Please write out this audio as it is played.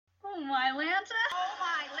my Lanta. Oh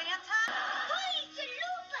my Lanta. Holy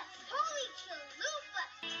chalupas! Holy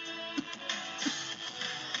chalupas!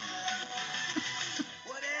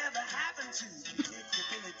 Whatever happened to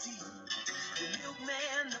predictability? The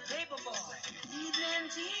milkman, the paperboy,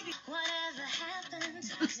 evening TV. Whatever happened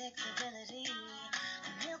to predictability?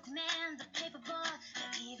 The milkman, the paperboy,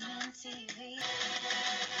 the evening TV.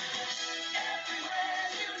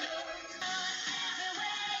 Everywhere you look.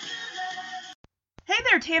 Everywhere you look. Hey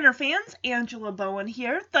there, Tanner fans. Angela Bowen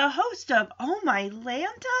here, the host of Oh My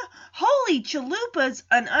Lanta, Holy Chalupas,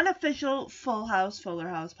 an unofficial Fuller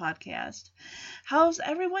House podcast. How's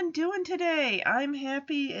everyone doing today? I'm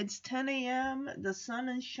happy. It's 10 a.m. The sun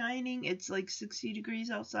is shining. It's like 60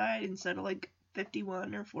 degrees outside instead of like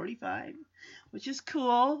 51 or 45, which is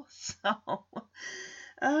cool. So,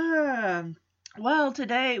 well,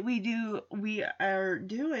 today we are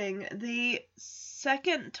doing the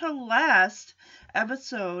second to last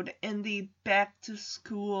episode in the Back to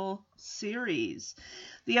School series.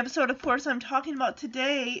 The episode, of course, I'm talking about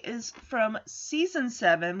today is from Season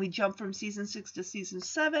 7. We jump from Season 6 to Season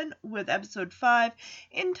 7 with Episode 5,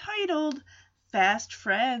 entitled Fast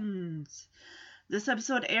Friends. This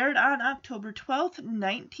episode aired on October 12th,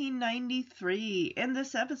 1993. In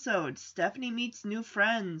this episode, Stephanie meets new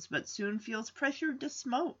friends, but soon feels pressured to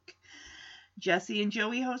smoke. Jesse and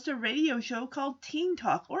Joey host a radio show called Teen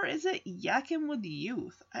Talk, or is it Yakkin' with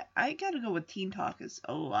Youth? I gotta go with Teen Talk, is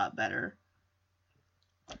a lot better.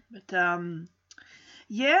 But,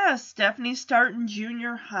 yeah, Stephanie's starting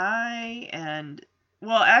junior high, and,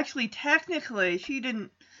 well, actually, technically,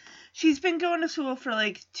 she's been going to school for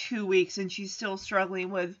like 2 weeks, and she's still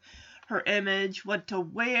struggling with her image, what to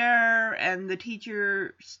wear, and the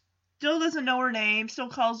teacher still doesn't know her name, still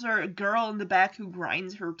calls her a girl in the back who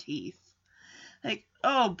grinds her teeth. Like,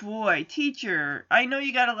 oh boy, teacher, I know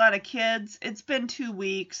you got a lot of kids. It's been 2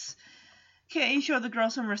 weeks. Can't you show the girl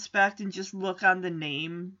some respect and just look on the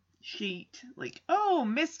name sheet? Like, oh,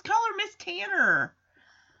 call her Miss Tanner.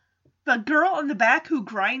 The girl in the back who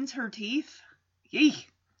grinds her teeth? Yee.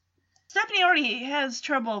 Stephanie already has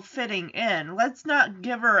trouble fitting in. Let's not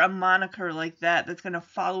give her a moniker like that that's going to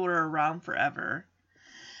follow her around forever.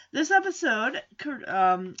 This episode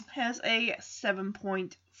has a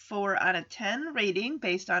 7.4 out of 10 rating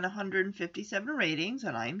based on 157 ratings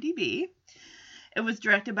on IMDb. It was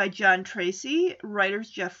directed by John Tracy, writers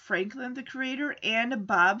Jeff Franklin, the creator, and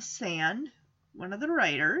Bob Sand, one of the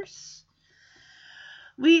writers.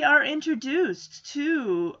 We are introduced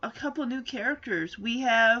to a couple new characters. We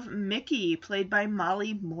have Mickey, played by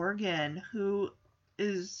Molly Morgan, who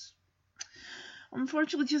is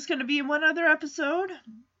unfortunately just going to be in one other episode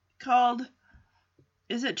called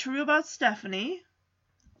Is It True About Stephanie?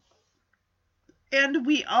 And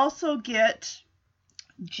we also get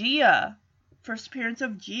Gia, first appearance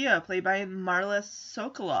of Gia, played by Marla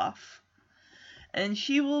Sokoloff. And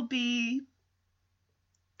she will be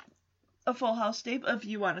a Full House staple. If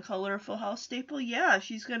you want to call her a Full House staple, yeah,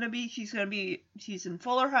 she's in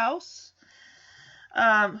Fuller House.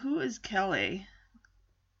 Who is Kelly?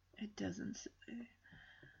 It doesn't say.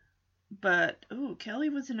 But, Kelly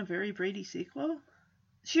was in a Very Brady sequel?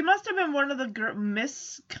 She must have been one of the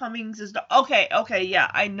Miss Cummings' Okay,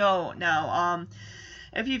 yeah, I know now.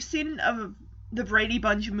 If you've seen the Brady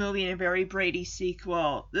Bunch movie and a Very Brady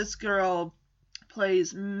sequel, this girl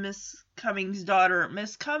plays Miss Cummings' daughter.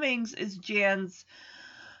 Miss Cummings is Jan's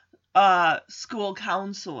school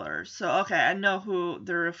counselor. So, okay, I know who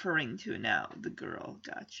they're referring to now. The girl,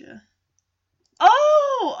 gotcha.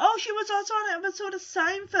 Oh, she was also on an episode of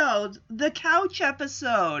Seinfeld, the couch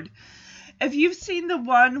episode. If you've seen the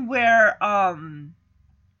one where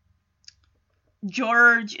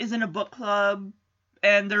George is in a book club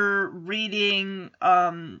and they're reading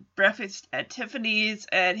Breakfast at Tiffany's,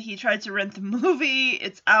 and he tries to rent the movie,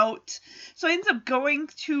 it's out. So he ends up going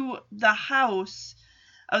to the house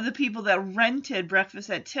of the people that rented Breakfast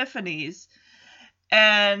at Tiffany's,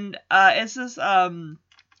 and it's this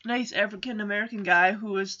nice African-American guy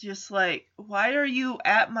who is just like, why are you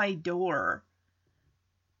at my door?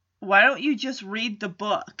 Why don't you just read the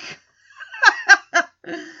book?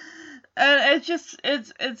 And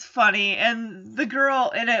it's funny. And the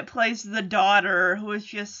girl in it plays the daughter, who is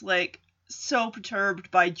just like so perturbed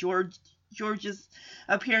by George's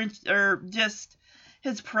appearance, or just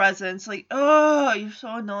his presence. Like, oh, you're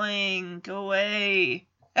so annoying. Go away.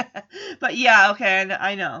 But yeah, okay,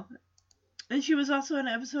 I know. And she was also in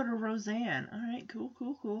an episode of Roseanne. Alright,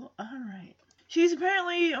 cool. Alright. She's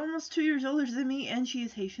apparently almost 2 years older than me, and she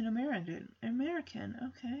is Haitian American.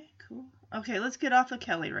 Okay, cool. Okay, let's get off of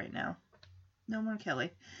Kelly right now. No more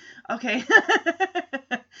Kelly. Okay.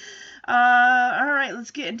 Alright,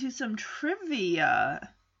 let's get into some trivia.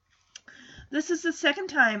 This is the second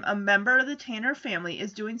time a member of the Tanner family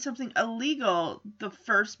is doing something illegal, the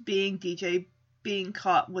first being DJ being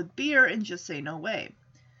caught with beer and Just Say No Way.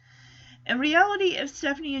 In reality, if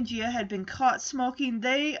Stephanie and Gia had been caught smoking,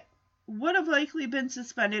 they would have likely been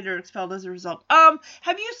suspended or expelled as a result.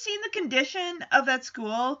 Have you seen the condition of that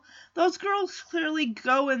school? Those girls clearly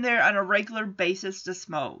go in there on a regular basis to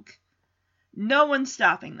smoke. No one's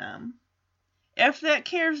stopping them. If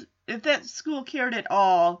that school cared at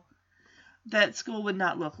all, that school would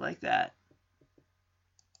not look like that.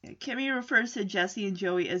 Kimmy refers to Jesse and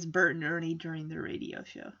Joey as Bert and Ernie during their radio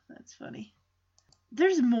show. That's funny.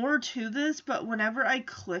 There's more to this, but whenever I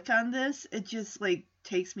click on this, it just,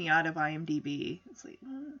 takes me out of IMDb. It's like,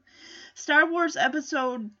 Star Wars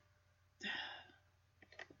episode...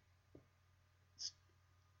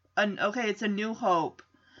 Okay, it's A New Hope.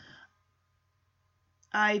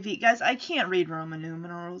 IV. Guys, I can't read Roman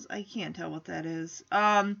numerals. I can't tell what that is.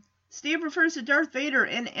 Steve refers to Darth Vader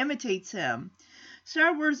and imitates him.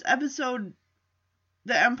 Star Wars episode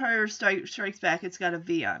The Empire Strikes Back. It's got a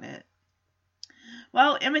V on it.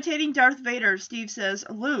 While imitating Darth Vader, Steve says,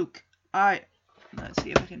 Luke, let's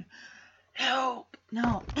see if I can... Help!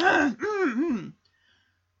 No. Luke,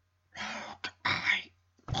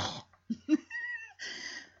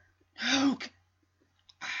 Luke,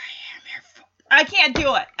 I can't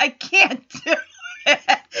do it. I can't do it.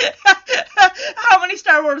 How many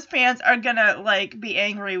Star Wars fans are gonna, be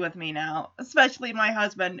angry with me now? Especially my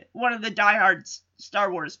husband, one of the diehard Star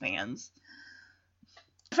Wars fans.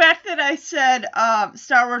 The fact that I said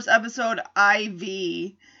Star Wars episode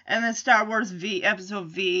IV and then Star Wars V episode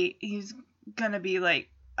V, he's gonna be like,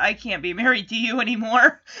 I can't be married to you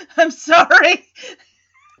anymore. I'm sorry.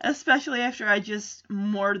 Especially after I just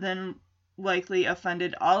more than likely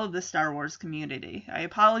offended all of the Star Wars community. I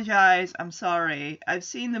apologize. I'm sorry. I've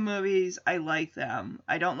seen the movies. I like them.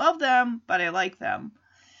 I don't love them, but I like them.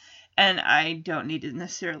 And I don't need to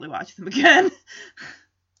necessarily watch them again.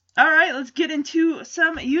 Alright, let's get into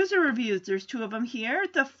some user reviews. There's 2 of them here.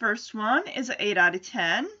 The first one is an 8 out of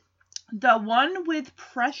 10. The one with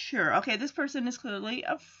pressure. Okay, this person is clearly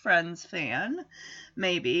a Friends fan.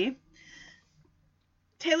 Maybe.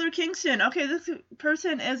 Taylor Kingston. Okay, this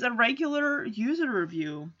person is a regular user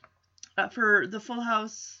review for the Full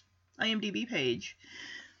House IMDb page.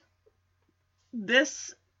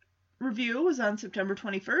 This review was on September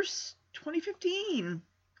 21st, 2015.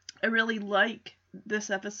 I really like this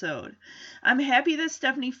episode. I'm happy that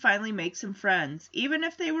Stephanie finally makes some friends, even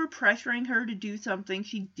if they were pressuring her to do something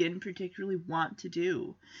she didn't particularly want to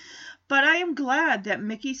do. But I am glad that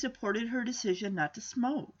Mickey supported her decision not to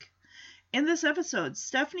smoke. In this episode,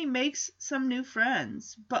 Stephanie makes some new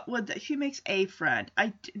friends, but she makes a friend.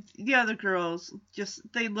 The other girls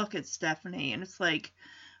they look at Stephanie and it's like,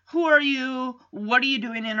 who are you? What are you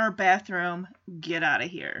doing in our bathroom? Get out of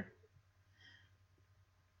here.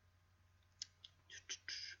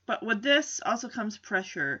 But with this also comes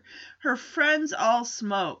pressure. Her friends all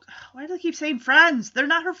smoke. Why do I keep saying friends? They're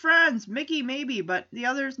not her friends. Mickey maybe, but the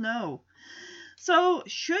others no. So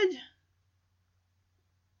should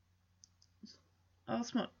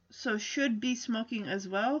be smoking as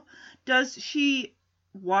well? Does she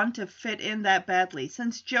want to fit in that badly?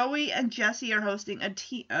 Since Joey and Jesse are hosting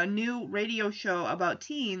a new radio show about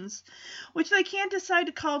teens, which they can't decide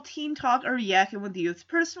to call Teen Talk or Yakkin' with Youth.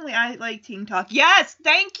 Personally, I like Teen Talk. Yes,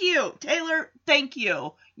 thank you, Taylor. Thank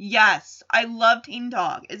you. Yes, I love Teen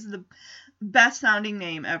Talk. It's the best sounding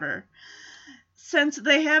name ever. Since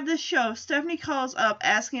they have this show, Stephanie calls up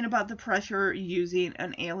asking about the pressure using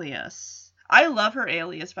an alias. I love her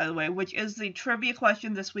alias, by the way, which is the trivia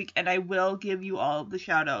question this week, and I will give you all the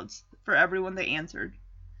shout-outs for everyone that answered.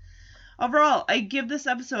 Overall, I give this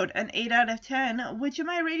episode an 8 out of 10, which in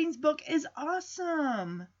my ratings book is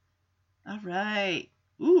awesome. Alright.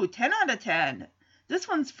 Ooh, 10 out of 10. This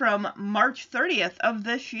one's from March 30th of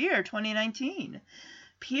this year, 2019.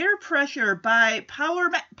 Peer Pressure by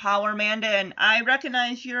Power Mandan. I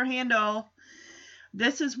recognize your handle.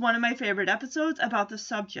 This is one of my favorite episodes about the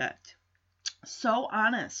subject. So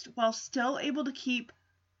honest, while still able to keep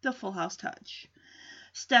the Full House touch.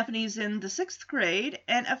 Stephanie's in the 6th grade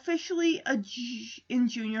and officially in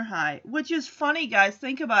junior high, which is funny, guys.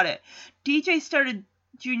 Think about it. DJ started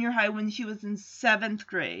junior high when she was in 7th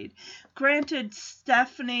grade. Granted,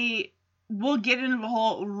 Stephanie, we'll get into the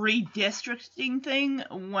whole redistricting thing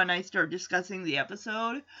when I start discussing the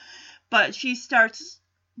episode, but she starts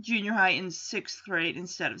junior high in 6th grade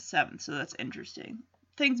instead of 7th, so that's interesting.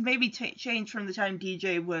 Things maybe changed from the time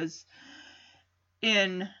DJ was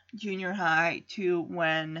in junior high to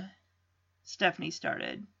when Stephanie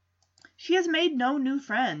started. She has made no new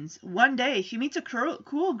friends. One day, she meets a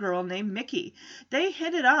cool girl named Mickey. They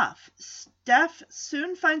hit it off. Steph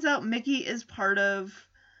soon finds out Mickey is part of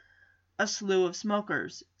a slew of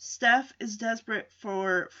smokers. Steph is desperate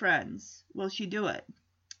for friends. Will she do it?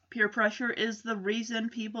 Peer pressure is the reason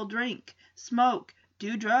people drink, smoke,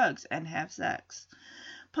 do drugs, and have sex.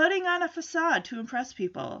 Putting on a facade to impress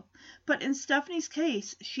people. But in Stephanie's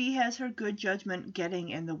case, she has her good judgment getting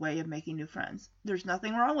in the way of making new friends. There's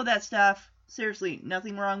nothing wrong with that, Steph. Seriously,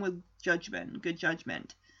 nothing wrong with judgment, good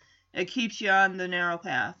judgment. It keeps you on the narrow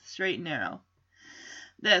path, straight and narrow.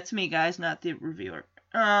 That's me, guys, not the reviewer.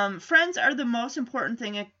 Friends are the most important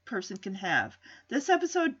thing a person can have. This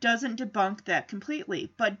episode doesn't debunk that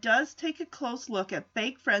completely, but does take a close look at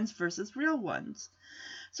fake friends versus real ones.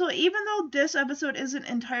 So even though this episode isn't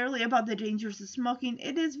entirely about the dangers of smoking,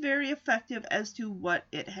 it is very effective as to what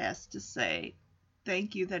it has to say.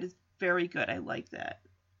 Thank you. That is very good. I like that.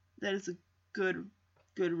 That is a good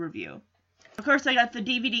review. Of course, I got the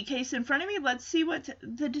DVD case in front of me. Let's see what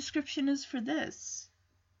the description is for this.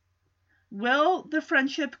 Will the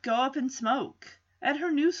friendship go up in smoke at her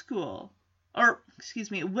new school?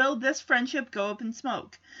 Will this friendship go up in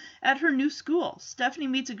smoke? At her new school, Stephanie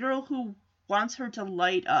meets a girl who wants her to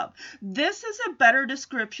light up. This is a better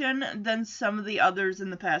description than some of the others in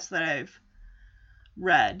the past that I've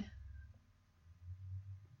read.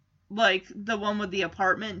 Like the one with the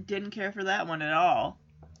apartment, didn't care for that one at all.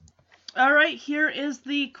 Alright, here is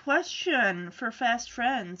the question for Fast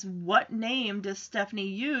Friends. What name does Stephanie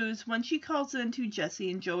use when she calls into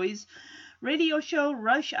Jesse and Joey's radio show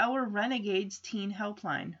Rush Hour Renegades Teen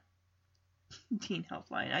Helpline? Teen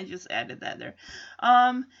Helpline, I just added that there.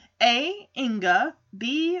 A, Inga,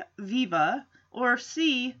 B, Viva, or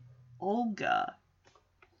C, Olga?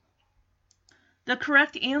 The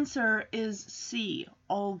correct answer is C,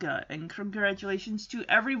 Olga, and congratulations to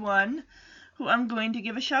everyone who I'm going to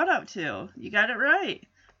give a shout out to. You got it right.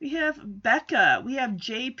 We have Becca, we have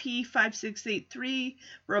JP5683,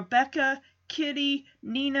 Rebecca, Kitty,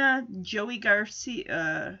 Nina, Joey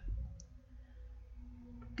Garcia,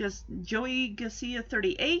 Joey Garcia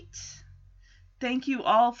 38. Thank you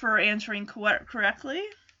all for answering correctly.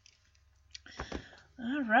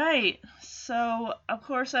 All right. So, of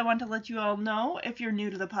course, I want to let you all know, if you're new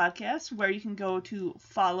to the podcast, where you can go to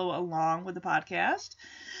follow along with the podcast.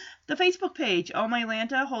 The Facebook page, Oh My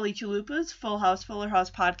Lanta, Holy Chalupas, Full House, Fuller House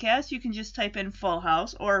Podcast. You can just type in Full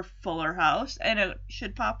House or Fuller House, and it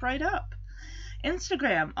should pop right up.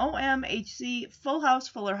 Instagram, OMHC, Full House,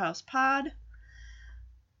 Fuller House Pod.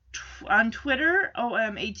 On Twitter,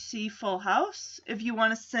 OMHC Full House. If you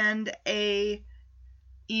want to send a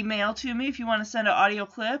email to me, if you want to send an audio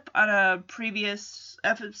clip on a previous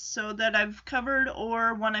episode that I've covered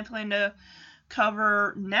or one I plan to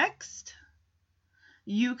cover next,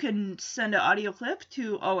 you can send an audio clip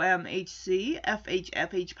to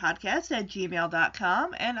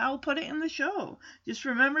omhcfhfhpodcast@gmail.com and I'll put it in the show. Just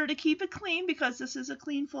remember to keep it clean because this is a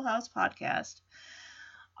clean Full House podcast.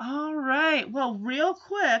 All right. Well, real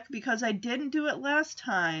quick, because I didn't do it last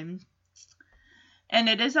time, and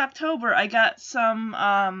it is October, I got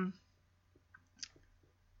some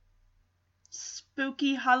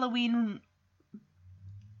spooky Halloween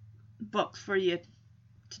books for you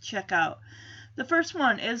to check out. The first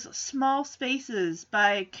one is Small Spaces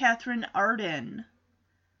by Catherine Arden.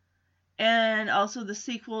 And also the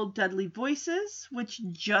sequel Deadly Voices, which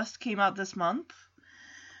just came out this month.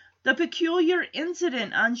 The Peculiar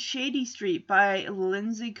Incident on Shady Street by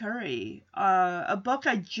Lindsay Curry. A book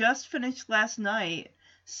I just finished last night,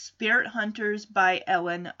 Spirit Hunters by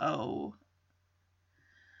Ellen O.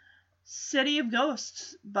 City of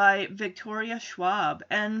Ghosts by Victoria Schwab.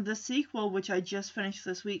 And the sequel, which I just finished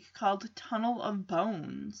this week, called Tunnel of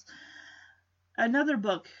Bones. Another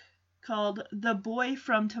book called The Boy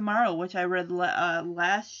from Tomorrow, which I read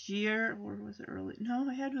last year, or was it early? No,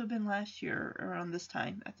 it had to have been last year around this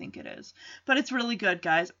time, I think it is. But it's really good,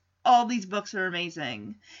 guys. All these books are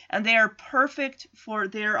amazing, and they are perfect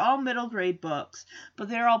they're all middle grade books, but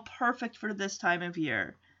they're all perfect for this time of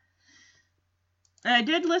year. And I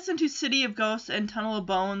did listen to City of Ghosts and Tunnel of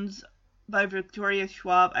Bones by Victoria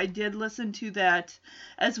Schwab. I did listen to that,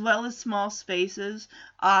 as well as Small Spaces,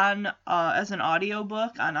 on as an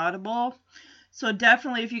audiobook on Audible. So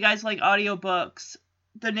definitely, if you guys like audiobooks,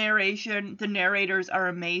 the narrators are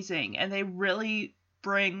amazing, and they really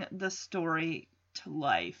bring the story to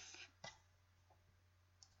life.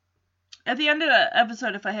 At the end of the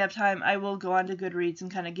episode, if I have time, I will go on to Goodreads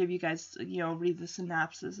and kind of give you guys, read the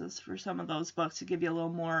synopsis for some of those books to give you a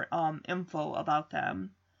little more info about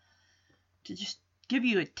them. To just give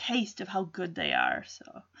you a taste of how good they are. So,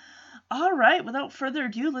 all right, without further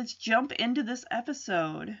ado, let's jump into this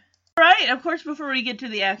episode. All right, of course, before we get to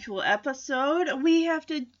the actual episode, we have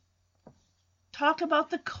to talk about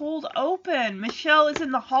the cold open. Michelle is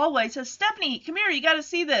in the hallway, says, Stephanie, come here, you gotta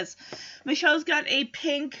see this. Michelle's got a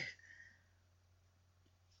pink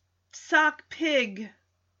sock pig,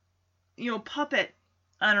 puppet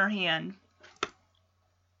on her hand.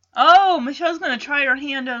 Oh, Michelle's gonna try her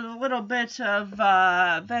hand at a little bit of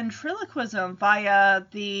ventriloquism via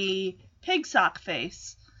the pig sock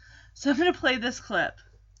face. So I'm gonna play this clip.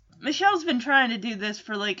 Michelle's been trying to do this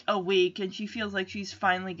for like a week, and she feels like she's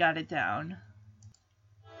finally got it down.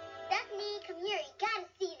 Stephanie, come here. You gotta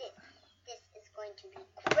see this. This is going to be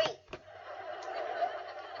great.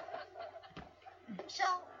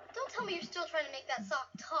 Michelle, don't tell me you're still trying to make that sock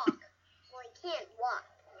talk. Well, he can't walk.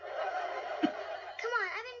 Come on,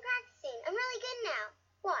 I've been practicing. I'm really good now.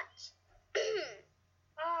 Watch.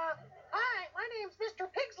 Hi, my name's Mr.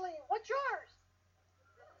 Pigsley. What's yours?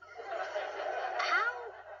 How?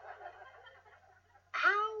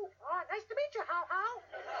 Nice to meet you, How.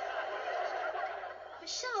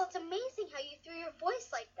 Michelle, it's amazing how you threw your voice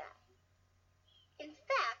like that. In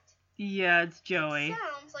fact, Yeah, it's Joey. it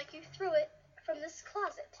sounds like you threw it from this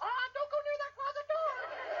closet. Don't go near that closet door.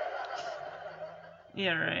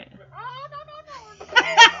 Yeah, right. No.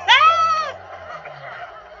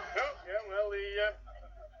 Well,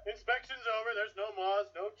 the inspection's over. There's no moths,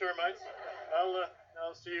 no termites.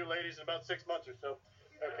 I'll see you ladies in about 6 months or so.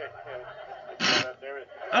 Okay.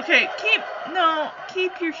 Okay,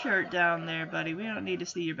 keep your shirt down there, buddy. We don't need to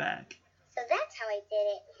see your back. So that's how I did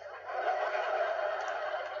it.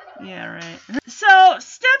 Yeah, right. So,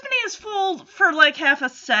 Stephanie is fooled for like half a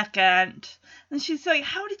second. And she's like,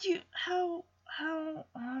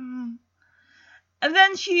 and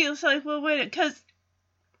then she was like, well, wait, because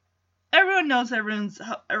everyone knows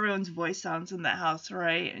everyone's voice sounds in that house,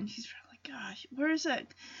 right? And she's like, gosh, where is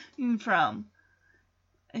it coming from?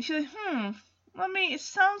 And she's like, it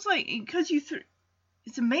sounds like, because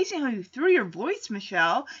it's amazing how you threw your voice,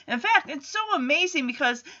 Michelle. In fact, it's so amazing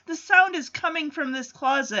because the sound is coming from this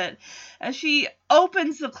closet as she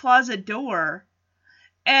opens the closet door.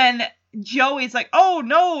 And Joey's like, oh,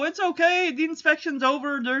 no, it's okay. The inspection's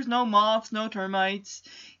over. There's no moths, no termites.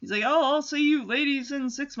 He's like, oh, I'll see you ladies in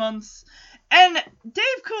 6 months. And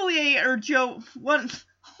Dave Coulier or Joe,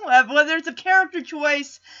 whether it's a character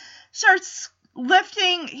choice, starts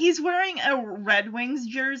lifting. He's wearing a Red Wings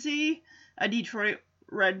jersey, a Detroit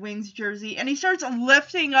Red Wings jersey, and he starts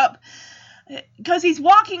lifting up because he's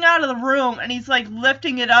walking out of the room and he's like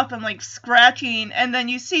lifting it up and like scratching, and then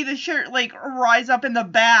you see the shirt like rise up in the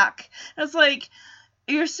back. It's like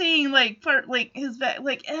you're seeing like part like his back.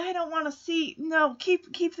 Like, I don't want to see. No,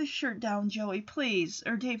 keep the shirt down, Joey, please.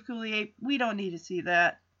 Or Dave Coulier, we don't need to see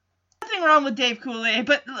that. Nothing wrong with Dave Coulier,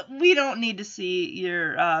 but we don't need to see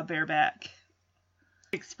your bare back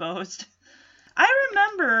exposed. I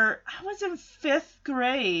remember I was in 5th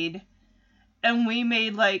grade and we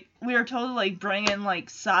were told to like bring in like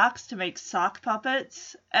socks to make sock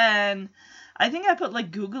puppets, and I think I put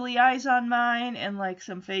like googly eyes on mine and like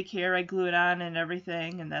some fake hair. I glue it on and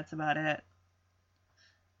everything, and that's about it.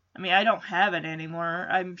 I mean, I don't have it anymore.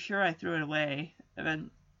 I'm sure I threw it away.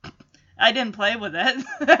 I didn't play with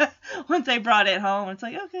it. Once I brought it home, it's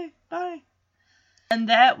like, okay, bye. And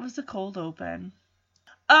that was the cold open.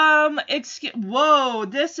 Whoa,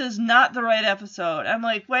 this is not the right episode. I'm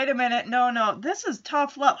like, wait a minute, no, this is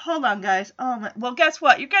Tough Love. Hold on, guys. Well, guess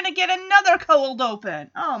what? You're gonna get another cold open.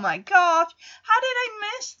 Oh my gosh, how did I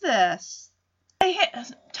miss this?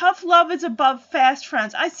 Tough Love is above Fast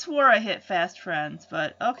Friends. I swore I hit Fast Friends,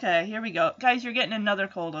 but okay, here we go. Guys, you're getting another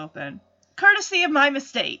cold open. Courtesy of my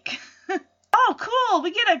mistake. Oh, cool,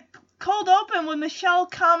 we get a cold open with Michelle,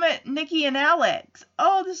 Comet, Nikki, and Alex.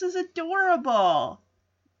 Oh, this is adorable.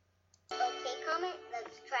 Okay, Comet,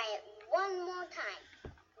 let's try it one more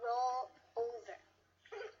time. Roll over.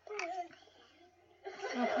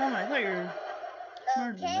 Oh, come on, I thought you were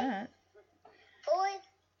smarter than that. Boys,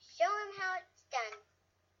 show him how it's done.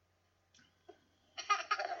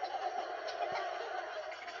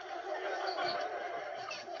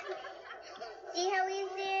 See how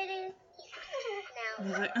easy it is? Now,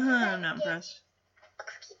 He's like, I'm not impressed. a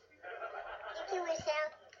cookie. Thank you, Marcel.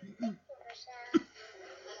 Thank you, Marcel.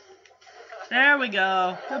 There we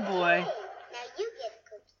go. Good boy. Now you get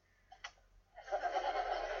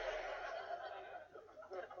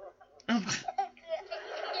a cookie.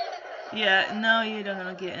 Yeah, no, you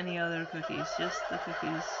don't get any other cookies. Just the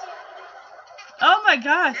cookies. Oh my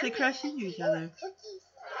gosh, they crashed into each other. Cookies.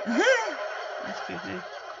 That's creepy.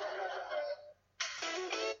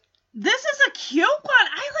 This is a cute one.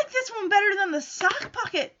 I like this one better than the sock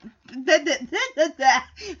pocket.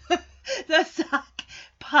 The sock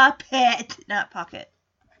puppet, not pocket.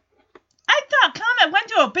 I thought Comet went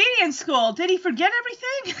to obedience school. Did he forget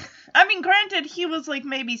everything? I mean, granted, he was like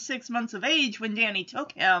maybe 6 months of age when Danny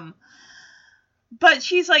took him. But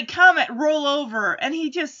she's like, Comet, roll over. And he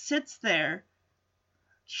just sits there.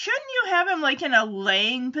 Shouldn't you have him like in a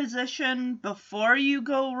laying position before you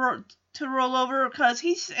go to roll over? Because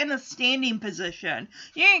he's in a standing position.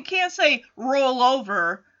 You can't say roll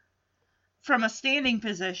over from a standing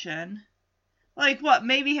position. Like what?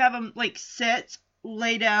 Maybe have him like sit,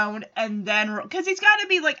 lay down, and then roll. Because he's got to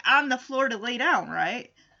be like on the floor to lay down, right?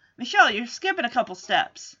 Michelle, you're skipping a couple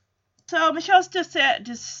steps. So Michelle's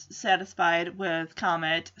dissatisfied with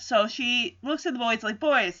Comet. So she looks at the boys like,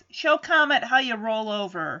 boys, show Comet how you roll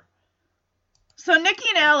over. So Nikki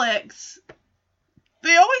and Alex,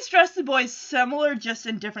 they always dress the boys similar, just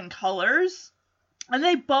in different colors. And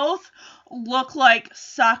they both look like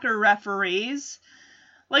soccer referees.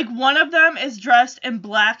 Like one of them is dressed in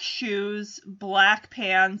black shoes, black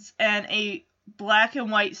pants, and a black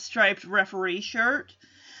and white striped referee shirt.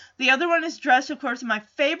 The other one is dressed, of course, in my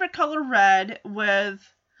favorite color, red, with,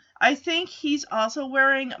 I think he's also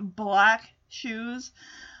wearing black shoes,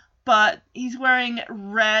 but he's wearing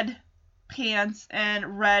red pants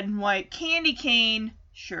and red and white candy cane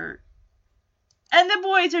shirt. And the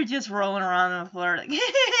boys are just rolling around on the floor like,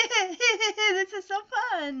 this is so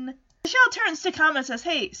fun. Michelle turns to Comet and says,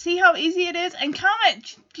 hey, see how easy it is? And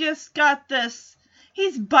Comet just got this,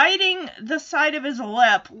 he's biting the side of his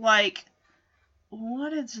lip like,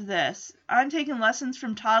 what is this? I'm taking lessons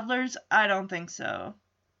from toddlers? I don't think so.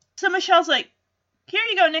 So Michelle's like, here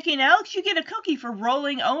you go, Nikki and Alex, you get a cookie for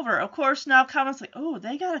rolling over. Of course, now Comet's like, oh,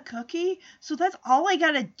 they got a cookie? So that's all I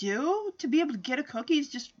gotta do to be able to get a cookie is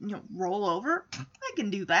just, roll over? I can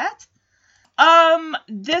do that.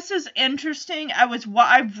 This is interesting.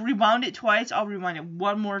 I've rewound it twice. I'll rewind it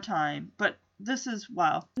one more time. But this is,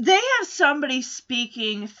 wow. They have somebody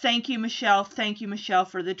speaking, thank you, Michelle,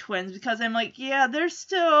 for the twins. Because I'm like, yeah, the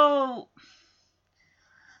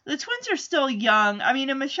twins are still young. I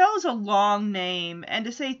mean, and Michelle is a long name. And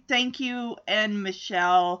to say thank you and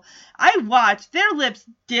Michelle, I watched. Their lips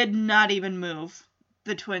did not even move.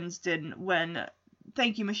 The twins didn't when,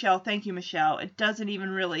 thank you, Michelle. It doesn't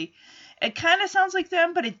even really, it kind of sounds like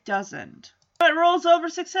them, but it doesn't. It rolls over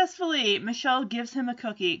successfully. Michelle gives him a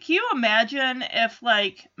cookie. Can you imagine if,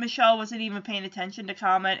 Michelle wasn't even paying attention to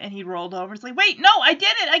Comet and he rolled over? It's like, wait, no, I did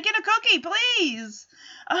it. I get a cookie, please.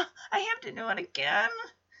 I have to do it again.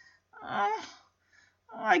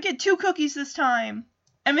 I get 2 cookies this time.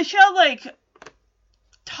 And Michelle,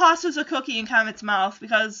 tosses a cookie in Comet's mouth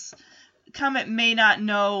because Comet may not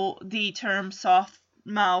know the term soft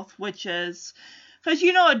mouth, which is... Because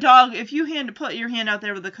a dog, if you put your hand out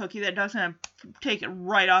there with a cookie, that dog's going to take it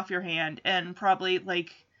right off your hand and probably,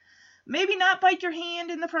 maybe not bite your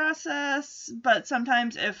hand in the process, but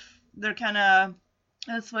sometimes if they're kind of,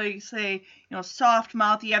 that's why you say, soft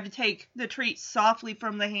mouth, you have to take the treat softly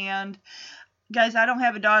from the hand. Guys, I don't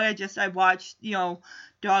have a dog, I watch,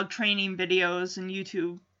 dog training videos and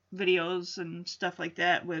YouTube videos and stuff like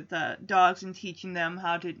that with dogs and teaching them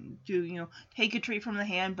how to do, take a treat from the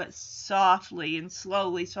hand, but softly and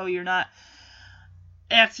slowly so you're not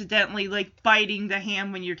accidentally, biting the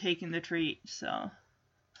hand when you're taking the treat. So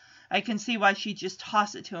I can see why she'd just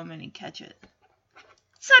toss it to him and he'd catch it.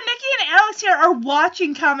 So Nikki and Alex here are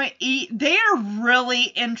watching Comet eat. They are really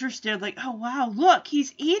interested. Oh, wow, look,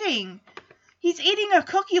 he's eating. He's eating a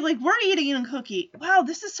cookie like we're eating a cookie. Wow,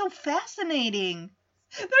 this is so fascinating.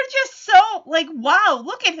 They're just so, wow,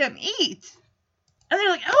 look at him eat. And they're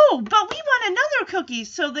like, oh, but we want another cookie.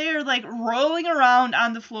 So they're, rolling around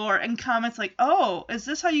on the floor. And Comet's like, oh, is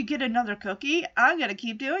this how you get another cookie? I'm going to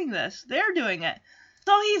keep doing this. They're doing it.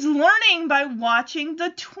 So he's learning by watching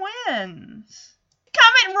the twins.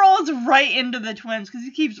 Comet rolls right into the twins because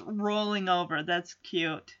he keeps rolling over. That's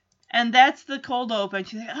cute. And that's the cold open.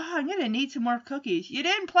 She's like, oh, I'm going to need some more cookies. You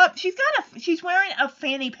didn't plug. She's wearing a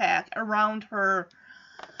fanny pack around her.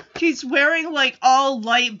 She's wearing, all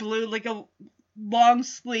light blue, a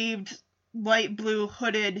long-sleeved, light blue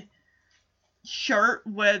hooded shirt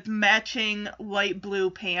with matching light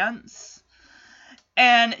blue pants.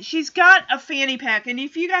 And she's got a fanny pack. And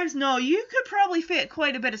if you guys know, you could probably fit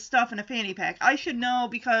quite a bit of stuff in a fanny pack. I should know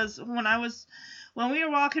because when we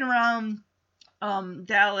were walking around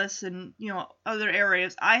Dallas and, other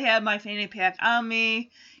areas, I had my fanny pack on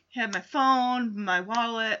me, had my phone, my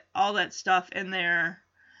wallet, all that stuff in there.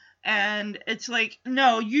 And it's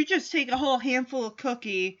no, you just take a whole handful of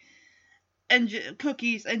cookies and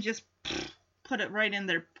just put it right in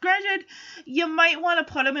there. Granted, you might want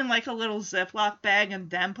to put them in like a little Ziploc bag and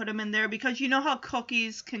then put them in there because you know how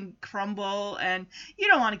cookies can crumble and you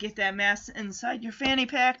don't want to get that mess inside your fanny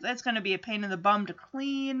pack. That's going to be a pain in the bum to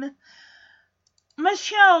clean.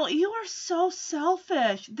 Michelle, you are so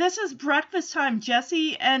selfish. This is breakfast time.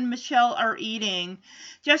 Jesse and Michelle are eating.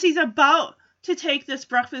 Jesse's about to take this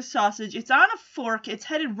breakfast sausage. It's on a fork. It's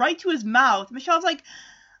headed right to his mouth. Michelle's like,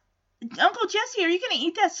 Uncle Jesse, are you going to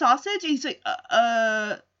eat that sausage? And he's like,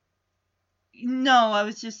 no, I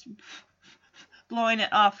was just blowing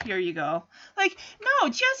it off. Here you go. Like, no,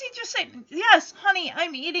 Jesse just said, yes, honey,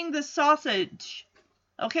 I'm eating this sausage.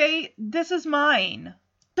 Okay, this is mine.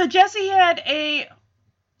 So Jesse had a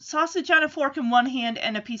sausage on a fork in one hand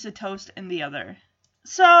and a piece of toast in the other.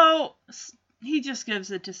 So he just gives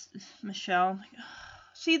it to Michelle.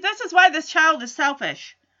 See, this is why this child is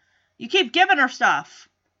selfish. You keep giving her stuff.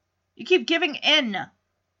 You keep giving in.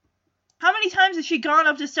 How many times has she gone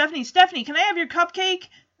up to Stephanie? Stephanie, can I have your cupcake?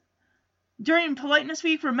 During Politeness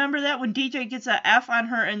Week, remember that when DJ gets an F on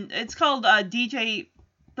her, and it's called DJ,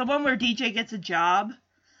 the one where DJ gets a job.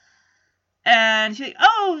 And she's like,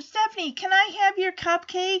 oh, Stephanie, can I have your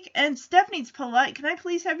cupcake? And Stephanie's polite. Can I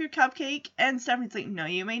please have your cupcake? And Stephanie's like, no,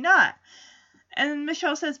 you may not. And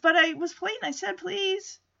Michelle says, but I was polite. I said,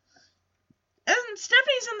 please. And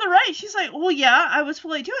Stephanie's in the right. She's like, well, yeah, I was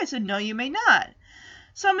polite too. I said, no, you may not.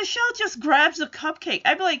 So Michelle just grabs a cupcake.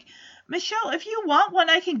 I'd be like, Michelle, if you want one,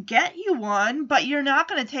 I can get you one, but you're not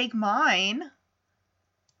going to take mine.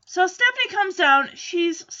 So Stephanie comes down.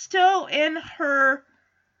 She's still in her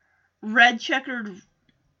red checkered,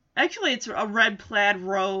 actually it's a red plaid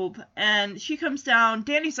robe, and she comes down.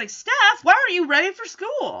 Danny's like, Steph, why are you ready for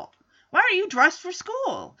school? Why are you dressed for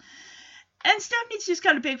school? And Stephanie's just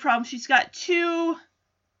got a big problem. She's got two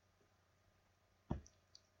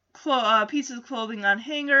pieces of clothing on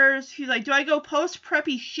hangers. She's like, do I go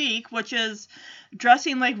post-preppy chic, which is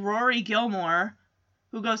dressing like Rory Gilmore,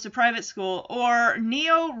 who goes to private school, or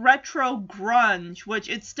neo-retro grunge, which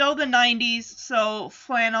it's still the 90s, so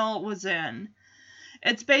flannel was in.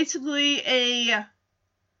 It's basically a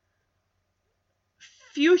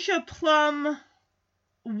fuchsia plum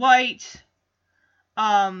white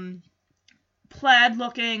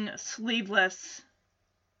plaid-looking sleeveless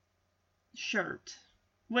shirt,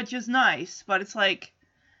 which is nice, but it's like,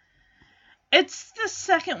 it's the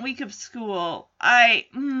second week of school.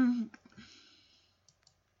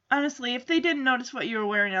 Honestly, if they didn't notice what you were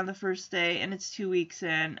wearing on the first day and it's 2 weeks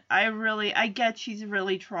in, I get she's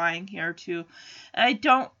really trying here too. I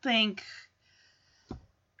don't think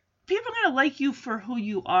people are going to like you for who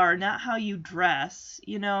you are, not how you dress.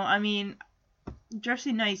 You know, I mean,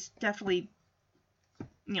 dressing nice definitely,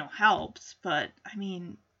 helps, but I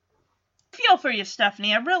mean, I feel for you,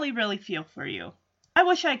 Stephanie. I really, really feel for you. I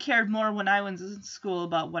wish I cared more when I was in school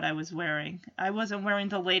about what I was wearing. I wasn't wearing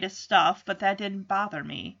the latest stuff, but that didn't bother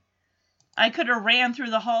me. I could have ran through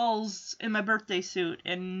the halls in my birthday suit,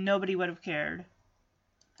 and nobody would have cared.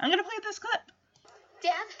 I'm going to play this clip.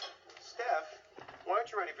 Dad? Steph, why aren't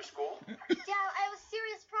you ready for school? Dad, I have a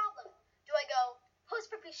serious problem. Do I go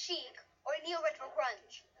post-preppy chic or neo-retro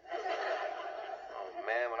grunge? Oh,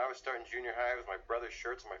 man, when I was starting junior high, it was my brother's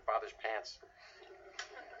shirts and my father's pants.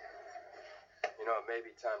 You know, it may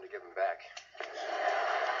be time to give them back.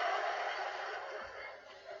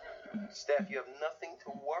 Steph, you have nothing to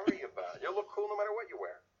worry about. You'll look cool no matter what you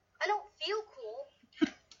wear. I don't feel cool.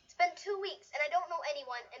 It's been 2 weeks, and I don't know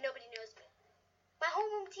anyone, and nobody knows me. My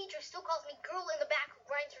homeroom teacher still calls me girl in the back who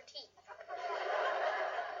grinds her teeth.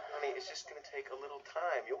 Honey, it's just going to take a little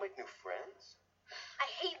time. You'll make new friends. I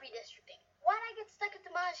hate redistricting. Why'd I get stuck at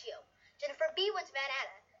DiMaggio? Jennifer B. went to Van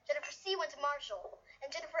Atta, Jennifer C. went to Marshall, and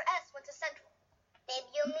Jennifer S. went to Central. Maybe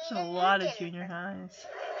you'll meet There's a lot of junior highs.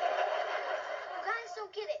 You guys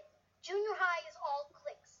don't get it. Junior high is all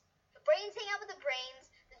cliques. The brains hang out with the brains,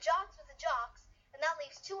 the jocks with the jocks, and that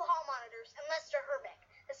leaves 2 hall monitors and Lester Herbeck,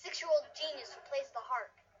 the 6-year-old genius who plays the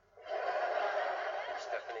harp.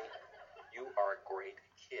 Stephanie, you are a great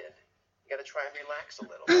kid. You got to try and relax a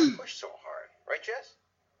little. Don't push so hard. Right, Jess?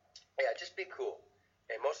 Yeah, just be cool.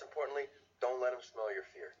 And most importantly, don't let them smell your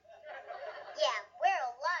fear. Yeah, wear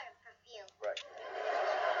a lot of perfume. Right.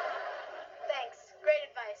 Thanks. Great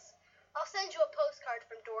advice. I'll send you a postcard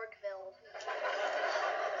from Dorkville.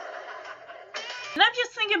 And I'm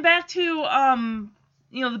just thinking back to,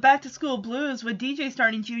 the back to school blues with DJ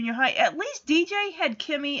starting junior high. At least DJ had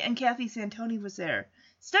Kimmy and Kathy Santoni was there.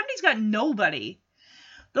 Stephanie's got nobody.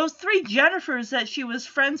 Those 3 Jennifers that she was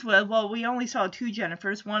friends with, well, we only saw 2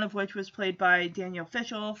 Jennifers, one of which was played by Danielle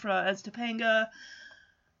Fishel as Topanga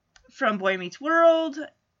from Boy Meets World.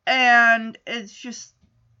 And it's just,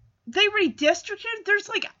 they redistricted. There's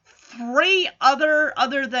like 3 other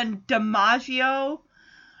than DiMaggio,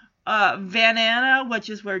 Van Anna, which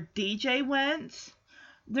is where DJ went.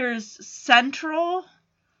 There's Central.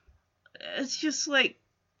 It's just like,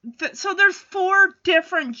 so there's 4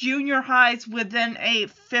 different junior highs within a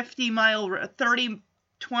 20-mile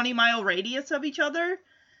radius of each other.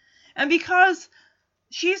 And because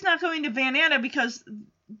she's not going to Van Anna because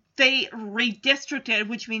they redistricted,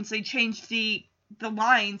 which means they changed the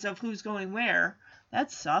lines of who's going where.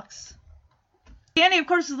 That sucks. Danny, of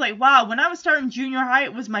course, is like, wow, when I was starting junior high,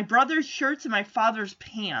 it was my brother's shirts and my father's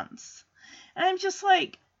pants. And I'm just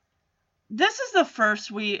like, this is the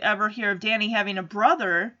first we ever hear of Danny having a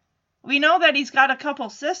brother. We know that he's got a couple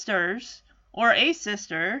sisters, or a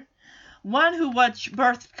sister. One who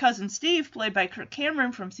birthed Cousin Steve, played by Kirk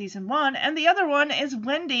Cameron from season 1, and the other one is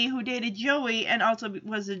Wendy, who dated Joey and also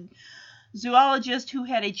was a zoologist who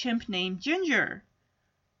had a chimp named Ginger.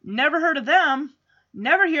 Never heard of them.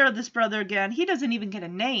 Never hear of this brother again. He doesn't even get a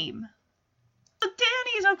name. So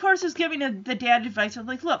Danny, of course, is giving the dad advice of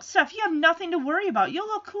like, look, Steph, you have nothing to worry about. You'll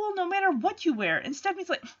look cool no matter what you wear. And Stephanie's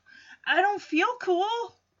like, I don't feel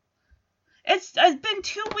cool. It's been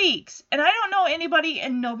 2 weeks, and I don't know anybody,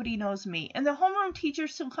 and nobody knows me. And the homeroom teacher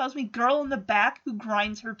still calls me girl in the back who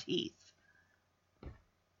grinds her teeth.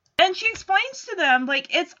 And she explains to them,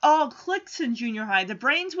 like, it's all cliques in junior high. The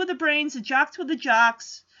brains with the brains, the jocks with the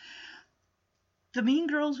jocks, the mean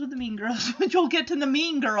girls with the mean girls, which we'll get to the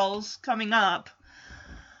mean girls coming up.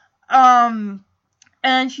 And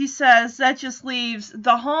she says that just leaves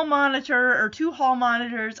the hall monitor, or 2 hall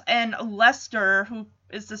monitors, and Lester, who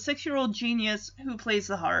is the 6-year-old genius who plays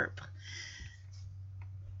the harp.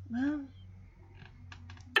 Well,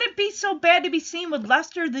 would it be so bad to be seen with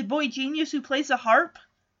Lester, the boy genius who plays the harp?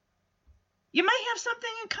 You might have something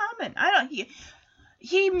in common.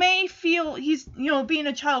 He may feel he's, being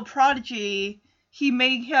a child prodigy, he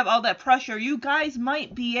may have all that pressure. You guys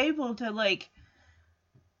might be able to, like,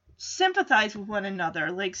 sympathize with one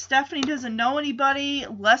another. Like, Stephanie doesn't know anybody.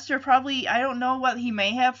 Lester probably, I don't know what, he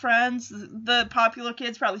may have friends. The popular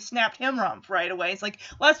kids probably snapped him up right away. It's like,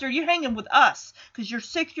 Lester, you're hanging with us because you're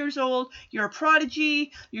 6 years old. You're a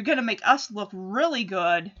prodigy. You're going to make us look really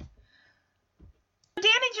good.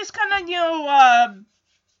 Danny just kind of,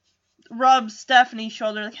 rubs Stephanie's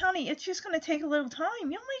shoulder like, honey, it's just going to take a little time. You'll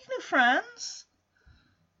make new friends.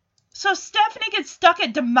 So Stephanie gets stuck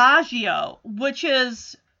at DiMaggio, which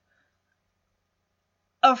is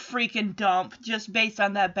a freaking dump just based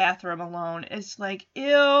on that bathroom alone. It's like, ew.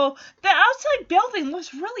 The outside building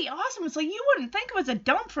looks really awesome. It's like you wouldn't think it was a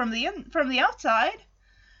dump from the outside.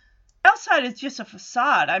 The outside is just a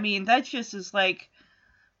facade. I mean, that just is like,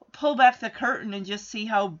 pull back the curtain and just see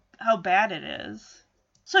how bad it is.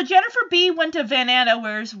 So Jennifer B went to Van Anna,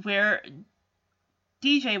 where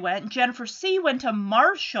DJ went. Jennifer C went to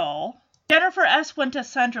Marshall. Jennifer S went to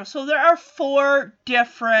Central. So there are 4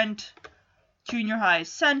 different junior highs.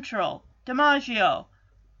 Central, DiMaggio,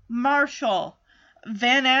 Marshall,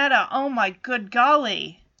 Van Anna. Oh my good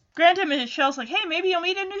golly. Granted, Michelle's like, hey, maybe you'll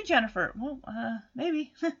meet a new Jennifer. Well,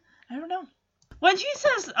 maybe. I don't know. When she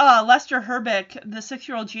says Lester Herbeck, the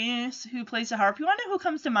 6-year-old genius who plays the harp, you want to know who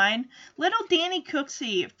comes to mind? Little Danny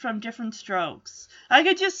Cooksey from Different Strokes. I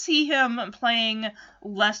could just see him playing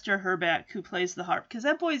Lester Herbeck, who plays the harp, because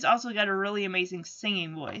that boy's also got a really amazing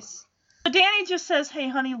singing voice. But Danny just says, hey,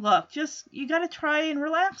 honey, look, you gotta try and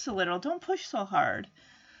relax a little. Don't push so hard.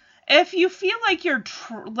 If you feel like you're,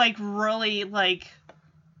 really,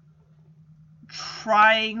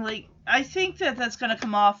 trying, I think that's going to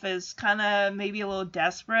come off as kind of maybe a little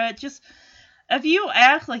desperate. Just, if you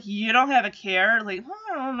act like you don't have a care, like, well,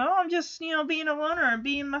 I don't know, I'm just, being a loner and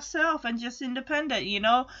being myself and just independent,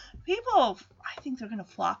 people, I think they're going to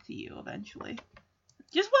flock to you eventually.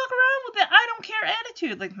 Just walk around with the I don't care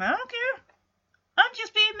attitude. Like, I don't care. I'm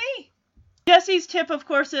just being me. Jesse's tip, of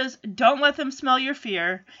course, is don't let them smell your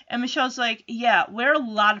fear. And Michelle's like, yeah, wear a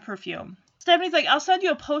lot of perfume. Stephanie's like, I'll send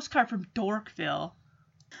you a postcard from Dorkville.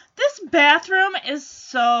 This bathroom is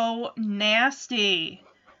so nasty.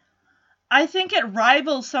 I think it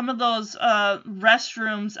rivals some of those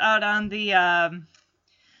restrooms out on the,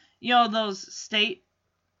 those state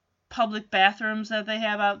public bathrooms that they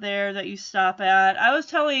have out there that you stop at. I was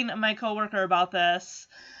telling my coworker about this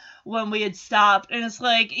when we had stopped, and it's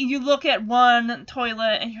like, you look at one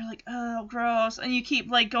toilet and you're like, oh, gross, and you keep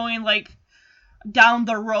going down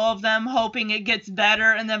the row of them hoping it gets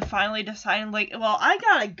better, and then finally deciding well, I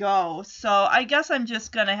gotta go, so I guess I'm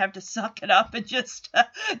just gonna have to suck it up and just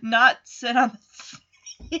not sit on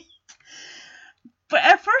the seat. But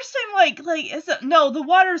at first I'm no, the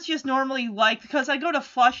water's just normally because I go to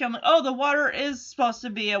flush, I'm like, oh, the water is supposed to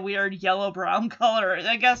be a weird yellow-brown color.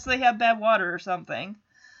 I guess they have bad water or something.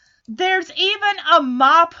 There's even a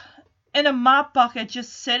mop and a mop bucket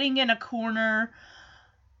just sitting in a corner.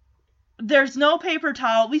 There's no paper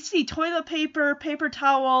towel. We see toilet paper, paper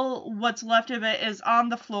towel, what's left of it is on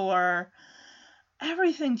the floor.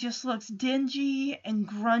 Everything just looks dingy and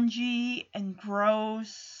grungy and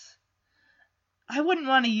gross. I wouldn't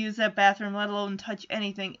want to use that bathroom, let alone touch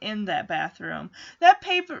anything in that bathroom. That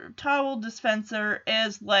paper towel dispenser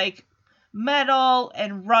is metal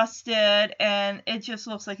and rusted, and it just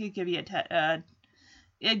looks like it'd give you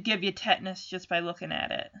tetanus just by looking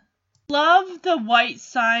at it. Love the white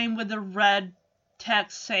sign with the red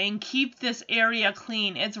text saying, "Keep this area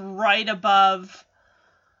clean." It's right above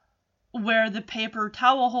where the paper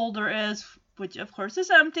towel holder is, which of course is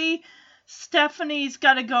empty. Stephanie's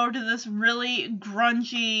got to go to this really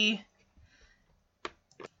grungy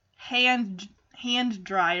hand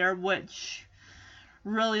dryer, which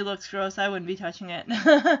really looks gross. I wouldn't be touching it.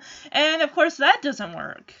 And of course that doesn't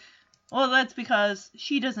work. Well, that's because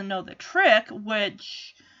she doesn't know the trick,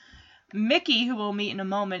 which Mickey, who we'll meet in a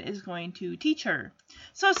moment, is going to teach her.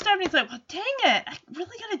 So Stephanie's like, well, dang it, I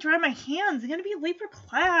really gotta dry my hands. I'm gonna be late for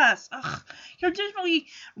class. Ugh, you're just really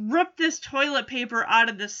rip this toilet paper out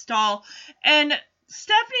of this stall. And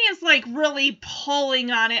Stephanie is really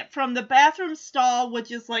pulling on it from the bathroom stall,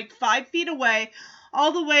 which is 5 feet away,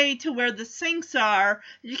 all the way to where the sinks are.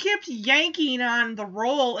 She keeps yanking on the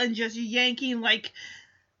roll and just yanking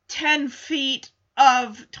 10 feet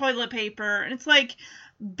of toilet paper. And it's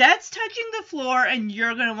that's touching the floor and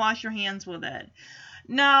you're going to wash your hands with it.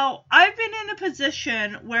 Now, I've been in a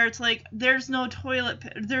position where it's there's no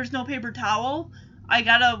paper towel. I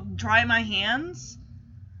gotta dry my hands.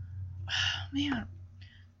 Man.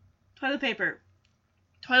 Toilet paper.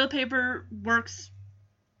 Toilet paper works.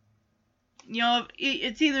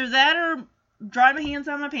 It's either that or dry my hands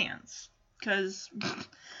on my pants. Because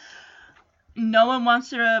no one wants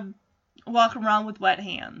to walk around with wet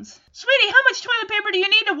hands. Sweetie, how much toilet paper do you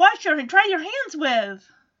need to wash and dry your hands with?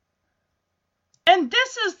 And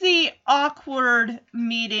this is the awkward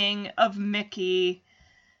meeting of Mickey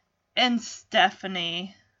and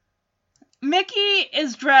Stephanie. Mickey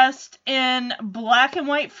is dressed in black and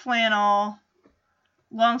white flannel,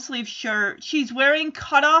 long sleeve shirt. She's wearing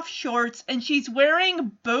cutoff shorts and she's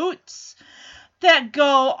wearing boots that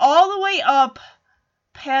go all the way up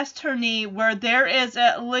past her knee, where there is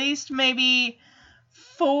at least maybe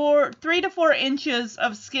 3 to 4 inches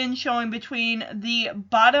of skin showing between the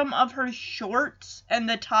bottom of her shorts and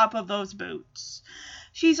the top of those boots.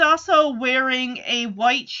 She's also wearing a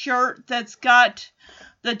white shirt that's got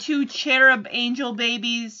the 2 cherub angel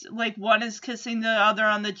babies, one is kissing the other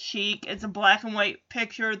on the cheek. It's a black and white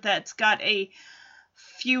picture that's got a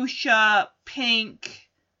fuchsia pink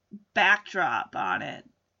backdrop on it.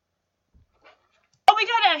 Oh, we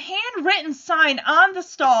got a handwritten sign on the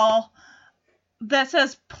stall that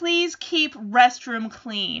says, "Please keep restroom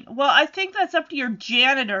clean." Well, I think that's up to your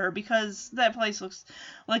janitor because that place looks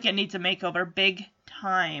like it needs a makeover big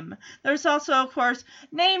time. There's also, of course,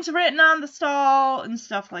 names written on the stall and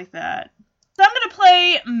stuff like that. So I'm going to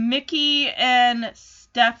play Mickey and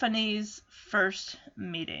Stephanie's first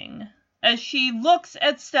meeting. As she looks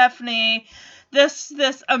at Stephanie, this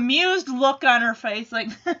amused look on her face,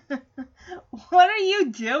 what are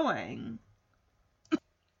you doing? What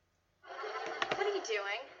are you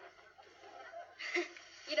doing?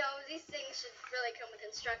 These things should really come with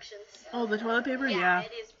instructions. Oh, the toilet paper? Yeah.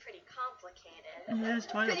 It is pretty complicated. It is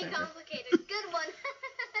toilet Pretty paper. complicated. Good one.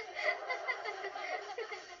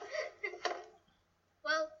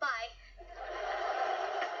 Well, bye.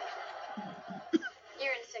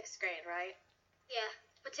 You're in 6th grade, right? Yeah.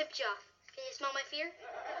 What tipped you off? Can you smell my fear?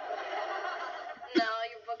 No,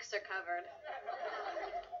 your books are covered.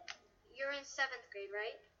 You're in 7th grade,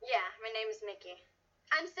 right? Yeah, my name is Mickey.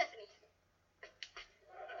 I'm Stephanie.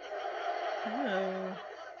 Oh.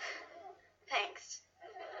 Thanks.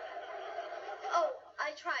 Oh,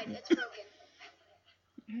 I tried. It's broken.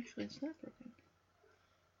 Actually, it's not broken.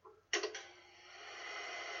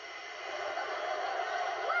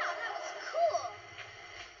 Wow, that was cool.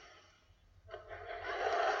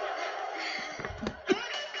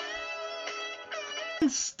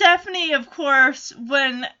 And Stephanie, of course,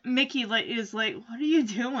 when Mickey is what are you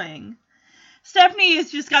doing? Stephanie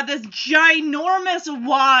has just got this ginormous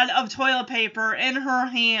wad of toilet paper in her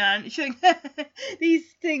hand. These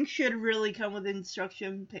things should really come with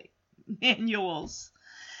instruction manuals.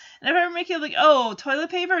 And I remember Mickey oh,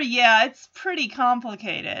 toilet paper? Yeah, it's pretty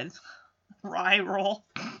complicated. Eye roll.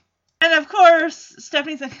 And of course,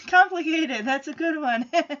 Stephanie's like, complicated, that's a good one.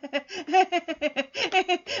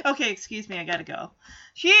 Okay, excuse me, I gotta go.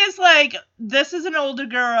 She is like, this is an older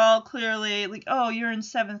girl, clearly. Like, oh, you're in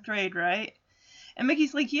 7th grade, right? And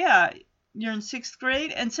Mickey's like, yeah, you're in 6th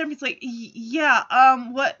grade? And Stephanie's like, yeah,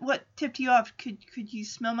 what tipped you off? Could you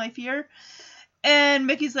smell my fear? And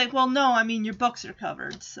Mickey's like, well, no, I mean, your books are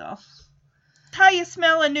covered, so. That's how you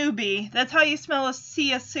smell a newbie. That's how you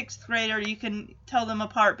see a 6th grader. You can tell them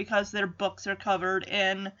apart because their books are covered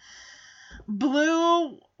in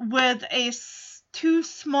blue with two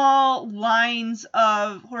small lines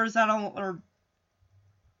of horizontal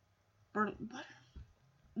or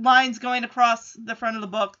lines going across the front of the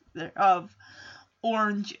book of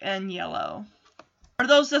orange and yellow. Are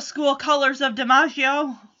those the school colors of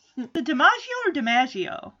DiMaggio? The DiMaggio or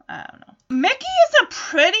DiMaggio? I don't know. Mickey is a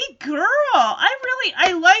pretty girl.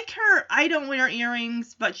 I like her. I don't wear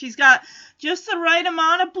earrings, but she's got just the right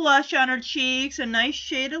amount of blush on her cheeks, a nice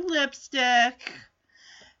shade of lipstick,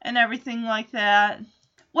 and everything like that.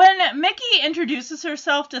 When Mickey introduces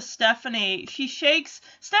herself to Stephanie,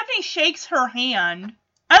 Stephanie shakes her hand.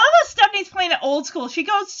 I love how Stephanie's playing it old school. She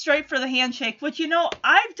goes straight for the handshake, which,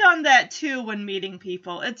 I've done that too when meeting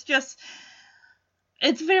people. It's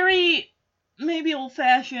very, maybe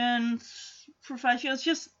old-fashioned, professional.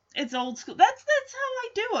 It's old school. That's how I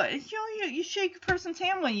do it. You shake a person's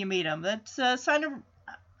hand when you meet them. That's a sign of,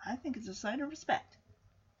 I think it's a sign of respect.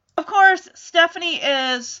 Of course, Stephanie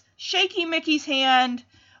is shaking Mickey's hand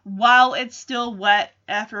while it's still wet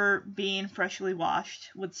after being freshly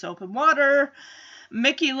washed with soap and water.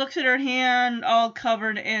 Mickey looks at her hand all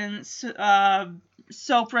covered in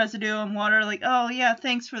soap residue and water, like, oh yeah,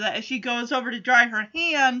 thanks for that. As she goes over to dry her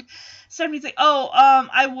hand, Stephanie's like,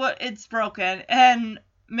 it's broken. And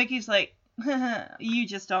Mickey's like, you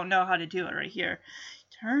just don't know how to do it right here.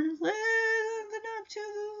 Turn a little bit up to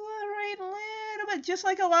the right a little bit, just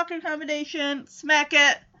like a locker combination. Smack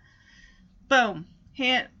it. Boom.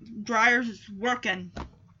 Hand dryer's working.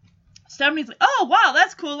 Stephanie's like, oh wow,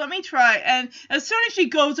 that's cool, let me try. And as soon as she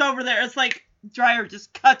goes over there, it's like dryer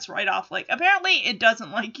just cuts right off. Like, apparently it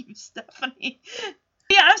doesn't like you, Stephanie.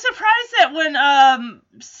 Yeah, I'm surprised that when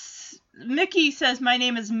Mickey says my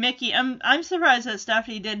name is Mickey, I'm surprised that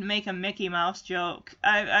Stephanie didn't make a Mickey Mouse joke.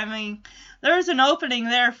 I mean, there's an opening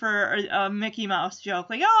there for a Mickey Mouse joke.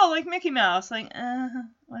 Like, oh, like Mickey Mouse. Like,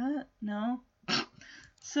 what? No.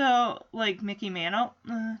 So, like, Mickey Mantle?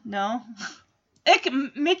 No.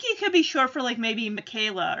 Mickey could be short for, like, maybe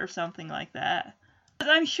Michaela or something like that. But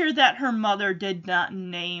I'm sure that her mother did not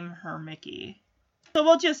name her Mickey. So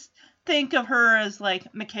we'll just think of her as,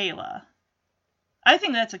 like, Michaela. I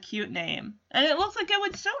think that's a cute name. And it looks like it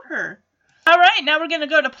would suit her. Alright, now we're going to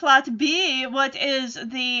go to plot B, what is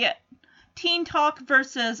the Teen Talk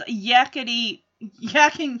versus Yakking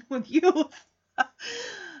with Youth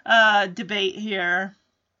debate here.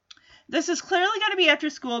 This is clearly going to be after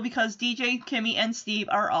school because DJ, Kimmy, and Steve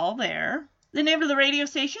are all there. The name of the radio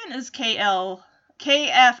station is KFLH,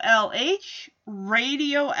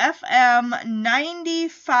 Radio FM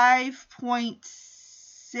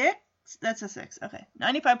 95.6. That's a 6. Okay,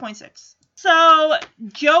 95.6. So,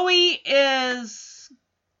 Joey is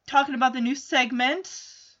talking about the new segment,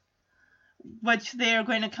 which they are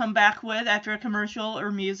going to come back with after a commercial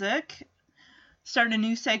or music. Start a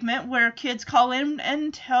new segment where kids call in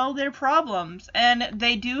and tell their problems. And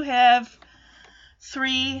they do have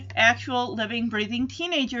 3 actual living, breathing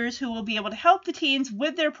teenagers who will be able to help the teens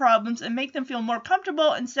with their problems and make them feel more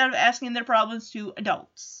comfortable instead of asking their problems to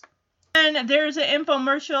adults. And there's an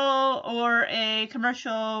infomercial or a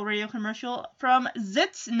radio commercial from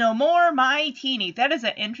Zits No More My Teeny. That is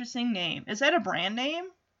an interesting name. Is that a brand name?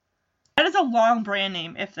 That is a long brand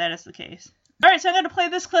name if that is the case. Alright, so I'm going to play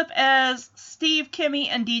this clip as Steve, Kimmy,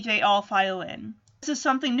 and DJ all file in. This is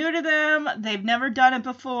something new to them. They've never done it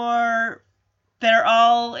before. They're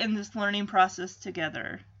all in this learning process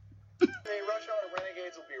together. The Rush Hour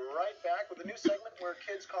Renegades will be right back with a new segment where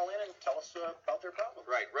kids call in and tell us about their problems.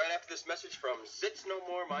 Right after this message from Zits No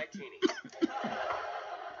More My Teeny.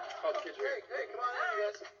 Oh, kids, Hey, come on in, you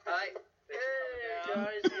guys. Hi. Hey,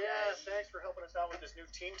 guys, yeah, thanks for helping us out with this new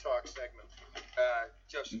Teen Talk segment.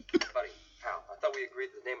 Just, buddy, pal, I thought we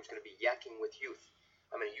agreed the name was going to be Yakking with Youth.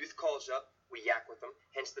 I mean, youth calls up, we yak with them,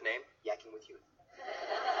 hence the name, Yakking with Youth.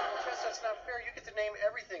 Chess, that's not fair. You get to name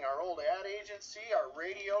everything. Our old ad agency, our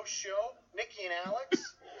radio show, Nikki and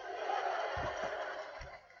Alex.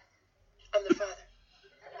 I'm the father.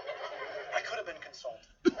 I could have been consulted.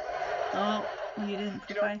 Oh, you didn't.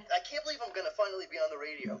 You know, I can't believe I'm gonna finally be on the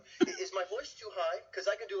radio. Is my voice too high? Cause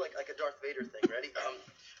I can do like a Darth Vader thing. Ready?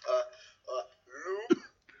 Luke,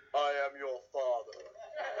 I am your father.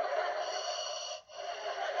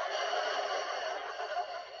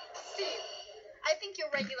 Steve, I think your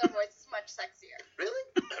regular voice is much sexier. Really?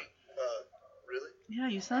 Really? Yeah,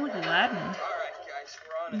 you sound like Aladdin. All right, guys,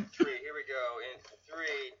 we're on in 3. Here we go. In 3,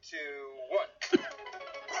 2, 1.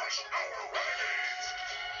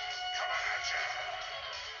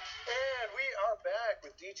 And we are back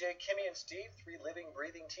with DJ Kimmy and Steve, 3 living,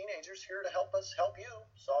 breathing teenagers here to help us help you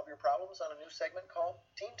solve your problems on a new segment called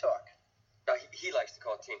Teen Talk. He likes to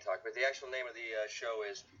call it Teen Talk, but the actual name of the show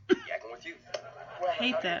is Yakking with Youth. Well,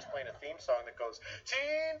 Hate how do you that. explain a theme song that goes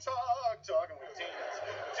Teen Talk, talking with teens,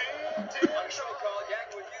 teen On the show called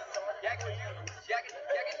Yakking with Youth. Yakking with Youth.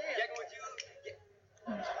 Yakking with Youth.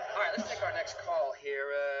 All right, let's take our next call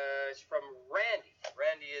here. It's from Randy.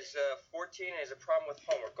 Randy is 14 and has a problem with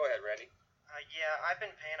homework. Go ahead, Randy. Yeah, I've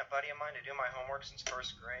been paying a buddy of mine to do my homework since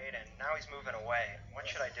 1st grade, and now he's moving away. What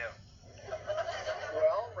should I do?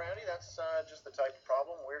 Well, Randy, that's just the type of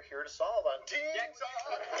problem we're here to solve on Teen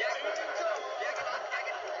Talk. All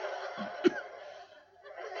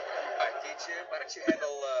right, DJ, why don't you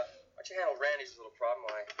handle Randy's little problem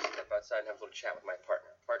while I step outside and have a little chat with my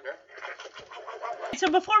partner. Partner?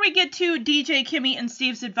 So before we get to DJ Kimmy and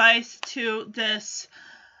Steve's advice to this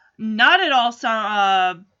not at all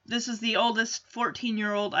this is the oldest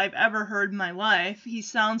 14-year-old I've ever heard in my life. He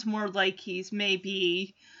sounds more like he's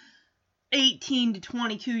maybe 18 to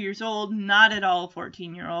 22 years old, not at all a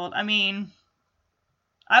 14-year-old. I mean,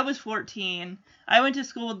 I was 14. I went to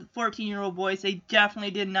school with 14-year-old boys. They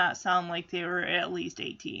definitely did not sound like they were at least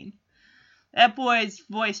 18. That boy's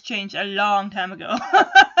voice changed a long time ago.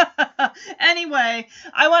 Anyway,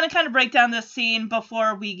 I want to kind of break down this scene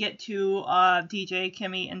before we get to DJ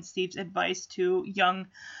Kimmy and Steve's advice to young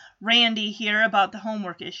Randy here about the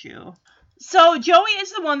homework issue. So Joey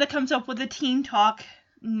is the one that comes up with the Teen Talk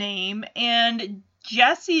name, and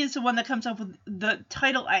Jesse is the one that comes up with the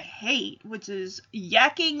title I hate, which is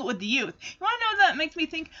Yakking with Youth. You want to know what that makes me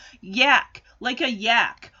think? Yak, like a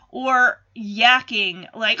yak, or yakking,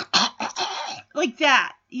 like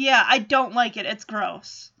that. Yeah, I don't like it. It's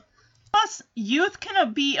gross. Plus, youth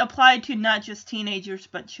can be applied to not just teenagers,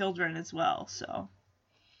 but children as well, so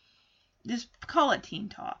just call it Teen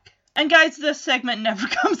Talk. And guys, this segment never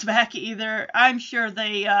comes back either. I'm sure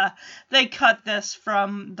they cut this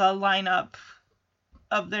from the lineup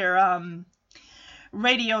of their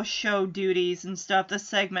radio show duties and stuff. This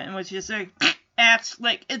segment was just like, acts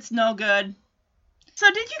like it's no good. So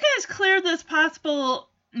did you guys clear this possible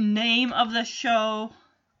name of the show?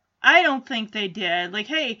 I don't think they did. Like,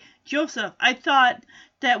 hey, Joseph, I thought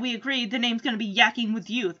that we agreed the name's going to be Yakking with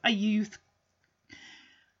Youth. A youth,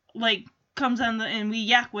 like, comes on and we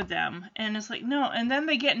yak with them. And it's like, no. And then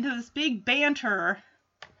they get into this big banter.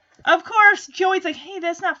 Of course, Joey's like, hey,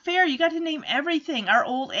 that's not fair. You got to name everything. Our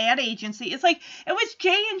old ad agency. It's like, it was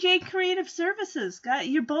J&J Creative Services.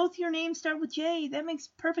 Your names start with J. That makes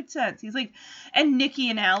perfect sense. He's like, and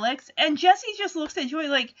Nikki and Alex. And Jesse just looks at Joey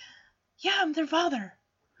like, yeah, I'm their father.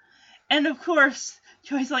 And of course,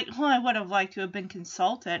 Joey's like, well, I would have liked to have been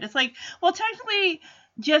consulted. It's like, well, technically,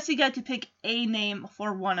 Jesse got to pick a name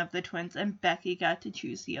for one of the twins, and Becky got to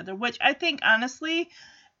choose the other. Which I think, honestly,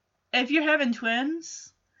 if you're having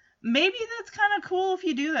twins, maybe that's kind of cool if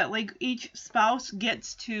you do that. Like, each spouse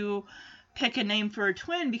gets to pick a name for a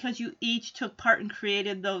twin because you each took part in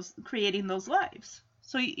creating those lives.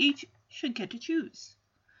 So you each should get to choose.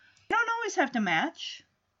 They don't always have to match.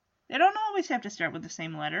 They don't always have to start with the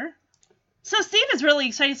same letter. So Steve is really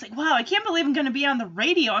excited. He's like, wow, I can't believe I'm going to be on the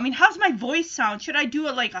radio. I mean, how's my voice sound? Should I do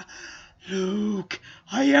it like a, Luke,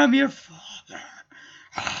 I am your father.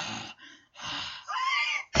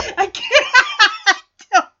 I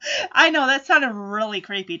can't. I know, that sounded really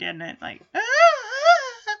creepy, didn't it? Like,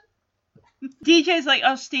 DJ's like,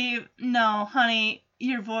 oh, Steve, no, honey,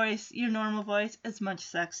 your normal voice is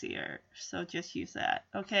much sexier. So just use that,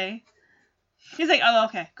 okay? He's like, oh,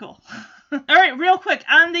 okay, cool. All right, real quick,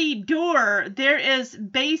 on the door, there is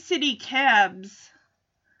Bay City Cabs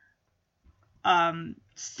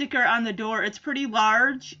sticker on the door. It's pretty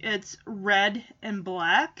large. It's red and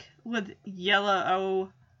black with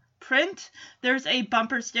yellow print. There's a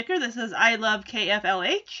bumper sticker that says, I love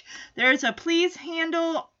KFLH. There's a please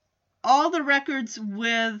handle all the records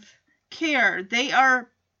with care. They are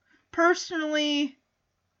personally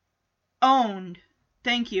owned.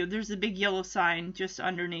 Thank you. There's a big yellow sign just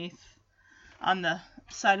underneath on the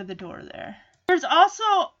side of the door there. There's also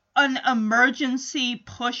an emergency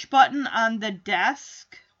push button on the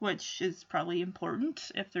desk, which is probably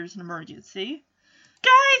important if there's an emergency.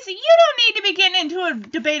 Guys, you don't need to be getting into a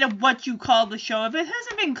debate of what you call the show. If it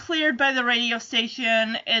hasn't been cleared by the radio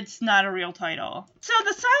station, it's not a real title. So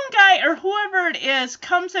the sound guy, or whoever it is,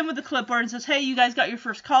 comes in with the clipboard and says, hey, you guys got your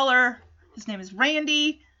first caller. His name is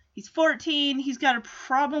Randy. He's 14. He's got a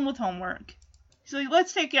problem with homework. So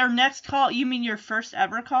let's take our next call. You mean your first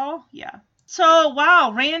ever call? Yeah. So,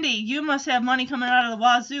 wow, Randy, you must have money coming out of the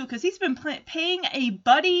wazoo, because he's been paying a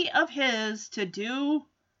buddy of his to do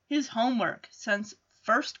his homework since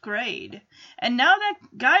first grade. And now that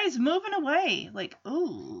guy's moving away. Like,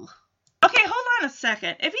 ooh. Okay, hold on a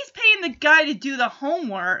second. If he's paying the guy to do the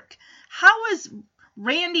homework, how is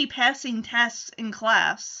Randy passing tests in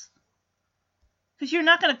class? Because you're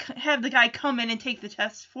not going to have the guy come in and take the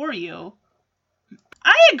tests for you.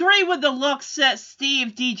 I agree with the looks that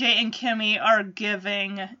Steve, DJ, and Kimmy are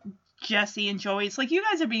giving Jesse and Joey. It's like, you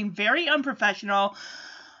guys are being very unprofessional.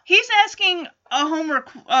 He's asking a homework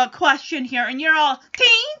question here, and you're all,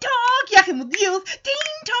 teen talk, yakking with the youth, teen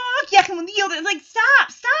talk, yakking with the youth. It's like, stop.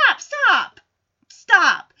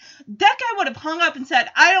 That guy would have hung up and said,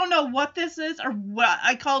 I don't know what this is or what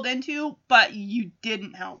I called into, but you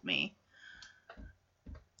didn't help me.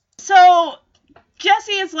 So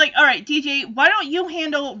Jesse is like, all right, DJ, why don't you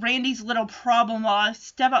handle Randy's little problem while I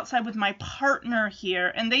step outside with my partner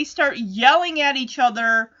here? And they start yelling at each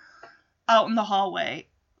other out in the hallway.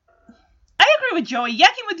 I agree with Joey.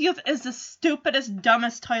 Yakking with Youth is the stupidest,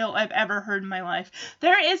 dumbest title I've ever heard in my life.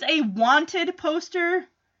 There is a wanted poster.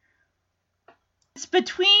 It's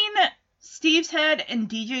between Steve's head and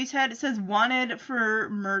DJ's head. It says wanted for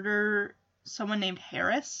murder someone named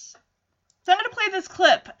Harris. So I'm going to play this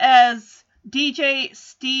clip as DJ,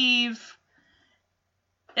 Steve,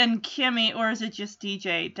 and Kimmy, or is it just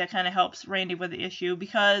DJ that kind of helps Randy with the issue?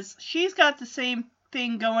 Because she's got the same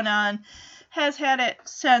thing going on, has had it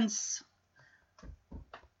since,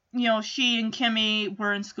 you know, she and Kimmy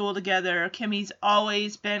were in school together. Kimmy's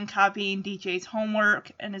always been copying DJ's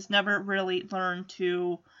homework and has never really learned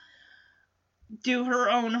to do her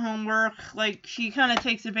own homework. Like, she kind of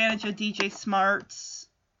takes advantage of DJ's smarts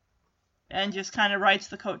and just kind of rides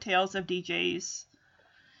the coattails of DJ's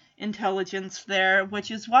intelligence there, which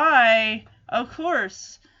is why, of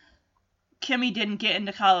course, Kimmy didn't get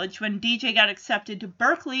into college when DJ got accepted to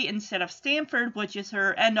Berkeley instead of Stanford, which is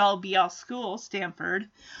her end-all be-all school, Stanford.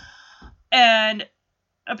 And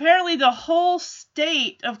apparently the whole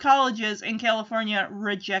state of colleges in California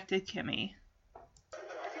rejected Kimmy.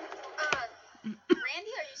 Randy, are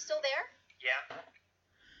you still there? Yeah.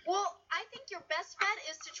 Well, I think your best bet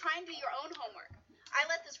is to try and do your own homework. I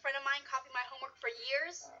let this friend of mine copy my homework for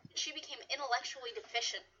years, and she became intellectually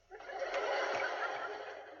deficient.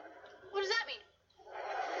 What does that mean?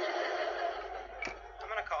 I'm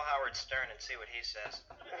gonna call Howard Stern and see what he says.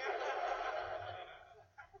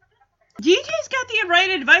 DJ's got the right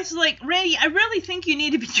advice, like, Randy, I really think you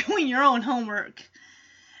need to be doing your own homework.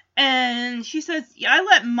 And she says, yeah, I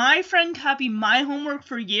let my friend copy my homework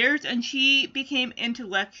for years, and she became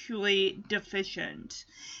intellectually deficient.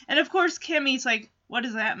 And of course, Kimmy's like, what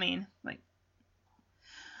does that mean? Like,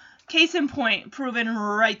 case in point, proven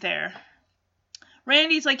right there.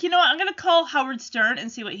 Randy's like, you know what, I'm going to call Howard Stern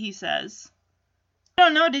and see what he says. I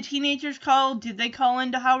don't know, did they call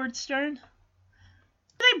into Howard Stern? Are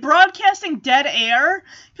they broadcasting dead air?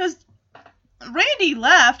 Because Randy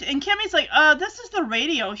left, and Kimmy's like, this is the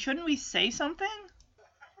radio. Shouldn't we say something?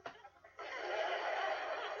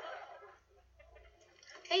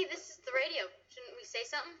 Hey, this is the radio. Shouldn't we say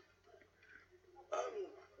something?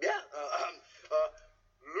 Yeah.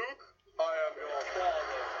 Luke, I am your father.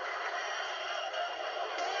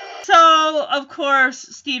 So, of course,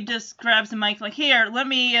 Steve just grabs the mic like, here, let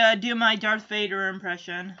me do my Darth Vader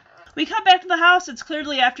impression. We come back to the house. It's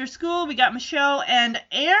clearly after school. We got Michelle and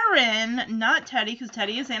Aaron, not Teddy, because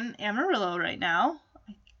Teddy is in Amarillo right now.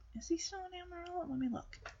 Is he still in Amarillo? Let me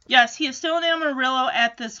look. Yes, he is still in Amarillo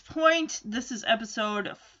at this point. This is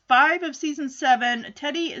episode 5 of season 7.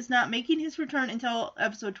 Teddy is not making his return until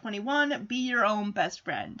episode 21, Be Your Own Best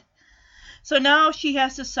Friend. So now she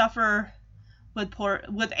has to suffer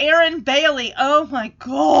with Aaron Bailey. Oh my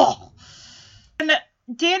god. And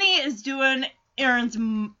Danny is doing Aaron's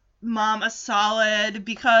mom a solid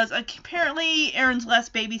because apparently Aaron's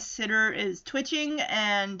last babysitter is twitching,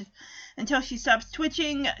 and until she stops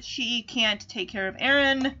twitching, she can't take care of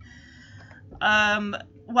Aaron.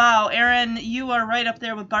 Wow, Aaron, you are right up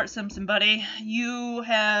there with Bart Simpson, buddy. You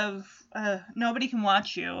have, nobody can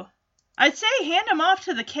watch you. I'd say hand him off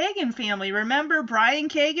to the Kagan family. Remember Brian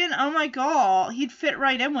Kagan? Oh my god, he'd fit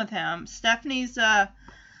right in with him. Stephanie's,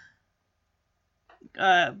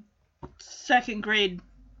 second grade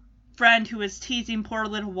friend who was teasing poor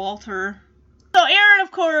little Walter. So Aaron,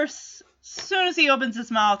 of course, as soon as he opens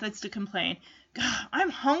his mouth, it's to complain. God, I'm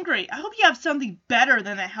hungry. I hope you have something better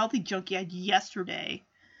than that healthy junk you had yesterday.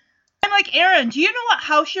 I'm like, Aaron, do you know what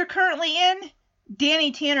house you're currently in?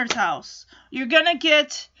 Danny Tanner's house. You're gonna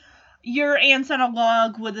get your aunt's on a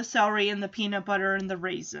log with the celery and the peanut butter and the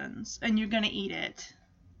raisins, and you're gonna eat it.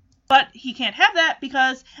 But he can't have that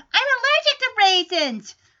because I'm allergic to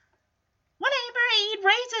raisins. Whenever I eat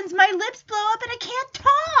raisins, my lips blow up and I can't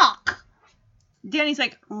talk. Danny's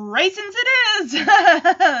like, raisins it is.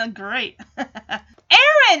 Great. Aaron,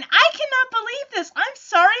 I cannot believe this. I'm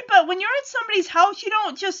sorry, but when you're at somebody's house, you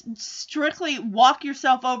don't just strictly walk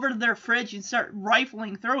yourself over to their fridge and start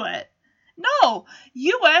rifling through it. No,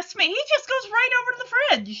 you asked me. He just goes right over to the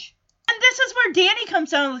fridge. And this is where Danny comes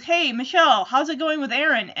down and like, hey, Michelle, how's it going with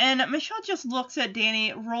Aaron? And Michelle just looks at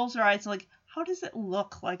Danny, rolls her eyes like, how does it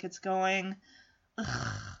look like it's going? Ugh.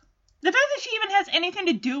 The fact that she even has anything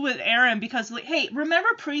to do with Aaron because, like, hey, remember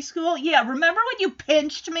preschool? Yeah, remember when you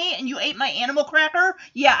pinched me and you ate my animal cracker?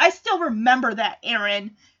 Yeah, I still remember that,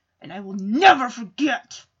 Aaron. And I will never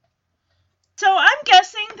forget. So I'm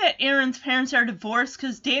guessing that Aaron's parents are divorced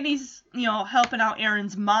because Danny's, helping out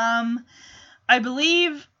Aaron's mom. I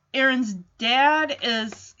believe Aaron's dad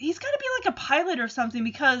he's got to be like a pilot or something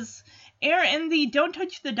because Aaron, in the Don't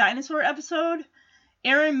Touch the Dinosaur episode,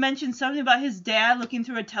 Aaron mentioned something about his dad looking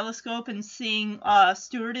through a telescope and seeing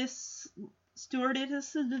stewardesses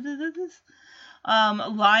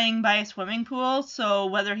lying by a swimming pool. So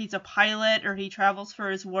whether he's a pilot or he travels for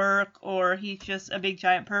his work or he's just a big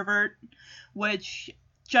giant pervert, which,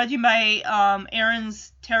 judging by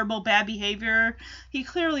Aaron's terrible bad behavior, he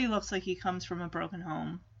clearly looks like he comes from a broken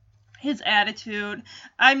home. His attitude,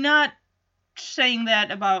 I'm not saying that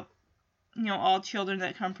about, all children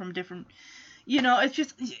that come from different... it's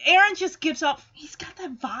just, Aaron just gives up, he's got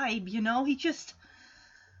that vibe, he just,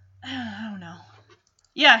 I don't know.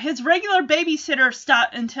 Yeah, his regular babysitter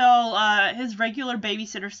stopped until, his regular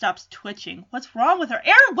babysitter stops twitching. What's wrong with her?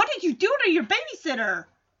 Aaron, what did you do to your babysitter?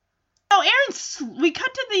 Oh, we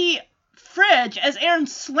cut to the fridge as Aaron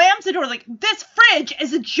slams the door like, this fridge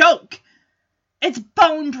is a joke. It's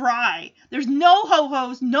bone dry. There's no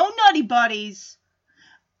ho-hos, no Nutty Buddies.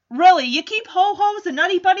 Really, you keep ho-hos and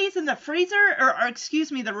Nutty Buddies in the freezer? Or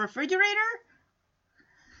the refrigerator?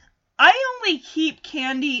 I only keep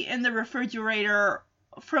candy in the refrigerator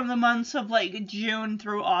from the months of, June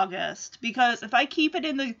through August. Because if I keep it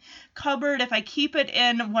in the cupboard, if I keep it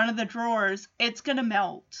in one of the drawers, it's gonna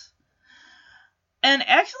melt. And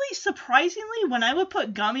actually, surprisingly, when I would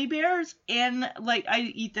put gummy bears in,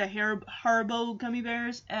 I eat the Haribo gummy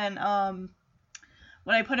bears, and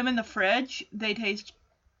when I put them in the fridge, they taste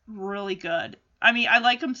really good. I mean, I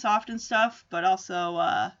like them soft and stuff, but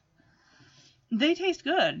also, they taste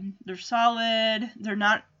good. They're solid, they're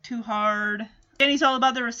not too hard. Danny's all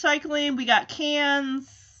about the recycling. We got cans,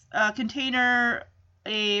 a container,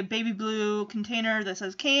 a baby blue container that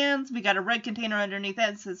says cans. We got a red container underneath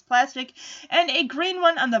that says plastic, and a green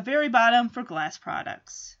one on the very bottom for glass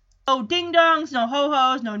products. No ding-dongs, no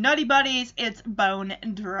ho-hos, no Nutty Buddies. It's bone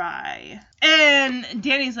dry. And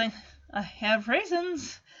Danny's like, I have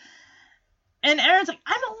raisins. And Aaron's like,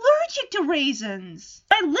 I'm allergic to raisins.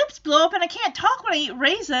 My lips blow up and I can't talk when I eat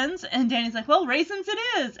raisins. And Danny's like, well, raisins it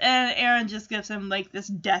is. And Aaron just gives him, this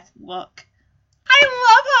death look. I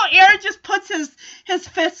love how Aaron just puts his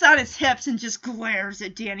fists on his hips and just glares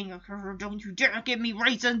at Danny. Don't you dare give me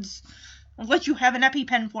raisins. I'll let you have an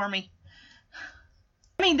EpiPen for me.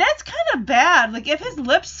 I mean, that's kind of bad. If his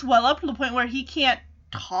lips swell up to the point where he can't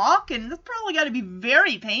talk, and that's probably got to be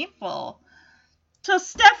very painful. So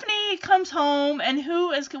Stephanie comes home, and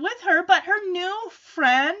who is with her but her new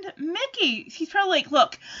friend, Mickey. She's probably like,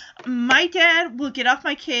 look, my dad will get off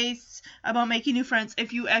my case about making new friends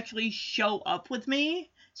if you actually show up with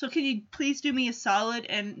me. So can you please do me a solid,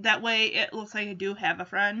 and that way it looks like I do have a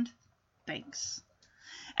friend? Thanks.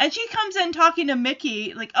 And she comes in talking to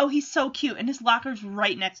Mickey, oh, he's so cute, and his locker's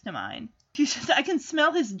right next to mine. She says, I can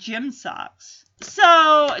smell his gym socks.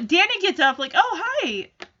 So Danny gets up, oh,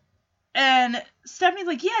 hi. And Stephanie's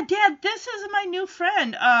like, yeah, Dad, this is my new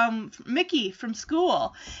friend, Mickey from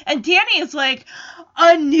school. And Danny is like,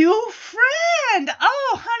 a new friend?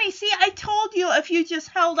 Oh, honey, see, I told you if you just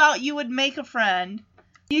held out, you would make a friend.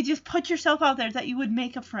 You just put yourself out there that you would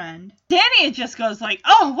make a friend. Danny just goes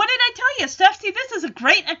oh, what did I tell you, Steph? See, this is a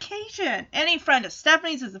great occasion. Any friend of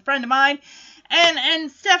Stephanie's is a friend of mine. And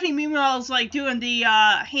Stephanie, meanwhile, is doing the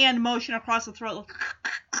hand motion across the throat.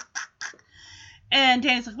 And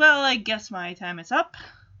Danny's like, well, I guess my time is up.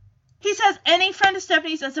 He says any friend of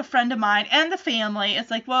Stephanie's is a friend of mine and the family. It's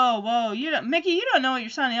whoa, Mickey, you don't know what you're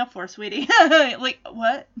signing up for, sweetie.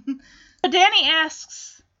 What? So Danny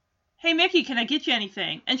asks, hey, Mickey, can I get you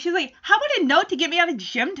anything? And she's like, how about a note to get me out of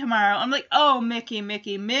gym tomorrow? I'm like, oh, Mickey.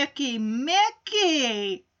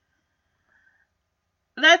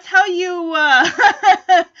 That's how you,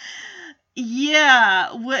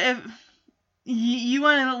 Yeah, you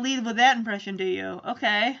want to lead with that impression, do you?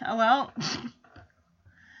 Okay, well,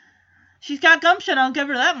 she's got gumption, I'll give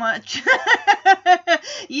her that much.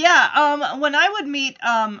 Yeah, when I would meet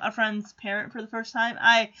a friend's parent for the first time,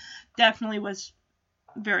 I definitely was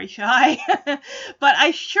very shy. But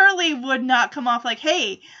I surely would not come off like,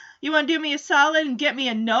 hey, you want to do me a solid and get me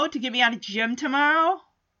a note to get me out of gym tomorrow?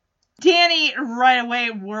 Danny right away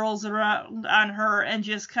whirls around on her and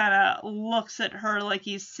just kind of looks at her like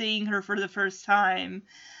he's seeing her for the first time.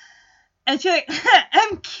 And she's like,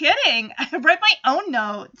 I'm kidding. I write my own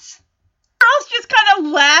notes. Girls just kind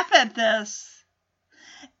of laugh at this.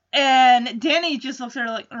 And Danny just looks at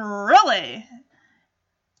her like, really?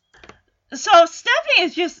 So Stephanie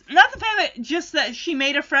is just, not the fact that just that she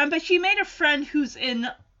made a friend, but she made a friend who's in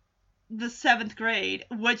the 7th grade,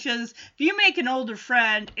 which is, if you make an older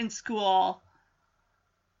friend in school,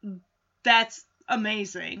 that's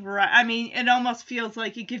amazing, right? I mean, it almost feels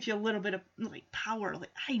like it gives you a little bit of, like, power.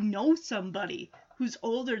 Like, I know somebody who's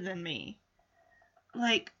older than me.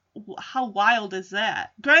 Like, how wild is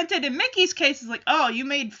that? Granted, in Mickey's case, it's like, oh, you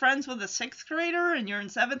made friends with a 6th grader and you're in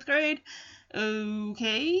 7th grade?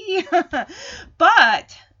 Okay.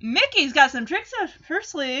 But Mickey's got some tricks up her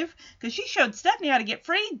sleeve, because she showed Stephanie how to get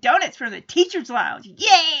free donuts from the teacher's lounge.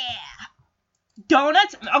 Yeah!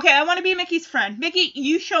 Donuts? Okay, I want to be Mickey's friend. Mickey,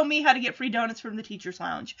 you show me how to get free donuts from the teacher's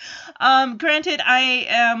lounge. Granted, I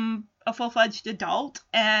am a full-fledged adult,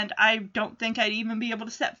 and I don't think I'd even be able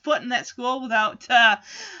to set foot in that school without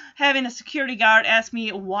having a security guard ask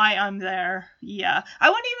me why I'm there. Yeah, I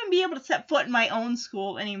wouldn't even be able to set foot in my own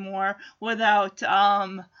school anymore without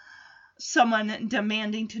someone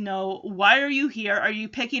demanding to know, why are you here? Are you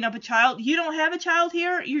picking up a child? You don't have a child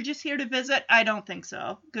here? You're just here to visit? I don't think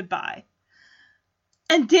so. Goodbye.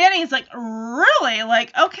 And Danny's like, really?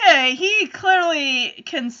 Like, okay, he clearly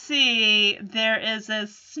can see there is a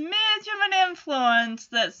smidge of an influence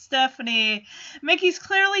that Mickey's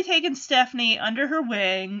clearly taken Stephanie under her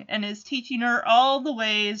wing and is teaching her all the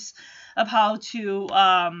ways of how to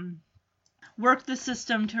work the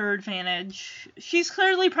system to her advantage. She's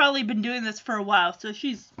clearly probably been doing this for a while, so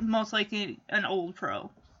she's most likely an old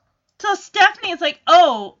pro. So Stephanie is like,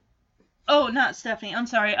 oh, not Stephanie, I'm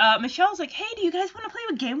sorry. Michelle's like, hey, do you guys want to play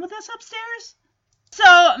a game with us upstairs?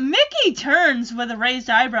 So Mickey turns with a raised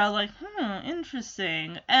eyebrow like,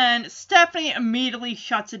 interesting. And Stephanie immediately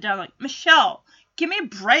shuts it down like, Michelle, give me a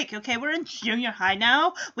break, okay? We're in junior high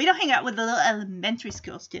now. We don't hang out with the little elementary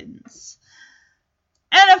school students.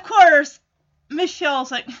 And of course,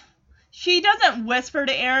 Michelle's like, she doesn't whisper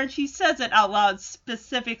to Aaron, she says it out loud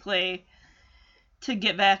specifically to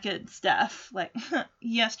get back at Steph. Like,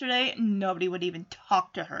 yesterday, nobody would even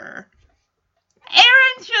talk to her.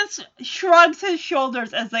 Aaron just shrugs his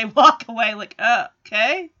shoulders as they walk away, like,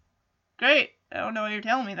 okay, great. I don't know why you're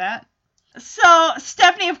telling me that. So,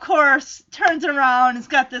 Stephanie, of course, turns around and has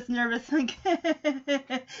got this nervous, like,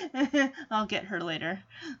 I'll get her later.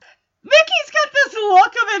 Mickey's got this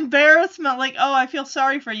look of embarrassment, like, oh, I feel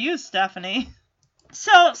sorry for you, Stephanie.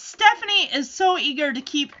 So, Stephanie is so eager to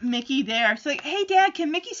keep Mickey there. She's like, hey, Dad, can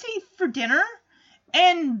Mickey stay for dinner?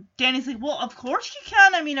 And Danny's like, well, of course she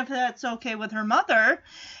can. I mean, if that's okay with her mother.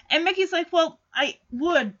 And Mickey's like, well, I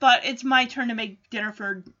would, but it's my turn to make dinner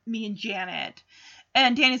for me and Janet.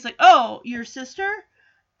 And Danny's like, oh, your sister?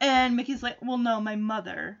 And Mickey's like, well, no, my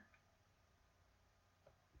mother.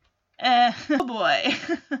 Oh, boy.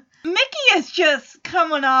 Mickey is just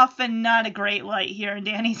coming off in not a great light here in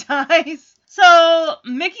Danny's eyes. So,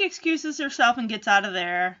 Mickey excuses herself and gets out of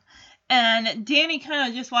there. And Danny kind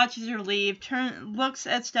of just watches her leave, looks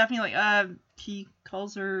at Stephanie like, he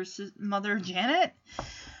calls her mother Janet?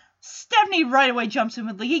 Stephanie right away jumps in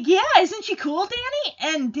with, like, yeah, isn't she cool,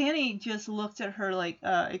 Danny? And Danny just looks at her like,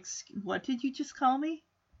 what did you just call me?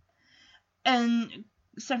 And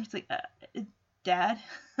Stephanie's like, Dad?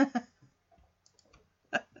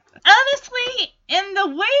 Honestly, in the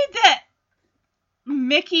way that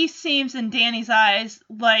Mickey seems in Danny's eyes,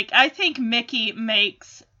 like, I think Mickey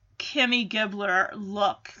makes Kimmy Gibbler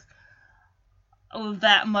look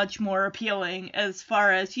that much more appealing as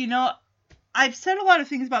far as, I've said a lot of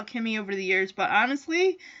things about Kimmy over the years, but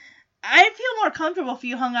honestly, I'd feel more comfortable if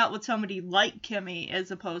you hung out with somebody like Kimmy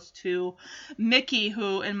as opposed to Mickey,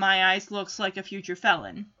 who, in my eyes, looks like a future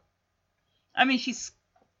felon. I mean, she's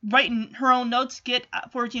writing her own notes,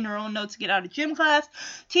 forging her own notes to get out of gym class,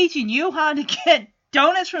 teaching you how to get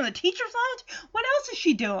donuts from the teacher's lounge. What else is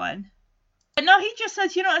she doing? But no, he just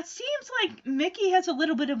says, it seems like Mickey has a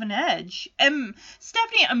little bit of an edge. And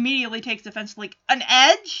Stephanie immediately takes offense, like, an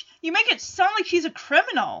edge? You make it sound like she's a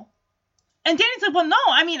criminal. And Danny's like, well, no,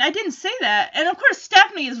 I mean, I didn't say that. And of course,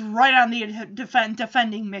 Stephanie is right on the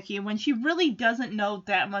defending Mickey when she really doesn't know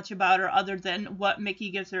that much about her other than what Mickey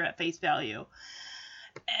gives her at face value.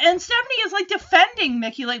 And Stephanie is like defending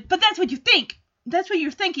Mickey, like, but that's what you think. That's what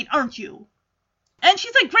you're thinking, aren't you? And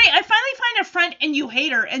she's like, great, I finally find a friend and you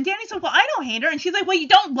hate her. And Danny's like, well, I don't hate her. And she's like, well, you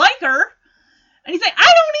don't like her. And he's like,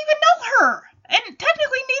 I don't even know her. And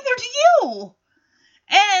technically, neither do you.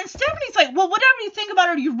 And Stephanie's like, well, whatever you think about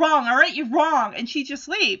her, you're wrong, all right? You're wrong. And she just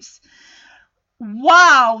leaves.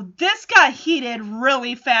 Wow, this got heated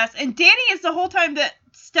really fast. And Danny is the whole time that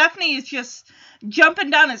Stephanie is just jumping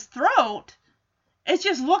down his throat. It's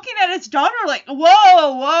just looking at his daughter like,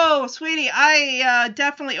 whoa, sweetie, I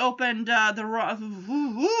definitely opened the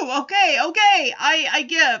wrong... Okay, I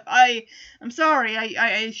give. I'm sorry,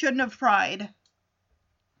 I shouldn't have cried.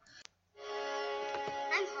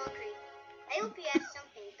 I'm hungry. I hope you have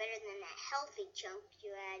something better than that healthy junk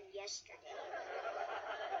you had yesterday.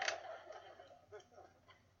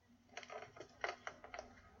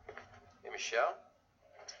 Hey, Michelle?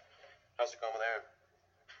 How's it going there?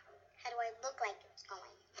 How do I look like it's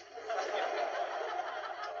going?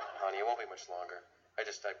 Honey, it won't be much longer. I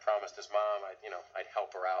promised his mom I'd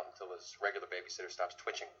help her out until his regular babysitter stops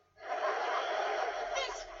twitching.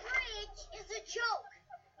 This fridge is a joke.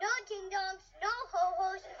 No ding-dongs, no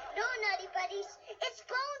ho-hos, no nutty buddies. It's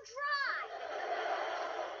bone dry.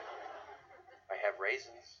 I have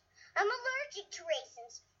raisins. I'm allergic to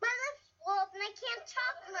raisins. My lips blow up and I can't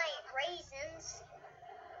talk when I eat raisins.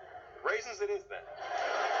 Raisins it is, then.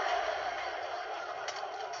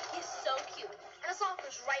 He's so cute. And his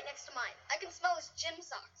socker's right next to mine. I can smell his gym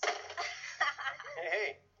socks.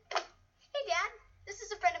 Hey. Hey, Dad. This is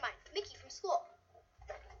a friend of mine, Mickey, from school.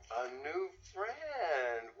 A new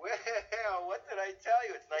friend. Well, what did I tell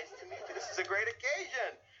you? It's nice to meet you. This is a great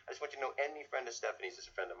occasion. I just want you to know any friend of Stephanie's is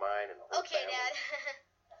a friend of mine. And Okay, family. Dad.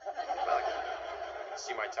 Well, I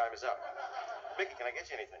see my time is up. Mickey, can I get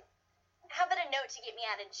you anything? How about a note to get me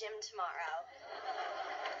out of gym tomorrow?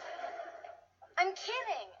 I'm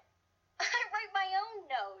kidding. I write my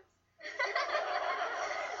own notes.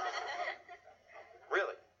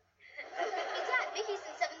 Really? Hey, Dad, Mickey's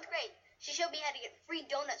in 7th grade. She showed me how to get free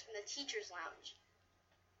donuts from the teacher's lounge.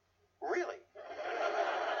 Really?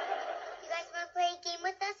 You guys want to play a game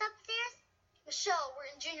with us upstairs? Michelle, we're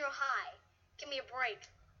in junior high. Give me a break.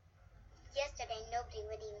 Yesterday, nobody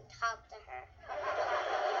would even talk to her.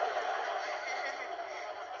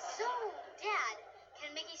 So, Dad,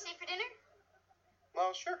 can Mickey stay for dinner?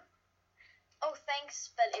 Well, sure. Oh,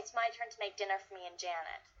 thanks, but it's my turn to make dinner for me and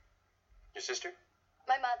Janet. Your sister?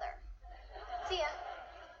 My mother. See ya.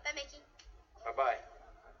 Bye, Mickey. Bye-bye.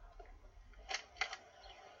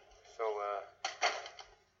 So,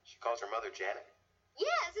 she calls her mother Janet?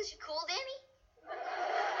 Yeah, isn't she cool, Danny?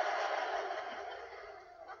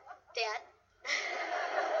 Dad?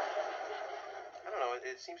 I don't know.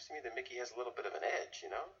 It seems to me that Mickey has a little bit of an edge, you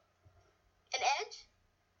know? An edge?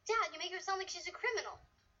 Dad, you make her sound like she's a criminal.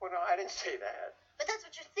 Well, no, I didn't say that. But that's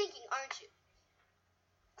what you're thinking, aren't you?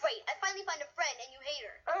 Great, I finally find a friend and you hate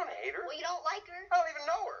her. I don't hate her. Well, you don't like her. I don't even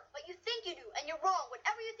know her. But you think you do, and you're wrong.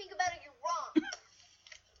 Whatever you think about her, you're wrong.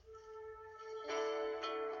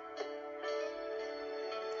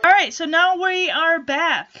 Alright, so now we are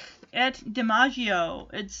back at DiMaggio.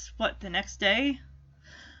 It's, the next day?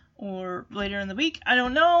 Or later in the week? I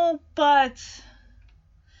don't know, but...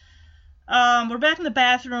 we're back in the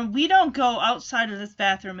bathroom. We don't go outside of this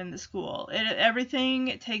bathroom in the school.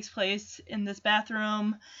 Everything takes place in this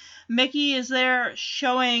bathroom. Mickey is there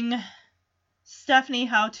showing Stephanie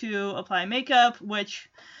how to apply makeup, which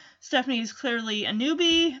Stephanie is clearly a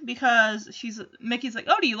newbie because Mickey's like,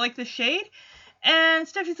 oh, do you like this shade? And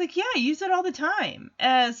Stephanie's like, yeah, I use it all the time.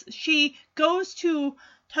 As she goes to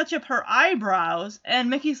touch up her eyebrows, and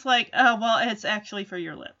Mickey's like, well, it's actually for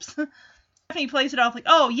your lips. Stephanie plays it off like,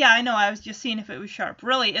 oh, yeah, I know, I was just seeing if it was sharp.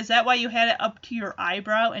 Really? Is that why you had it up to your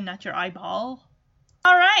eyebrow and not your eyeball?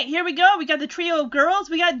 Alright, here we go. We got the trio of girls.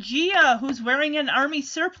 We got Gia, who's wearing an army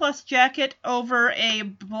surplus jacket over a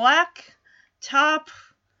black top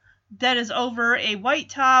that is over a white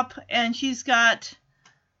top, and she's got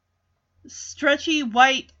stretchy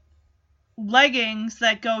white leggings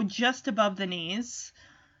that go just above the knees.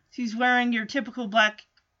 She's wearing your typical black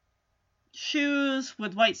shoes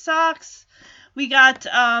with white socks. We got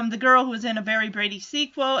the girl who was in A Very Brady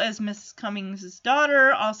Sequel as Mrs. Cummings'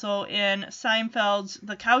 daughter, also in Seinfeld's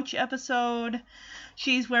The Couch episode.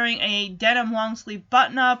 She's wearing a denim long sleeve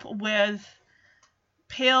button-up with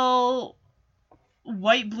pale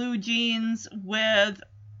white blue jeans with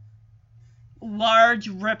large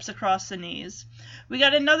rips across the knees. We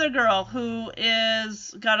got another girl who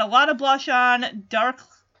is got a lot of blush on, dark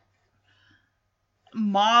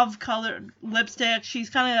mauve colored lipstick. She's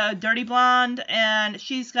kind of a dirty blonde, and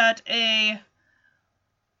she's got a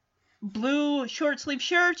blue short sleeve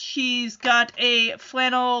shirt. She's got a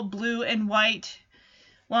flannel blue and white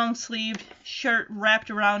long sleeved shirt wrapped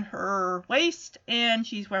around her waist, and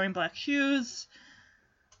she's wearing black shoes.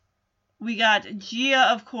 We got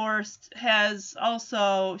Gia, of course, she's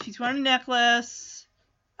wearing a necklace,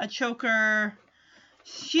 a choker.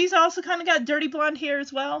 She's also kind of got dirty blonde hair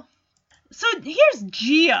as well. So here's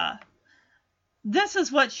Gia. This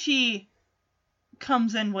is what she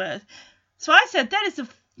comes in with. So I said that is the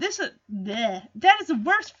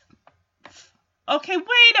worst. Okay,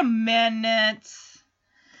 wait a minute.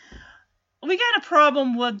 We got a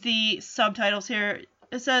problem with the subtitles here.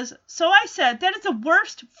 It says, so I said, that is the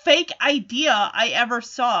worst fake idea I ever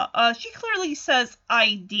saw. She clearly says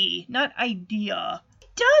ID, not idea. It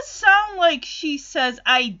does sound like she says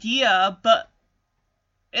idea, but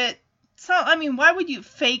why would you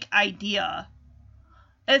fake idea?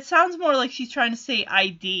 It sounds more like she's trying to say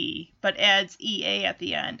ID, but adds EA at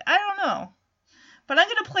the end. I don't know. But I'm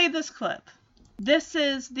going to play this clip. This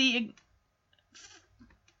is the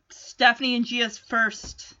Stephanie and Gia's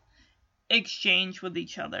first exchange with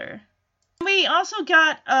each other. We also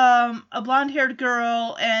got a blonde-haired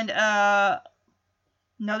girl and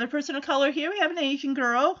another person of color here. We have an Asian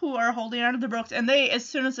girl who are holding onto the books, and they, as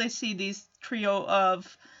soon as they see these trio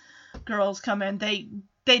of girls come in, they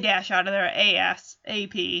dash out of there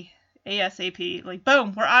ASAP. Like,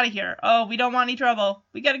 boom, we're out of here. Oh, we don't want any trouble.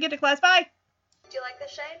 We gotta get to class. Bye. Do you like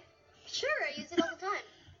this shade? Sure, I use it all the time.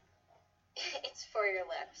 It's for your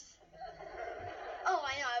lips. Oh,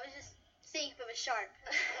 I know. I was just seeing if it was sharp.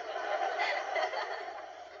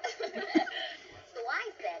 So I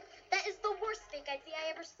said, that is the worst fake idea I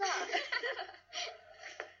ever saw.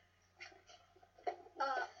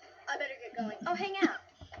 I better get going. Oh, hang out.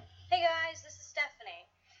 Hey guys, this is Stephanie.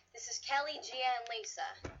 This is Kelly, Gia, and Lisa,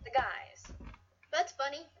 the guys. That's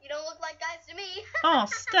funny. You don't look like guys to me. Oh,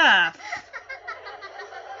 Steph.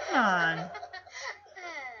 Come on.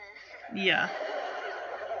 Yeah.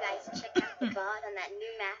 You guys check out the bod on that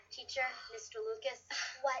new math teacher, Mr. Lucas.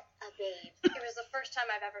 What a babe. It was the first time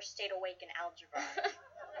I've ever stayed awake in algebra.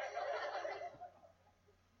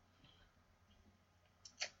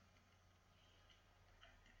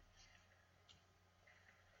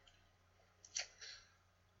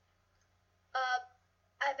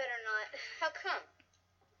 I better not. How come?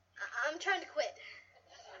 I'm trying to quit.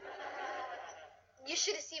 You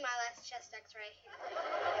should have seen my last chest x-ray.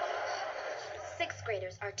 Sixth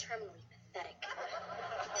graders are terminally pathetic.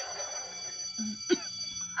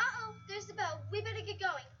 Uh-oh, there's the bell. We better get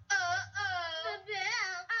going. Uh-oh. The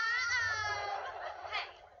bell. Uh-oh. Hey,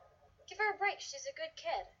 give her a break. She's a good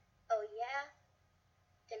kid. Oh, yeah?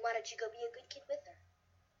 Then why don't you go be a good kid with her?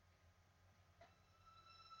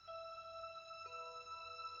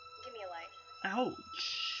 Give me a light.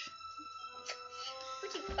 Ouch.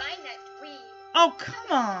 Where'd you find that dweeb? Oh,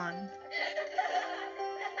 come on.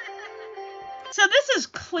 So this is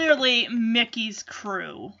clearly Mickey's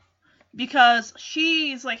crew. Because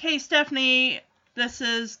she's like, hey, Stephanie, this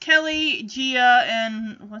is Kelly, Gia,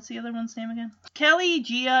 and what's the other one's name again? Kelly,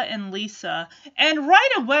 Gia, and Lisa. And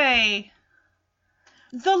right away,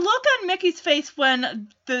 the look on Mickey's face when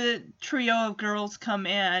the trio of girls come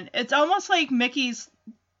in, it's almost like Mickey's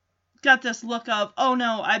got this look of, oh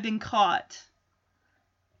no, I've been caught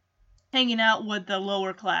hanging out with the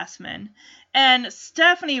lower classmen. And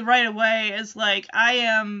Stephanie right away is like,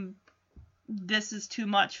 this is too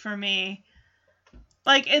much for me.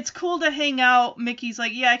 Like, it's cool to hang out. Mickey's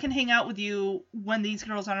like, yeah, I can hang out with you when these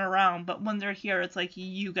girls aren't around, but when they're here, it's like,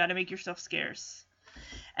 you gotta make yourself scarce.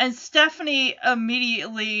 And Stephanie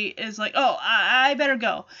immediately is like, oh, I better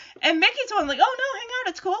go. And Mickey's the one like, oh no, hang out,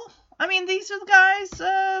 it's cool. I mean, these are the guys,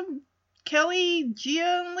 Kelly,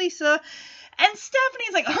 Gia, and Lisa. And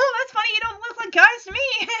Stephanie's like, oh, that's funny, you don't look like guys to me.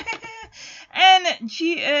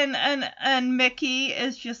 and Mickey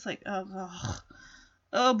is just like,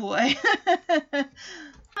 oh boy. I'm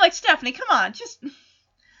like, Stephanie, come on,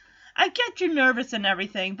 I get you're nervous and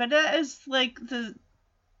everything, but that is like the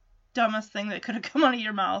dumbest thing that could have come out of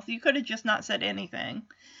your mouth. You could have just not said anything.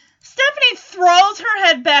 Stephanie throws her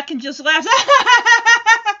head back and just laughs.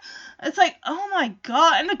 It's like, oh my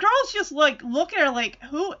god. And the girls just like look at her like,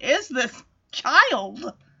 who is this child?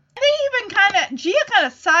 They even Gia kind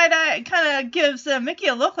of side-eye, kind of gives Mickey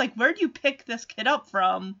a look like, where'd you pick this kid up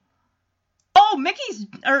from? Oh,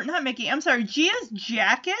 not Mickey, I'm sorry, Gia's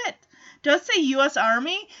jacket does say U.S.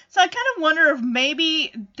 Army, so I kind of wonder if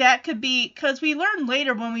maybe that could be, because we learn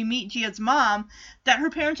later when we meet Gia's mom that her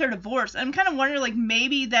parents are divorced. I'm kind of wondering, like,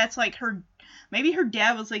 maybe that's, like, maybe her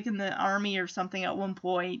dad was, like, in the army or something at one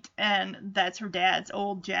point, and that's her dad's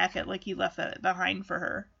old jacket, like, he left it behind for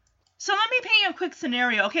her. So let me paint you a quick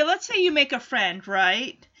scenario. Okay, let's say you make a friend,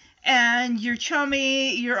 right? And you're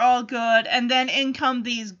chummy, you're all good, and then in come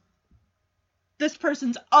this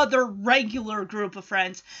person's other regular group of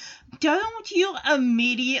friends. Don't you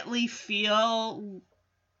immediately feel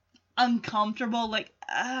uncomfortable? Like,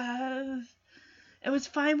 it was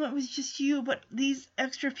fine when it was just you, but these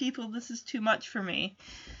extra people, this is too much for me.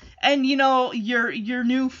 And, you know, your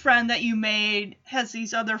new friend that you made has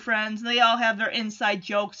these other friends, and they all have their inside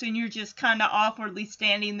jokes, and you're just kind of awkwardly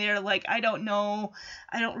standing there like, I don't know,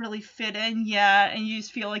 I don't really fit in yet, and you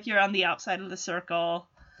just feel like you're on the outside of the circle.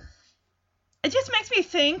 It just makes me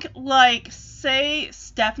think, like, say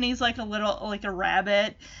Stephanie's like a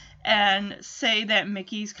rabbit, and say that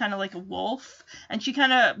Mickey's kind of like a wolf, and she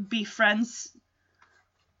kind of befriends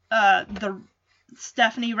the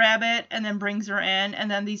Stephanie rabbit and then brings her in,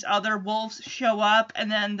 and then these other wolves show up,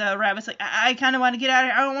 and then the rabbit's like, I kind of want to get out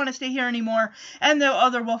of here, I don't want to stay here anymore, and the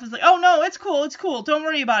other wolf is like, oh no, it's cool, don't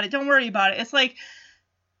worry about it. It's like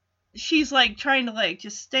she's like trying to like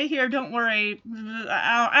just stay here, don't worry.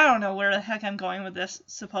 I don't know where the heck I'm going with this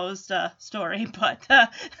supposed story, but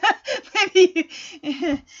maybe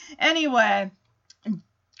anyway,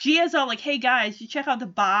 Gia's all like, hey guys, you check out the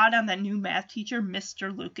bod on that new math teacher,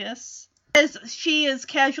 Mr. Lucas. As she is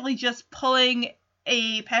casually just pulling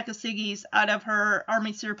a pack of ciggies out of her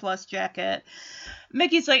army surplus jacket.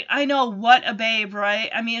 Mickey's like, I know, what a babe, right?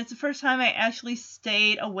 I mean, it's the first time I actually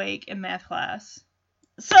stayed awake in math class.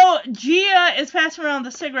 So Gia is passing around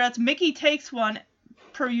the cigarettes. Mickey takes one,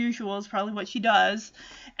 per usual, is probably what she does,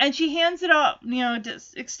 and she hands it up, you know,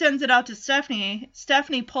 just extends it out to Stephanie.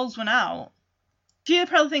 Stephanie pulls one out. Gia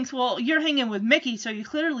probably thinks, well, you're hanging with Mickey, so you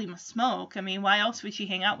clearly must smoke. I mean, why else would she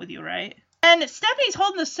hang out with you, right? And Stephanie's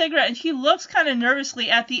holding the cigarette, and she looks kind of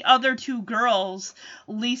nervously at the other two girls,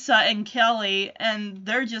 Lisa and Kelly, and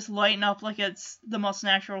they're just lighting up like it's the most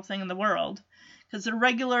natural thing in the world. Because they're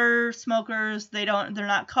regular smokers, they're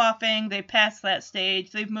not coughing, they passed that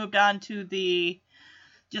stage, they've moved on to the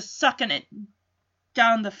just sucking it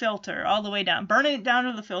down the filter, all the way down, burning it down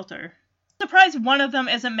to the filter. Surprised one of them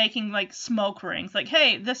isn't making like smoke rings. Like,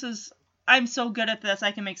 hey, I'm so good at this,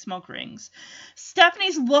 I can make smoke rings.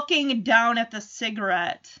 Stephanie's looking down at the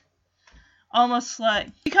cigarette, almost like,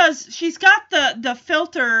 because she's got the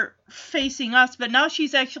filter facing us, but now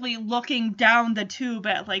she's actually looking down the tube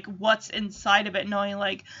at like what's inside of it, knowing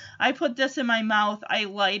like, I put this in my mouth, I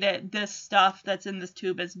light it, this stuff that's in this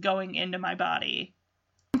tube is going into my body.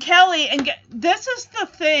 Kelly, and this is the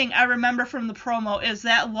thing I remember from the promo, is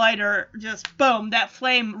that lighter, just boom, that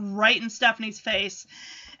flame right in Stephanie's face.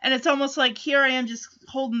 And it's almost like, here I am just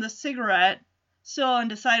holding the cigarette, still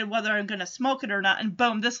undecided whether I'm going to smoke it or not, and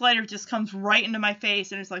boom, this lighter just comes right into my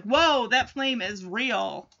face, and it's like, whoa, that flame is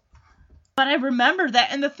real. But I remember that,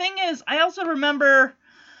 and the thing is, I also remember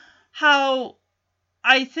how,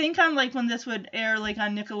 I think on like when this would air like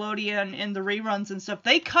on Nickelodeon in the reruns and stuff,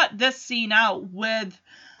 they cut this scene out with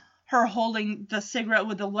her holding the cigarette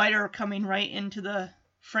with the lighter coming right into the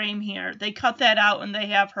frame here. They cut that out, and they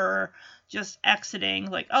have her just exiting,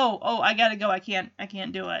 like, oh, I gotta go, I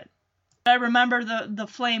can't do it. I remember the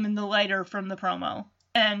flame and the lighter from the promo,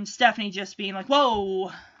 and Stephanie just being like,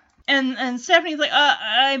 whoa, and Stephanie's like,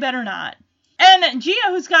 I better not. And Gia,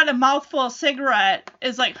 who's got a mouthful of cigarette,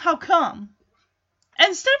 is like, how come?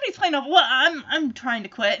 And Stephanie's playing off, well, I'm trying to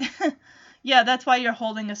quit. Yeah, that's why you're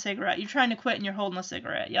holding a cigarette. You're trying to quit and you're holding a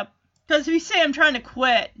cigarette, yep. Because if you say I'm trying to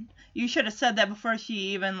quit, you should have said that before she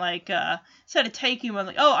even, like, instead of taking one,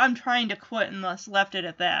 like, oh, I'm trying to quit, and left it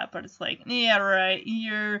at that. But it's like, yeah, right,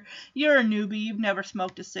 you're a newbie, you've never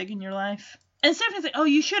smoked a cig in your life. And Stephanie's like, oh,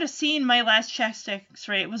 you should have seen my last chest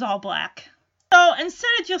x-ray, it was all black. So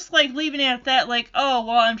instead of just, like, leaving it at that, like, oh,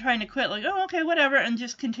 well, I'm trying to quit, like, oh, okay, whatever, and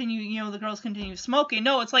just continue, you know, the girls continue smoking.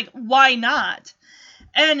 No, it's like, why not?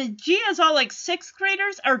 And Gia's all like, 6th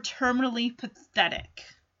graders are terminally pathetic.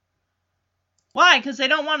 Why? Because they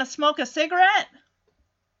don't want to smoke a cigarette?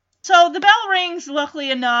 So the bell rings, luckily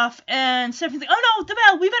enough, and Stephanie's like, oh no, the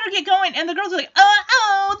bell, we better get going. And the girls are like,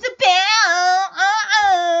 uh-oh, the bell,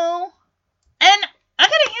 uh-oh. And I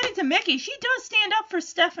gotta hand it to Mickey. She does stand up for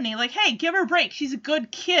Stephanie. Like, hey, give her a break. She's a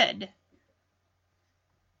good kid.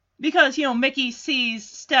 Because, you know, Mickey sees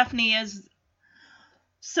Stephanie as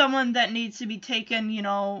someone that needs to be taken, you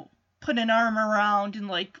know, put an arm around and,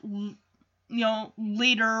 like, you know,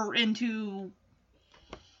 lead her into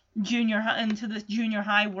into the junior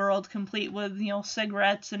high world, complete with,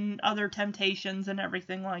 cigarettes and other temptations and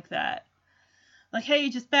everything like that. Like, hey,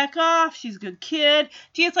 just back off. She's a good kid.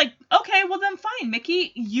 Gia's like, okay, well then fine,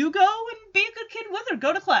 Mickey, you go and be a good kid with her.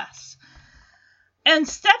 Go to class. And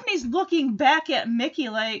Stephanie's looking back at Mickey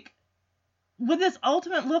like, with this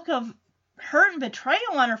ultimate look of hurt and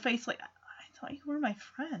betrayal on her face, like, I thought you were my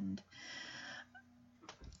friend.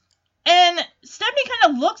 And Stephanie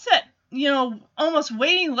kind of looks at, almost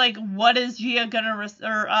waiting, like, what is Gia gonna,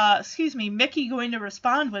 Mickey going to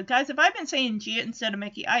respond with? Guys, if I've been saying Gia instead of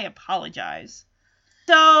Mickey, I apologize.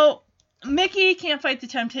 So, Mickey can't fight the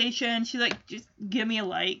temptation. She's like, just give me a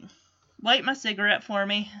light. Light my cigarette for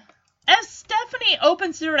me. As Stephanie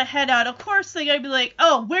opens the door to head out, of course they gotta be like,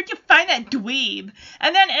 oh, where'd you find that dweeb?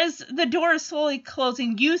 And then as the door is slowly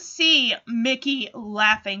closing, you see Mickey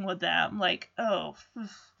laughing with them. Like, oh.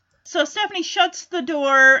 So Stephanie shuts the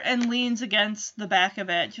door and leans against the back of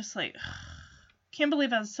it, just like, can't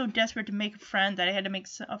believe I was so desperate to make a friend that I had to make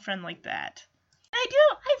a friend like that.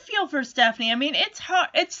 I feel for Stephanie. I mean, it's hard.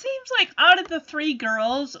 It seems like out of the three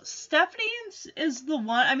girls, Stephanie is the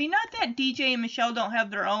one. I mean, not that DJ and Michelle don't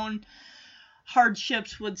have their own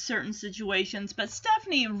hardships with certain situations, but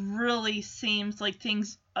Stephanie really seems like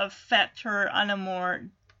things affect her on a more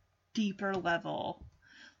deeper level.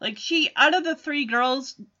 Like, out of the three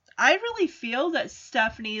girls, I really feel that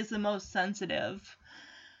Stephanie is the most sensitive.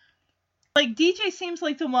 Like, DJ seems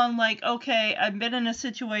like the one, like, okay, I've been in a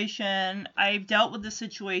situation, I've dealt with the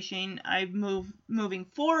situation, I'm moving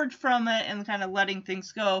forward from it and kind of letting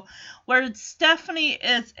things go. Whereas Stephanie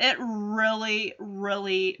it really,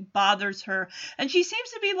 really bothers her. And she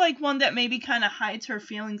seems to be, like, one that maybe kind of hides her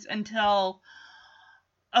feelings until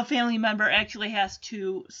a family member actually has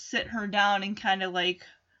to sit her down and kind of, like,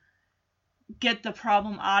 get the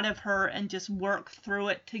problem out of her and just work through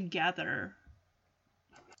it together.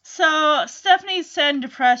 So, Stephanie's sad and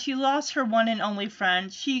depressed. She lost her one and only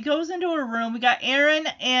friend. She goes into her room. We got Aaron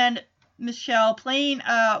and Michelle playing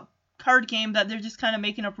a card game that they're just kind of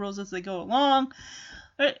making up rules as they go along.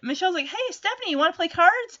 But Michelle's like, hey, Stephanie, you want to play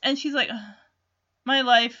cards? And she's like, my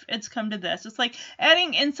life, it's come to this. It's like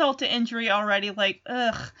adding insult to injury already. Like,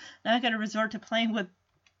 now I gotta resort to playing with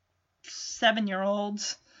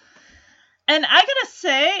 7-year-olds. And I gotta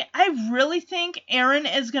say, I really think Aaron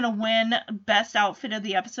is gonna win Best Outfit of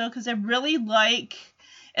the episode, because I really like,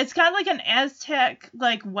 it's kind of like an Aztec,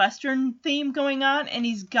 like, Western theme going on, and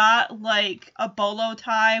he's got, like, a bolo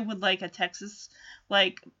tie with, like, a Texas,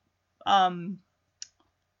 like,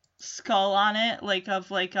 skull on it, like,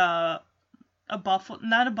 of, like, a buffalo,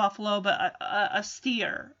 not a buffalo, but a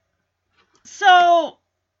steer. So,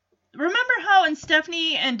 remember how in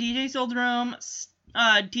Stephanie and DJ's old room,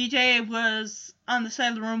 DJ was on the side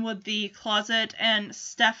of the room with the closet, and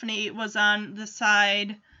Stephanie was on the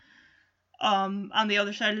side, on the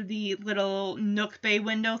other side of the little nook bay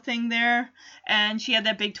window thing there, and she had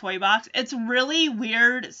that big toy box. It's really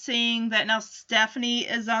weird seeing that now Stephanie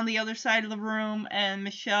is on the other side of the room, and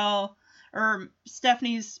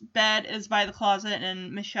Stephanie's bed is by the closet,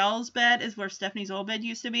 and Michelle's bed is where Stephanie's old bed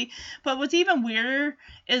used to be. But what's even weirder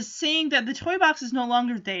is seeing that the toy box is no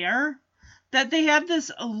longer there. That they have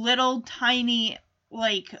this little tiny,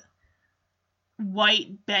 like,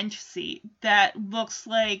 white bench seat that looks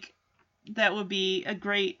like that would be a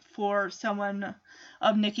great for someone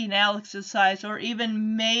of Nikki and Alex's size, or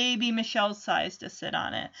even maybe Michelle's size to sit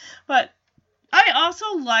on it. But I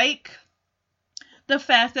also like the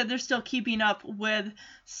fact that they're still keeping up with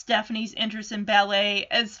Stephanie's interest in ballet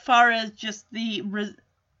as far as just the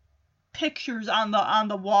pictures on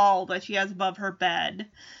the wall that she has above her bed.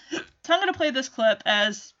 So I'm going to play this clip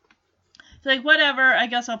as, like, whatever, I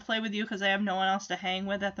guess I'll play with you because I have no one else to hang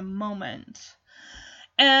with at the moment.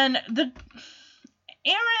 And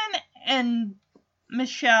Aaron and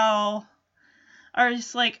Michelle are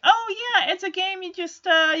just like, oh yeah, it's a game, you just,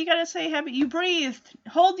 you gotta say happy, you breathe,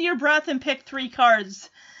 hold your breath and pick 3 cards.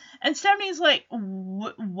 And Stephanie's like,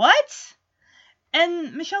 what?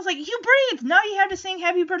 And Michelle's like, you breathe, now you have to sing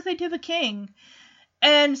happy birthday to the king.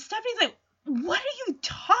 And Stephanie's like, what are you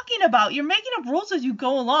talking about? You're making up rules as you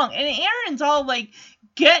go along. And Aaron's all, like,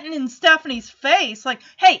 getting in Stephanie's face, like,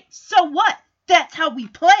 hey, so what? That's how we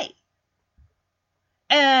play.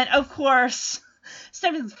 And, of course,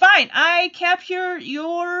 Stephanie's fine, I capture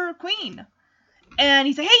your queen. And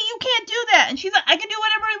he's like, hey, you can't do that. And she's like, I can do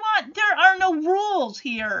whatever I want. There are no rules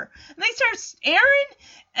here. And they start,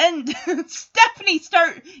 Aaron and Stephanie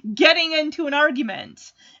start getting into an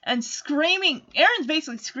argument. and screaming. Erin's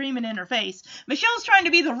basically screaming in her face. Michelle's trying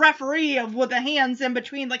to be the referee with the hands in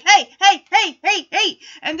between, like, hey, hey, hey, hey, hey.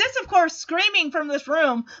 And this, of course, screaming from this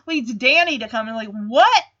room leads Danny to come and like,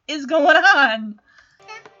 what is going on?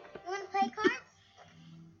 You want to play cards?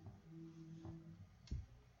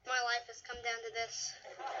 My life has come down to this.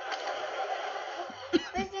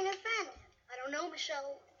 Where's your new friend? I don't know,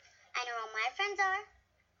 Michelle. I know all my friends are.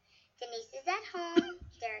 Denise is at home.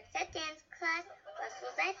 Derek's at dance class.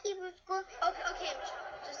 Russell's at Hebrew school. Okay,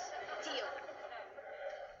 Michelle. Just deal.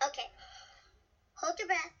 Okay. Hold your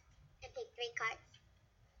breath and pick 3 cards.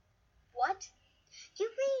 What?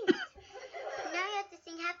 You read. Now you have to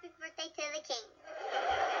sing happy birthday to the king.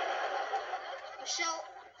 Michelle,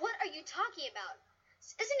 what are you talking about?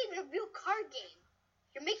 This isn't even a real card game.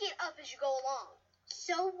 You're making it up as you go along.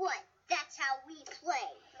 So what? That's how we play.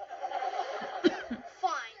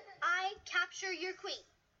 Fine. I capture your queen.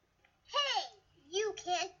 Hey, you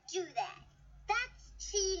can't do that. That's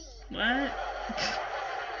cheating. What?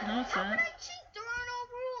 No, it's How not. could I cheat? There are no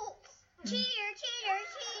rules. Cheater, cheater,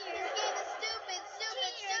 cheater. This game is stupid,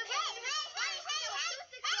 stupid, Cheater. stupid.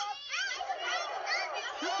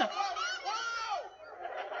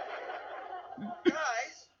 What the?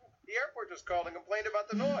 Guys, the airport just called and complained about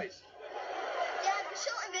the noise. Yeah,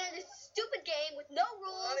 Michelle invented this stupid game with no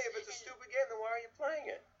rules. Honey, if it's a stupid game, then why are you playing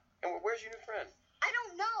it? And where's your new friend? I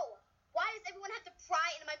don't know. Why does everyone have to pry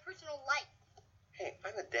into my personal life? Hey,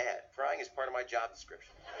 I'm a dad. Prying is part of my job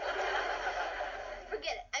description.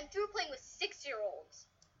 Forget it. I'm through playing with 6-year-olds.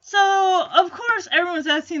 So, of course, everyone's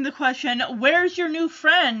asking the question, where's your new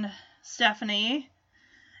friend, Stephanie?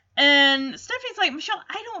 And Stephanie's like, Michelle,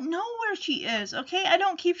 I don't know where she is, okay? I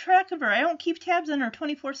don't keep track of her. I don't keep tabs on her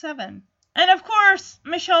 24/7. And, of course,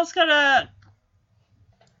 Michelle's gotta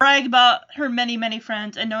brag about her many, many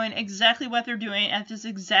friends and knowing exactly what they're doing at this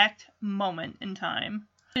exact moment in time.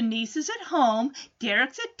 Denise is at home,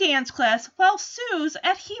 Derek's at dance class, while Sue's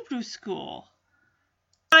at Hebrew school.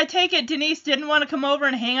 I take it Denise didn't want to come over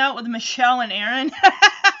and hang out with Michelle and Erin.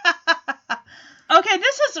 Okay,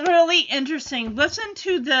 this is really interesting. Listen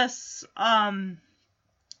to this.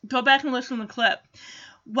 Go back and listen to the clip.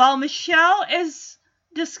 While Michelle is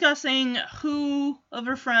discussing who of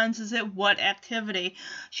her friends is at what activity,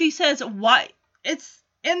 she says, "Why?" It's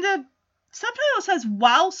in the subtitle. It says,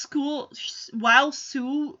 "While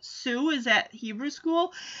Sue is at Hebrew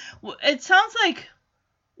school." It sounds like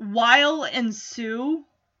 "while" and "Sue"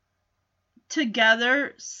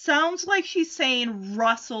 together sounds like she's saying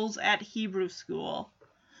Russell's at Hebrew school,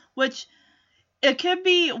 which it could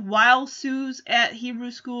be while Sue's at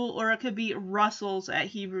Hebrew school or it could be Russell's at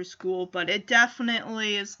Hebrew school, but it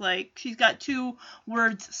definitely is like she's got 2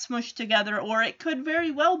 words smushed together, or it could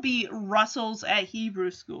very well be Russell's at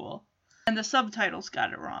Hebrew school, and the subtitles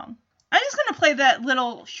got it wrong. I'm just going to play that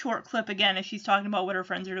little short clip again as she's talking about what her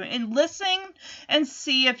friends are doing, and listen and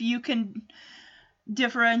see if you can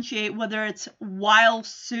differentiate whether it's while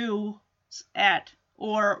Sue's at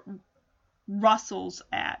or Russell's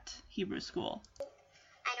at Hebrew school.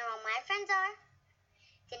 I know all my friends are.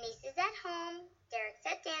 Denise is at home. Derek's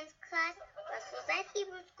at dance class. Russell's at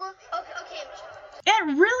Hebrew school. Okay, Michelle.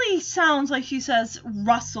 It really sounds like she says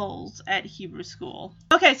Russell's at Hebrew school.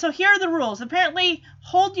 Okay, so here are the rules. Apparently,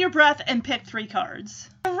 hold your breath and pick 3 cards.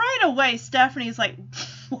 Right away, Stephanie's like,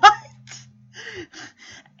 what?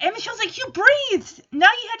 And Michelle's like, you breathed! Now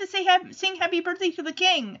you had to sing happy birthday to the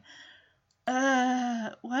king.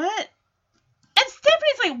 What? And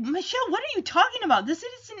Stephanie's like, Michelle, what are you talking about? This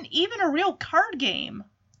isn't even a real card game.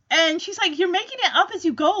 And she's like, you're making it up as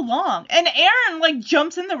you go along. And Erin, like,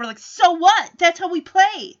 jumps in there. We're like, so what? That's how we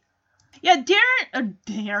play. Yeah,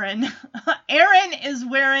 Erin is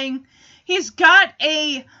wearing, he's got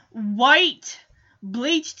a white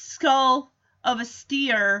bleached skull of a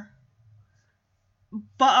steer,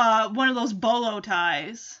 one of those bolo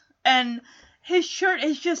ties, and his shirt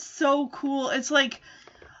is just so cool. It's like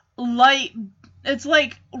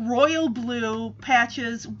royal blue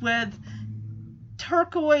patches with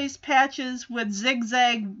turquoise patches with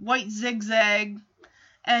white zigzag,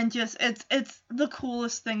 and just it's the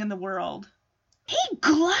coolest thing in the world. He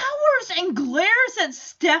glowers and glares at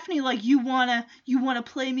Stephanie like, you wanna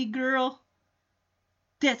play me, girl?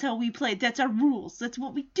 That's how we play. That's our rules. That's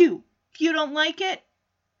what we do. If you don't like it,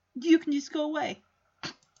 you can just go away.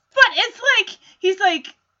 But it's like, he's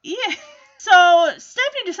like, yeah. So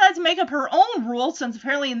Stephanie decides to make up her own rules, since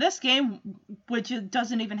apparently in this game, which it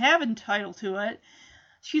doesn't even have a title to it,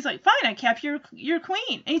 she's like, fine, I capture your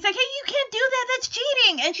queen. And he's like, hey, you can't do that. That's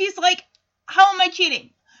cheating. And she's like, how am I cheating?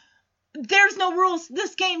 There's no rules.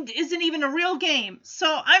 This game isn't even a real game.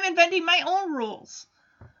 So I'm inventing my own rules.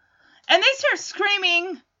 And they start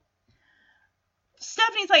screaming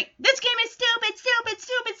Stephanie's like, this game is stupid, stupid,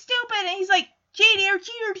 stupid, stupid. And he's like, cheater,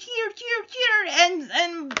 cheater, cheater, cheater, cheater.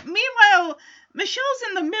 And meanwhile, Michelle's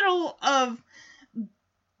in the middle of,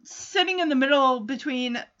 sitting in the middle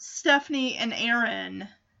between Stephanie and Aaron.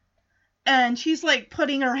 And she's like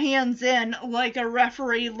putting her hands in like a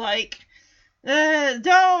referee, like,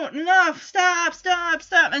 don't, enough, stop, stop,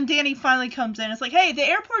 stop. And Danny finally comes in. It's like, hey, the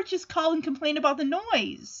airport just called and complained about the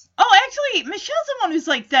noise. Oh, actually, Michelle's the one who's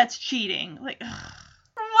like, that's cheating. Like, ugh.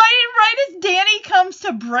 Right as Danny comes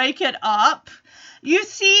to break it up, you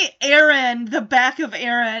see Aaron, the back of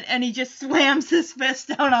Aaron, and he just slams his fist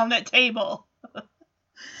down on that table.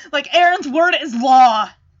 Like, Aaron's word is law.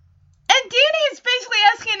 And Danny is basically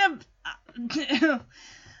asking him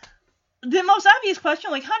the most obvious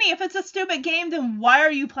question, like, honey, if it's a stupid game, then why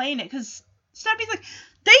are you playing it? Because Stephanie's like,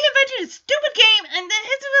 they invented a stupid game, and then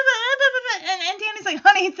and Danny's like,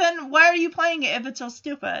 honey, then why are you playing it if it's so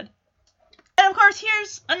stupid? And of course,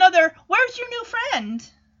 here's another, where's your new friend?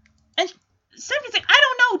 And Stephanie's like, I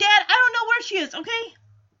don't know, Dad, I don't know where she is, okay?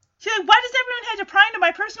 She's like, why does everyone have to pry into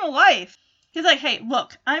my personal life? He's like, hey,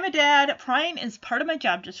 look, I'm a dad. Prying is part of my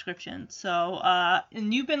job description. So,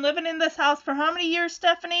 and you've been living in this house for how many years,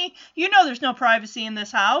 Stephanie? You know there's no privacy in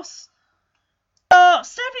this house. So,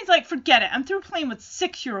 Stephanie's like, forget it. I'm through playing with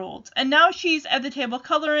 6-year-olds. And now she's at the table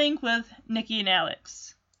coloring with Nikki and Alex.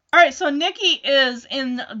 Alright, so Nikki is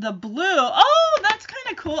in the blue. Oh, that's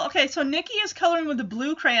kind of cool. Okay, so Nikki is coloring with the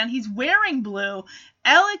blue crayon. He's wearing blue.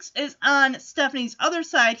 Alex is on Stephanie's other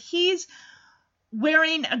side. He's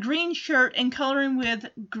wearing a green shirt and coloring with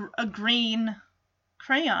a green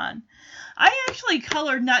crayon. I actually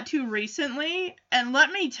colored not too recently, and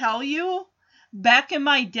let me tell you, back in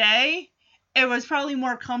my day, it was probably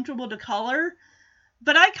more comfortable to color,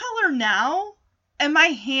 but I color now, and my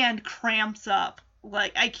hand cramps up.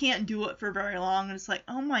 Like, I can't do it for very long, and it's like,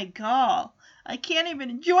 oh my god, I can't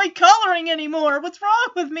even enjoy coloring anymore. What's wrong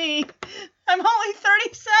with me? I'm only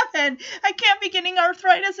 37. I can't be getting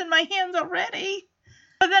arthritis in my hands already.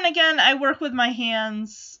 But then again, I work with my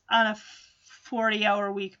hands on a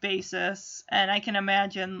 40-hour week basis, and I can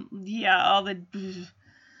imagine, yeah, all the...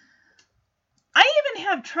 I even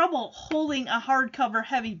have trouble holding a hardcover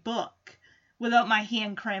heavy book without my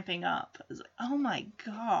hand cramping up. It's like, oh my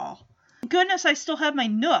god. Goodness, I still have my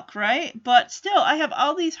Nook, right? But still, I have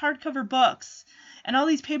all these hardcover books and all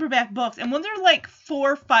these paperback books, and when they're like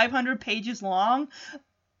 400 or 500 pages long,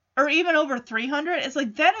 or even over 300, it's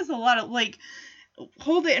like, that is a lot of, like,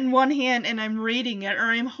 hold it in one hand and I'm reading it, or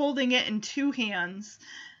I'm holding it in two hands,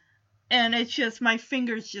 and it's just, my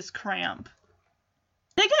fingers just cramp.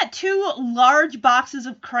 They got 2 large boxes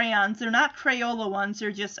of crayons. They're not Crayola ones,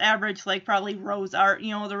 they're just average, like, probably Rose Art,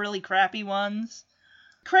 you know, the really crappy ones.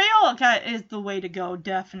 Crayola is the way to go,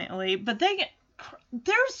 definitely, but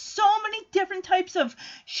there's so many different types of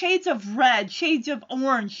shades of red, shades of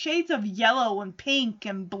orange, shades of yellow and pink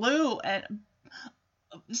and blue, and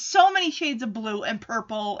so many shades of blue and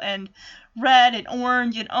purple and red and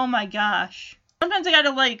orange, and oh my gosh. Sometimes I gotta,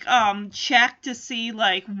 like, check to see,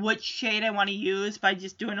 like, which shade I want to use by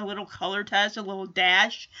just doing a little color test, a little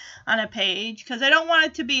dash on a page, because I don't want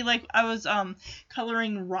it to be, like, I was,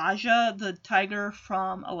 coloring Raja, the tiger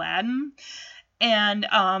from Aladdin, and,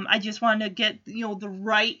 I just wanted to get, you know, the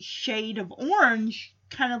right shade of orange,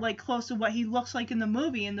 kind of, like, close to what he looks like in the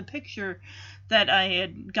movie, in the picture that I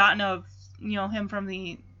had gotten of, you know, him from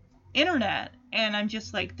the internet, and I'm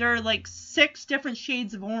just like, there are, like, 6 different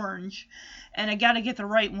shades of orange, and I gotta get the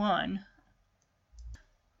right one.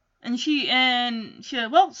 And she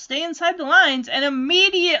said, well, stay inside the lines, and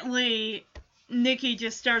immediately Nikki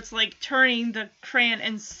just starts, like, turning the crayon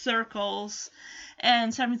in circles,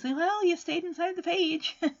 and Stephanie's like, well, you stayed inside the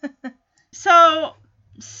page. So,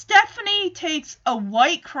 Stephanie takes a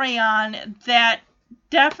white crayon that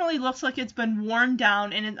definitely looks like it's been worn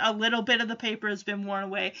down, and a little bit of the paper has been worn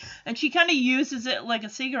away, and she kind of uses it like a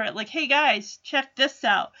cigarette, like, hey guys, check this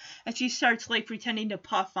out, and she starts, like, pretending to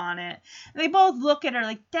puff on it, and they both look at her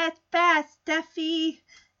like, that's bad, Steffi,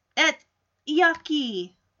 that's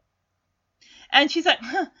yucky, and she's like,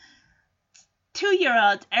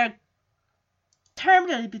 2-year-olds are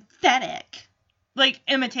terminally pathetic, like,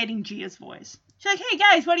 imitating Gia's voice. She's like, hey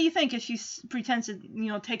guys, what do you think? As she pretends to,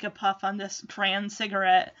 you know, take a puff on this crayon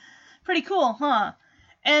cigarette. Pretty cool, huh?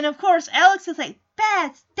 And of course, Alex is like,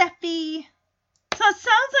 bad, Steffi. So it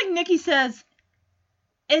sounds like Nikki says,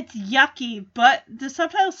 it's yucky, but the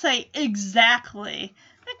subtitles say exactly.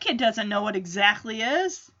 That kid doesn't know what exactly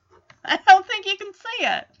is. I don't think he can say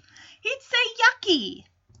it. He'd say yucky.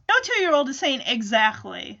 No 2-year-old is saying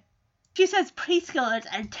exactly. She says preschoolers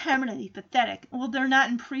are terminally pathetic. Well, they're not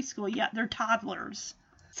in preschool yet. They're toddlers.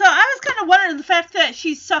 So I was kind of wondering the fact that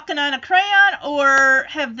she's sucking on a crayon, or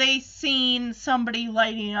have they seen somebody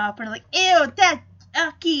lighting up and like, ew, that's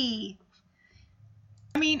icky.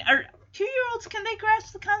 I mean, are 2-year-olds, can they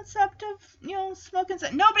grasp the concept of, smoking?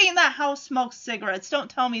 Nobody in that house smokes cigarettes. Don't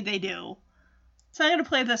tell me they do. So I'm going to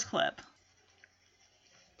play this clip.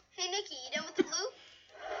 Hey, Nikki, you done with the blue?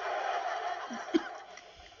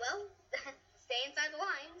 Well, stay inside the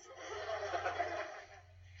lines.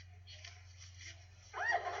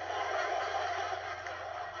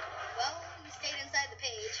 Well, you stayed inside the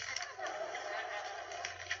page.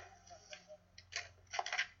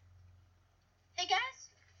 Hey, guys.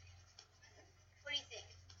 What do you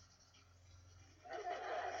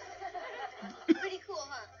think? Pretty cool,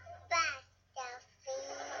 huh?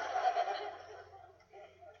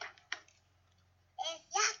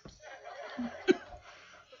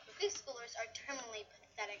 Big schoolers are terminally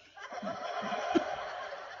pathetic.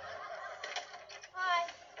 Hi.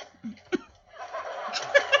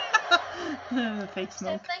 Fake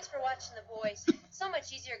smoke. Steph, thanks for watching The Boys. It's so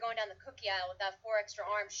much easier going down the cookie aisle without 4 extra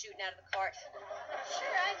arms shooting out of the cart.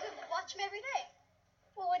 Sure, I could watch them every day.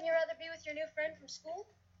 Well, wouldn't you rather be with your new friend from school?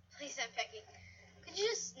 Please, Aunt Becky, could you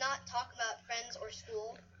just not talk about friends or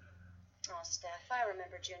school? Oh, Steph, I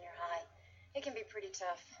remember junior high. It can be pretty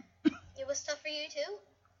tough. It was tough for you, too?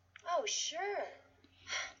 Oh, sure.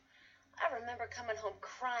 I remember coming home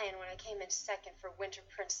crying when I came in second for Winter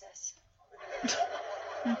Princess.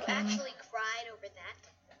 You actually cried over that?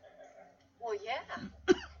 Well, yeah.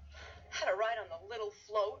 Had a ride on the little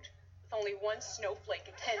float with only one snowflake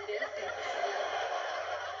attendant.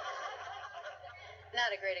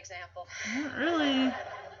 Not a great example. Not really.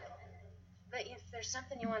 But if there's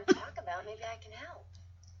something you want to talk about, maybe I can help.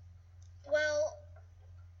 Well,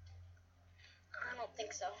 I don't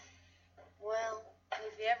think so. Well,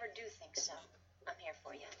 if you ever do think so, I'm here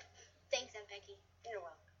for you. Thanks, Aunt Becky. You're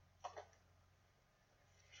welcome.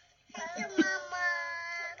 Thank you, Mama.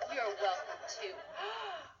 You're welcome, too.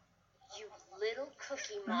 You little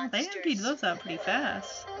cookie Oh, monsters. they emptied those out pretty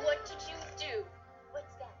fast. What did you do?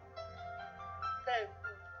 What's that?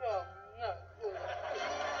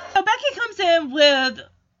 So Becky comes in with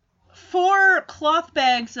 4 cloth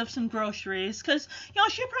bags of some groceries, because,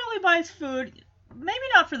 she probably buys food, maybe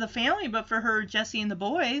not for the family, but for her, Jesse, and the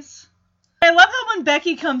boys. I love how when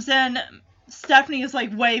Becky comes in, Stephanie is,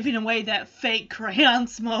 waving away that fake crayon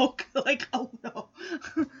smoke. Oh, no.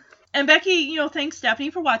 And Becky, thanks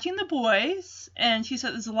Stephanie for watching the boys, and she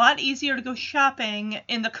said it's a lot easier to go shopping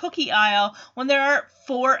in the cookie aisle when there are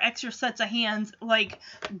 4 extra sets of hands,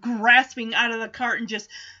 grasping out of the cart and just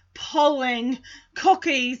pulling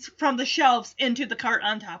cookies from the shelves into the cart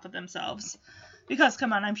on top of themselves. Because,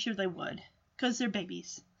 come on, I'm sure they would. Because they're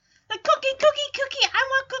babies. The cookie, I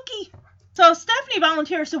want cookie. So Stephanie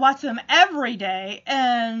volunteers to watch them every day,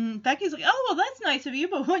 and Becky's like, oh, well, that's nice of you,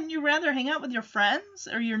 but wouldn't you rather hang out with your friends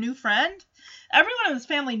or your new friend? Everyone in this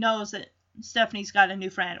family knows that Stephanie's got a new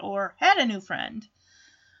friend or had a new friend.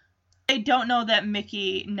 They don't know that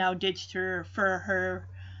Mickey now ditched her for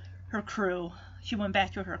her crew. She went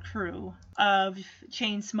back to her crew of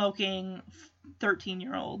chain-smoking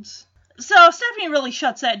 13-year-olds. So Stephanie really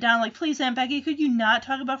shuts that down, please, Aunt Becky, could you not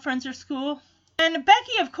talk about friends or school? And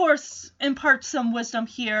Becky, of course, imparts some wisdom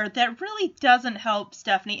here that really doesn't help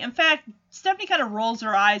Stephanie. In fact, Stephanie kind of rolls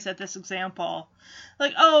her eyes at this example.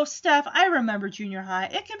 Oh, Steph, I remember junior high.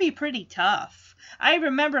 It can be pretty tough. I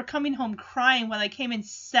remember coming home crying when I came in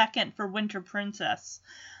second for Winter Princess.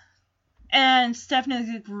 And Stephanie's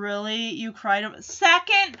like, really? You cried over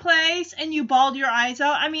second place and you bawled your eyes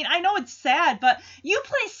out? I mean, I know it's sad, but you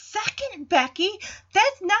placed second, Becky.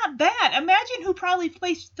 That's not bad. Imagine who probably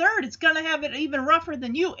placed third. It's going to have it even rougher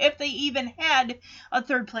than you if they even had a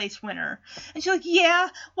third place winner. And she's like, yeah,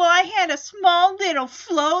 well, I had a small little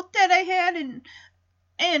float that I had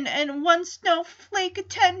and one snowflake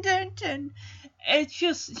attendant, and it's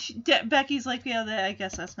just, Becky's like, yeah, I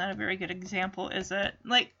guess that's not a very good example, is it?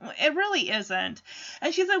 It really isn't.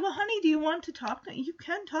 And she's like, well, honey, do you want to talk to me? You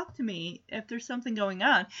can talk to me if there's something going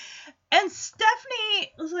on. And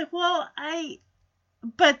Stephanie was like, well,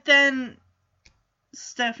 but then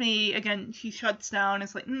Stephanie, again, she shuts down.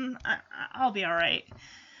 It's like, I'll be all right.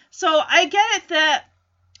 So I get it that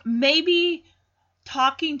maybe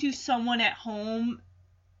talking to someone at home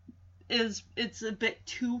it's a bit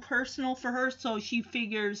too personal for her, so she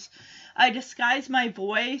figures I disguise my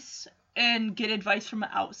voice and get advice from an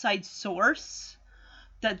outside source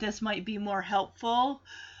that this might be more helpful.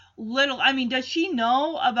 Does she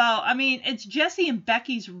know about, it's Jesse and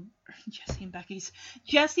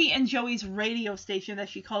Joey's radio station that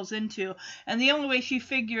she calls into, and the only way she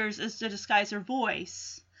figures is to disguise her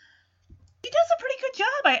voice. She does a pretty good job.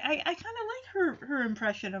 I kind of like her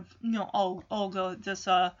impression of, you know, Olga,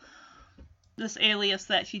 this alias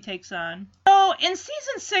that she takes on. So in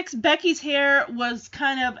season 6, Becky's hair was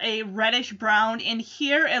kind of a reddish brown. In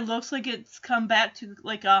here, it looks like it's come back to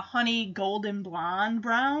like a honey golden blonde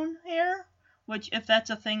brown hair, which if that's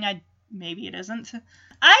a thing, maybe it isn't.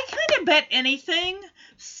 I kind of bet anything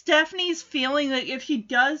Stephanie's feeling like if she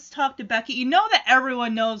does talk to Becky, you know that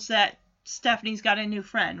everyone knows that Stephanie's got a new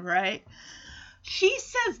friend, right? She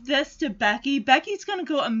says this to Becky. Becky's going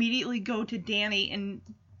to immediately go to Danny, and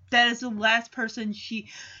that is the last person she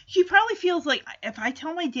probably feels like, if I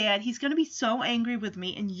tell my dad, he's going to be so angry with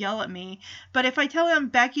me and yell at me. But if I tell him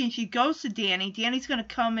Becky and she goes to Danny, Danny's going to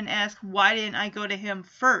come and ask, why didn't I go to him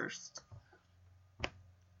first?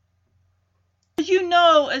 You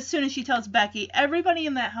know, as soon as she tells Becky, everybody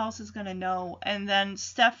in that house is going to know. And then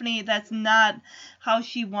Stephanie, that's not how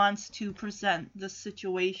she wants to present the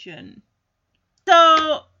situation.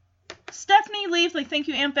 So Stephanie leaves, like, thank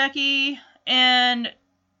you, Aunt Becky. And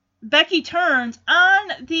Becky turns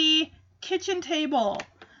on the kitchen table.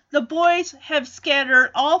 The boys have scattered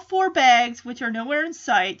all 4 bags, which are nowhere in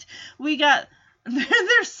sight. They're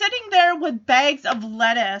sitting there with bags of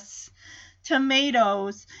lettuce,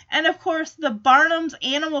 tomatoes, and of course the Barnum's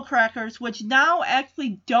animal crackers, which now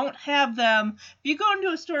actually don't have them. If you go into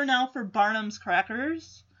a store now for Barnum's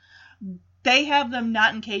crackers, they have them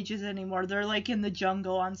not in cages anymore. They're like in the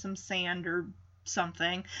jungle on some sand or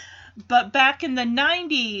something. But back in the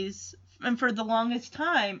 90s, and for the longest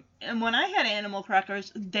time, and when I had animal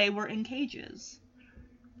crackers, they were in cages.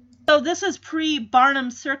 So this is pre-Barnum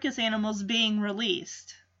circus animals being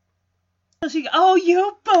released. So she goes, oh,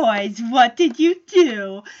 you boys, what did you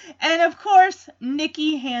do? And of course,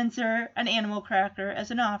 Nikki hands her an animal cracker as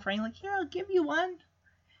an offering. Like, here, I'll give you one.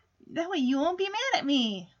 That way you won't be mad at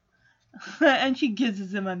me. And she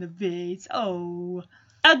kisses him on the face. Oh.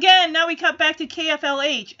 Again, now we cut back to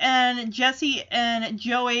KFLH, and Jesse and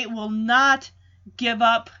Joey will not give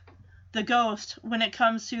up the ghost when it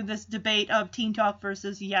comes to this debate of Teen Talk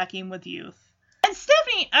versus Yakking with Youth. And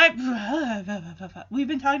Stephanie, we've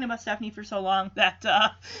been talking about Stephanie for so long that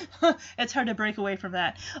it's hard to break away from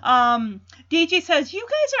that. DJ says, you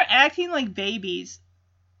guys are acting like babies.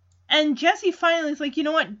 And Jesse finally is like, you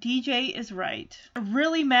know what, DJ is right. It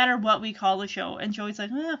really matter what we call the show. And Joey's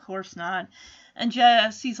like, of course not. And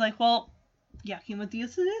Jesse's like, well, Yakking with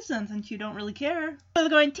Youth it isn't, and you don't really care. So they're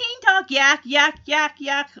going, Teen Talk, yak, yak, yak,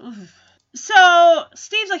 yak. Oof. So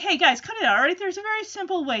Steve's like, hey guys, cut it out, alright? There's a very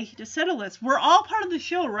simple way to settle this. We're all part of the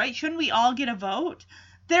show, right? Shouldn't we all get a vote?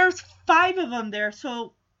 There's 5 of them there,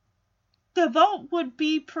 so the vote would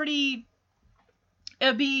be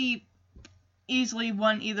it'd be easily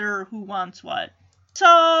one either who wants what.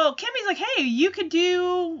 So Kimmy's like, hey, you could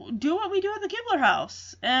do what we do at the Gibbler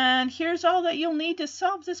house. And here's all that you'll need to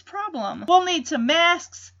solve this problem. We'll need some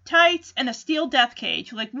masks, tights, and a steel death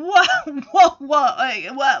cage. Like, what?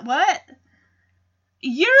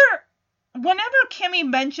 Whenever Kimmy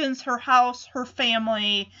mentions her house, her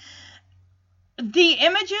family, the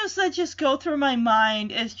images that just go through my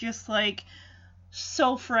mind is just like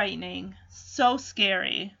so frightening, so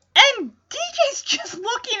scary. And DJ's just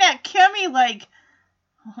looking at Kimmy like,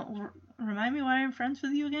 remind me why I'm friends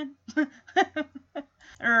with you again?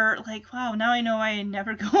 Or like, wow, now I know I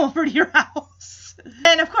never go over to your house.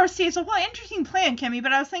 And of course, Steve's like, well, interesting plan, Kimmy,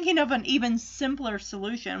 but I was thinking of an even simpler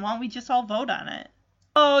solution. Why don't we just all vote on it?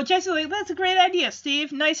 Oh, Jesse's like, that's a great idea,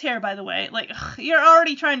 Steve. Nice hair, by the way. Like, you're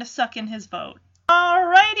already trying to suck in his vote.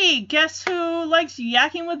 Alrighty, guess who likes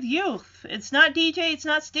Yakking with Youth? It's not DJ, it's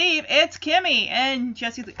not Steve, it's Kimmy. And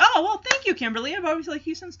Jesse's like, oh, well, thank you, Kimberly. I've always liked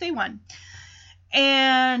you since day one.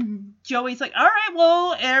 And Joey's like, all right,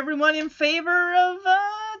 well, everyone in favor of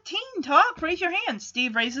Teen Talk, raise your hand.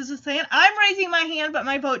 Steve raises his hand. I'm raising my hand, but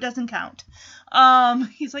my vote doesn't count.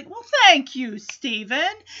 He's like, well, thank you,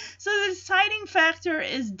 Steven. So the deciding factor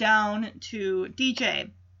is down to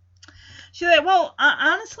DJ. She's like, well,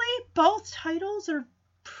 honestly, both titles are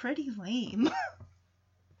pretty lame.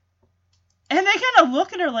 And they kind of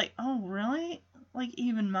look at her like, oh, really? Like,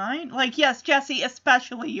 even mine? Like, yes, Jesse,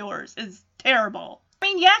 especially yours, is terrible. I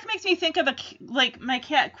mean, yak makes me think of my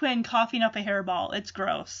cat Quinn coughing up a hairball. It's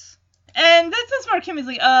gross. And this is where Kimmy's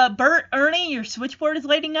like, Bert, Ernie, your switchboard is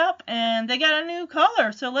lighting up, and they got a new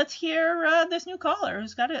caller. So let's hear this new caller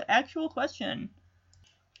who's got an actual question.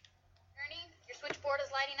 Ernie, your switchboard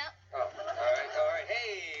is lighting up. Oh, all right.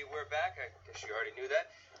 Hey, we're back. I guess you already knew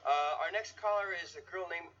that. Our next caller is a girl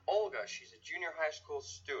named Olga. She's a junior high school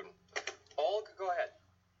student. Olga, go ahead.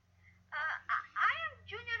 I am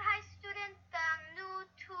junior high student new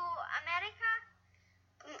to America.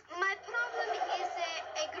 My problem is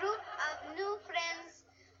a group of new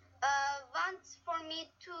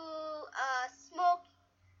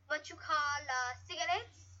you call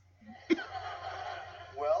cigarettes.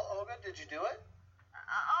 Well, Olga, did you do it?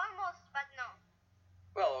 Almost, but no.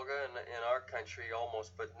 Well, Olga, in our country,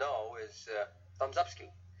 almost but no is thumbs up ski.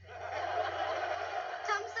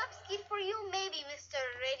 Thumbs up ski for you, maybe, Mr.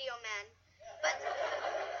 Radio Man. But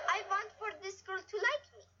I want for this girl to like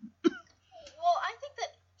me. Well, I think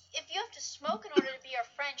that if you have to smoke in order to be your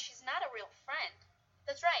friend, she's not a real friend.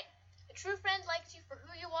 That's right. A true friend likes you for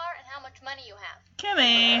who you are and how much money you have.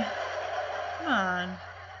 Kimmy, come on.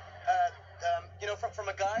 From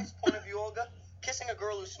a guy's point of view, Olga, kissing a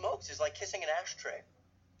girl who smokes is like kissing an ashtray.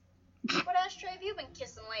 What ashtray have you been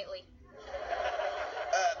kissing lately?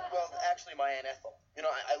 Well, actually, my Aunt Ethel.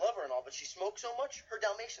 I love her and all, but she smokes so much, her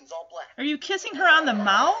Dalmatian's all black. Are you kissing her on the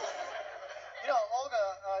mouth? Olga,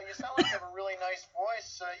 you sound like you have a really nice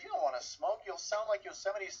voice. You don't want to smoke. You'll sound like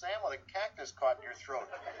Yosemite Sam with a cactus caught in your throat.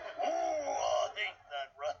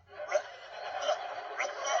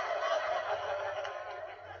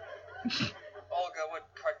 Olga, what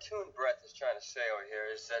Cartoon Breath is trying to say over here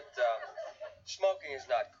is that smoking is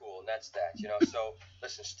not cool, and that's that, So,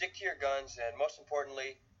 listen, stick to your guns, and most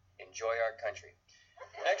importantly, enjoy our country.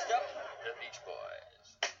 Next up, the Beach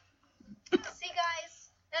Boys. See,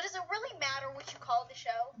 guys, that doesn't really matter what you call the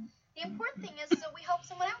show. The important thing is that we helped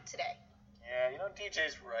someone out today. Yeah,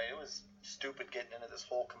 DJ's right. It was stupid getting into this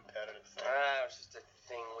whole competitive thing. It was just a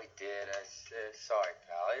thing we did. Sorry,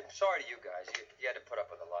 pal. I'm sorry to you guys. You had to put up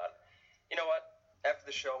with a lot. You know what? After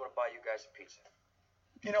the show, I'm going to buy you guys a pizza.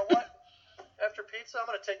 You know what? After pizza, I'm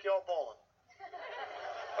going to take you all bowling.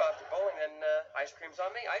 Well, after bowling, then ice cream's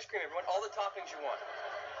on me. Ice cream, everyone. All the toppings you want.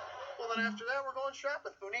 Well, then after that, we're going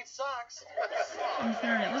shopping. Who needs socks?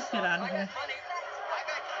 Alright, let's get out of here.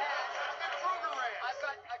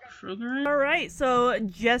 Sugar. Alright, so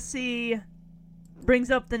Jesse brings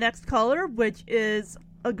up the next caller, which is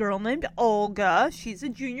a girl named Olga. She's a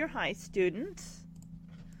junior high student.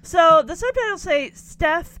 So the subtitles say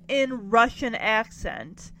Steph in Russian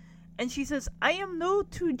accent. And she says, I am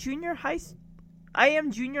junior high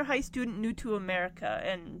student new to America.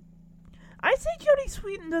 And I'd say Jodie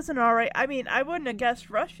Sweetin does an alright. I mean, I wouldn't have guessed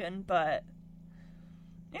Russian, but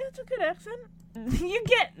yeah, it's a good accent.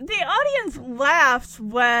 The audience laughs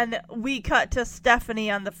when we cut to Stephanie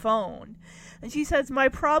on the phone. And she says, my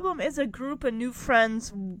problem is a group of new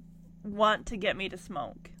friends want to get me to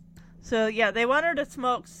smoke. So yeah, they want her to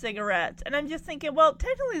smoke cigarettes. And I'm just thinking, well,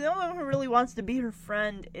 technically the only one who really wants to be her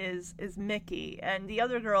friend is Mickey. And the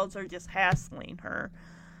other girls are just hassling her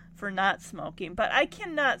for not smoking. But I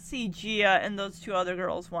cannot see Gia and those two other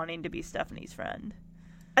girls wanting to be Stephanie's friend.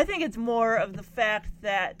 I think it's more of the fact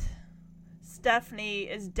that Stephanie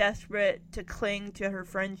is desperate to cling to her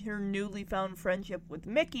newly found friendship with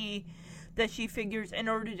Mickey, that she figures in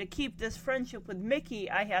order to keep this friendship with Mickey,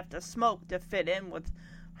 I have to smoke to fit in with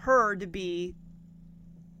her to be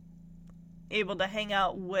able to hang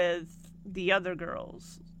out with the other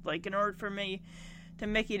girls. Like, in order for Mickey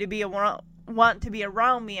to want to be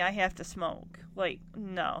around me, I have to smoke. Like,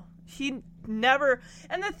 no. She never...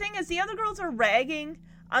 And the thing is, the other girls are ragging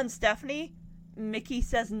on Stephanie. Mickey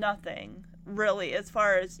says nothing, really, as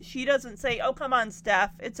far as... She doesn't say, oh, come on,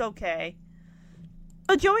 Steph, it's okay.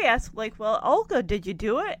 So Joey asks, like, well, Olga, did you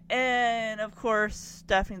do it? And, of course,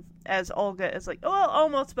 Stephanie, as Olga, is like, oh, well,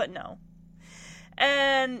 almost, but no.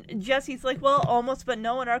 And Jesse's like, well, almost, but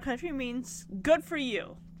no in our country means good for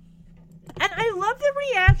you. And I love the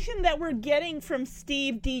reaction that we're getting from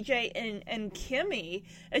Steve, DJ, and Kimmy.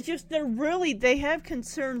 It's just they have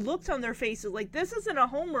concerned looks on their faces. Like, this isn't a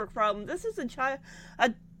homework problem. This is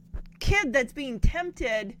a kid that's being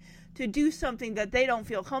tempted to do something that they don't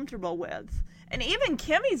feel comfortable with. And even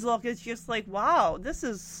Kimmy's look is just like, wow, this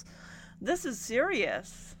is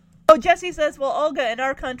serious. So Jesse says, well, Olga in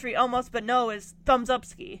our country almost but no is thumbs up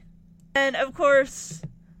ski. And of course,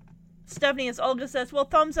 Stephanie as Olga says, well,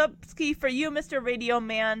 thumbs up ski for you, Mr. Radio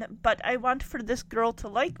Man, but I want for this girl to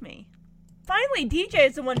like me. Finally, DJ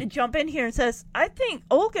is the one to jump in here and says, I think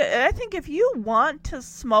if you want to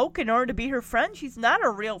smoke in order to be her friend, she's not a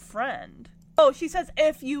real friend. Oh, she says,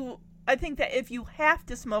 I think that if you have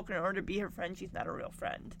to smoke in order to be her friend, she's not a real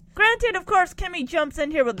friend. Granted, of course, Kimmy jumps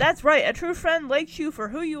in here, but that's right, a true friend likes you for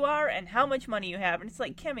who you are and how much money you have. And it's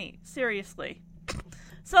like, Kimmy, seriously.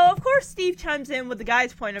 So, of course, Steve chimes in with the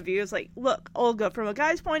guy's point of view. It's like, look, Olga, from a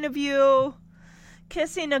guy's point of view,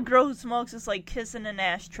 kissing a girl who smokes is like kissing an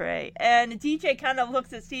ashtray. And DJ kind of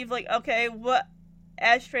looks at Steve like, okay, what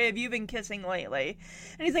ashtray have you been kissing lately?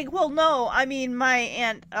 And he's like, well, no, I mean, my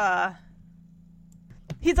aunt,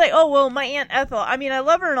 He's like, oh, well, my Aunt Ethel, I mean, I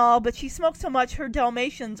love her and all, but she smokes so much, her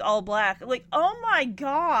Dalmatian's all black. Like, oh my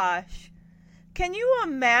gosh. Can you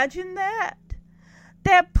imagine that?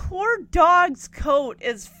 that poor dog's coat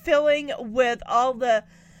is filling with all the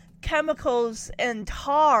chemicals and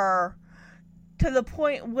tar to the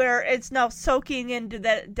point where it's now soaking into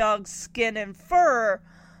that dog's skin and fur.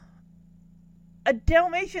 A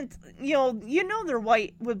Dalmatian, you know they're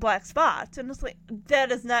white with black spots, and it's like,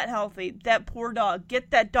 that is not healthy. That poor dog. Get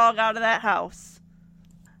that dog out of that house.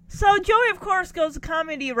 So Joey, of course, goes the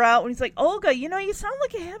comedy route, and he's like, Olga, you sound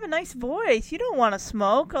like you have a nice voice. You don't want to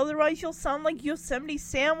smoke, otherwise you'll sound like Yosemite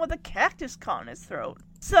Sam with a cactus caught in his throat.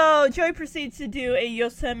 So Joey proceeds to do a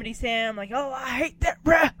Yosemite Sam, like, oh, I hate that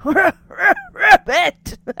rabbit,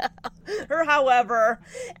 or however.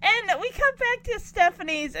 And we come back to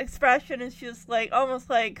Stephanie's expression, and she's like, almost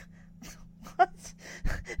like, what?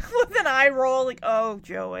 With an eye roll, like, oh,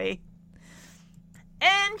 Joey.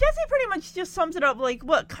 And Jesse pretty much just sums it up like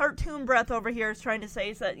what Cartoon Breath over here is trying to say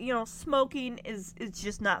is that, smoking is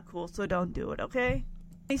just not cool, so don't do it, okay?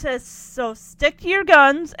 He says, so stick to your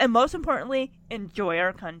guns, and most importantly, enjoy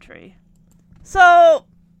our country. So,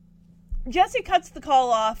 Jesse cuts the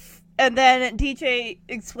call off, and then DJ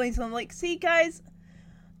explains to him, like, see, guys,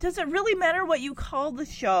 does it really matter what you call the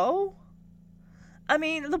show? I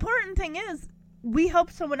mean, the important thing is, we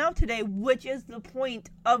helped someone out today, which is the point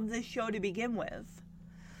of the show to begin with.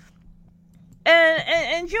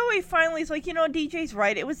 And Joey finally is like, DJ's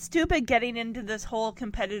right. It was stupid getting into this whole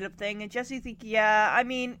competitive thing. And Jesse's like, yeah, I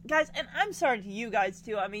mean, guys, and I'm sorry to you guys,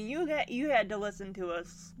 too. I mean, you had to listen to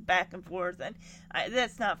us back and forth. And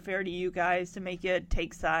that's not fair to you guys to make you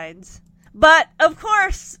take sides. But, of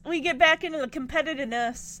course, we get back into the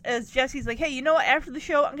competitiveness as Jesse's like, hey, you know what? After the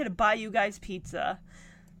show, I'm going to buy you guys pizza.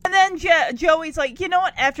 And then Joey's like, you know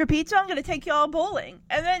what? After pizza, I'm going to take you all bowling.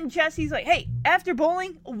 And then Jesse's like, hey, after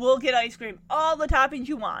bowling, we'll get ice cream. All the toppings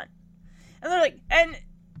you want. And they're like, and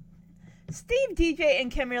Steve, DJ, and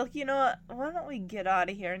Kim are like, you know what? Why don't we get out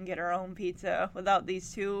of here and get our own pizza without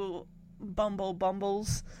these two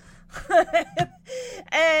bumbles?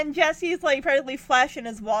 And Jesse's like practically flashing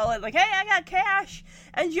his wallet, like, hey, I got cash.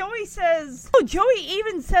 And Joey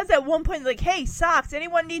even says at one point, like, hey, socks,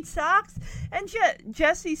 anyone need socks? And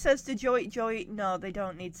Jesse says to Joey, no, they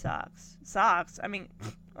don't need socks. Socks? I mean,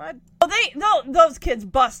 what? Those kids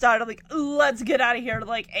bust out, like, let's get out of here,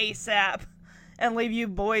 like, ASAP, and leave you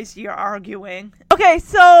boys to your arguing. Okay,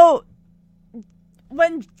 so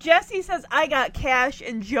when Jesse says, I got cash,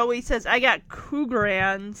 and Joey says, I got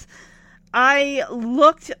Krugerrands, I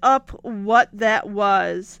looked up what that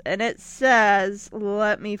was, and it says,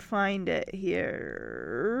 let me find it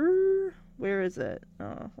here. Where is it?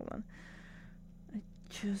 Oh, hold on. I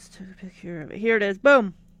just took a picture of it. Here it is.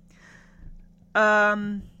 Boom.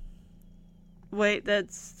 Wait,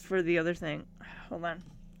 that's for the other thing. Hold on.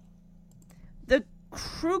 The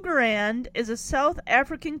Krugerrand is a South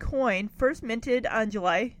African coin first minted on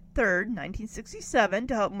July 3rd, 1967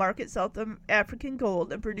 to help market South African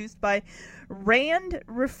gold and produced by Rand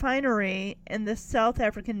Refinery in the South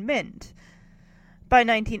African Mint. By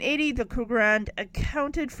 1980, the Krugerrand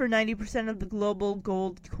accounted for 90% of the global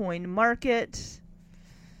gold coin market.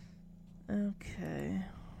 Okay.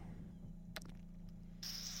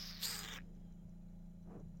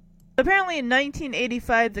 Apparently in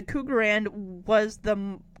 1985, the Krugerrand was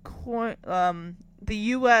the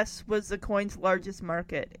U.S. was the coin's largest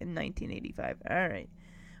market in 1985. Alright.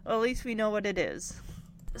 Well, at least we know what it is.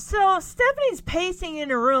 So, Stephanie's pacing in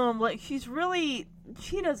her room like she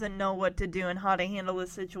doesn't know what to do and how to handle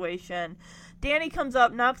this situation. Danny comes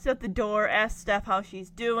up, knocks at the door, asks Steph how she's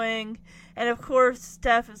doing. And of course,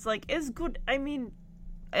 Steph is like,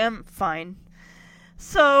 I'm fine.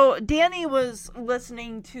 So, Danny was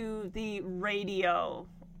listening to the radio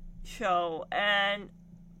show, and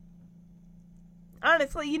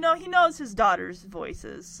honestly, he knows his daughter's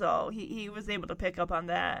voices, so he was able to pick up on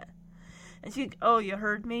that. And she's like, oh, you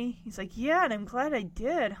heard me? He's like, yeah, and I'm glad I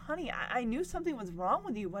did. Honey, I knew something was wrong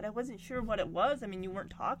with you, but I wasn't sure what it was. I mean, you weren't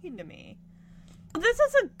talking to me. This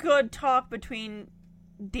is a good talk between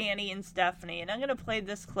Danny and Stephanie, and I'm going to play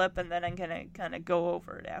this clip, and then I'm going to kind of go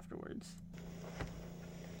over it afterwards.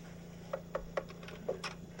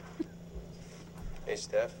 Hey,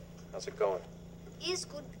 Steph. How's it going? It's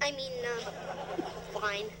good.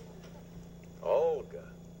 Fine. Olga.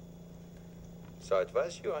 So it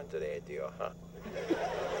was you on the radio, huh?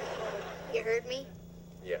 You heard me?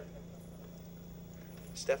 Yeah.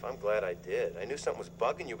 Steph, I'm glad I did. I knew something was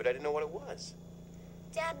bugging you, but I didn't know what it was.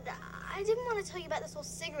 Dad, I didn't want to tell you about this whole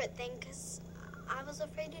cigarette thing because I was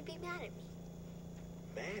afraid you'd be mad at me.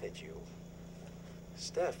 Mad at you?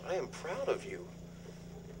 Steph, I am proud of you.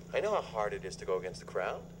 I know how hard it is to go against the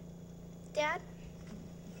crowd. Dad?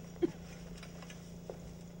 Do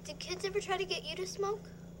kids ever try to get you to smoke?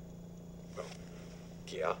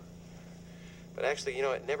 Yeah. But actually, you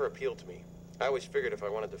know, it never appealed to me. I always figured if I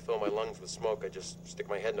wanted to fill my lungs with smoke, I'd just stick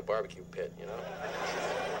my head in a barbecue pit, you know?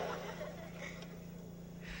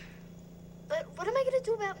 But what am I gonna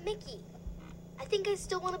do about Mickey? I think I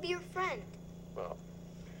still want to be your friend. Well,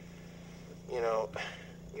 you know,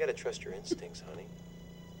 you gotta trust your instincts, honey.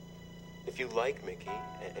 If you like Mickey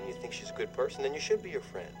and you think she's a good person, then you should be your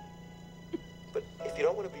friend. But if you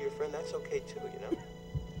don't want to be your friend, that's okay too, you know?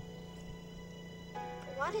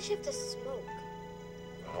 Why does she have to smoke?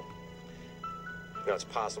 Well, you know, it's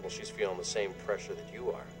possible she's feeling the same pressure that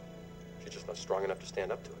you are. She's just not strong enough to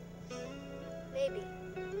stand up to it. Maybe.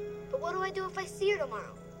 But what do I do if I see her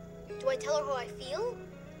tomorrow? Do I tell her how I feel?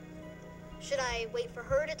 Should I wait for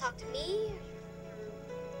her to talk to me?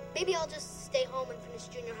 Maybe I'll just stay home and finish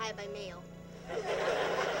junior high by mail.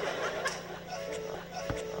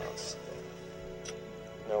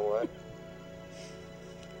 You know what?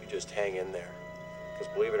 You just hang in there.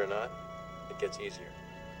 Because believe it or not, it gets easier.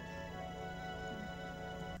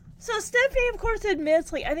 So Stephanie, of course,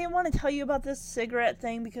 admits, like, I didn't want to tell you about this cigarette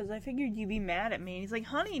thing because I figured you'd be mad at me. And he's like,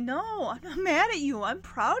 honey, no, I'm not mad at you. I'm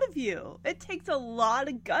proud of you. It takes a lot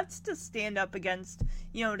of guts to stand up against,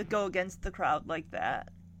 you know, to go against the crowd like that.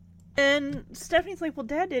 And Stephanie's like, well,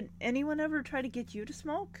 Dad, did anyone ever try to get you to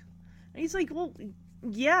smoke? And he's like, well,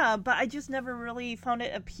 yeah, but I just never really found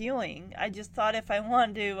it appealing. I just thought if I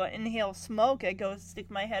wanted to inhale smoke, I'd go stick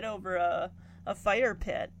my head over a fire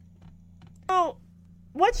pit. So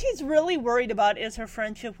what she's really worried about is her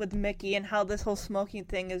friendship with Mickey and how this whole smoking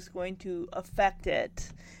thing is going to affect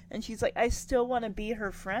it. And she's like, I still want to be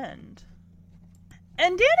her friend.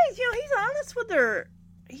 And Danny's, you know, he's honest with her.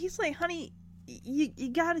 He's like, honey, you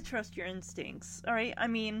gotta trust your instincts, alright? I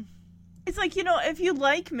mean, it's like, you know, if you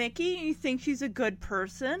like Mickey and you think she's a good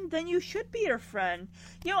person, then you should be her friend.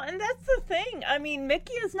 You know, and that's the thing. I mean,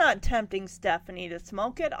 Mickey is not tempting Stephanie to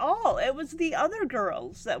smoke at all. It was the other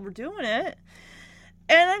girls that were doing it.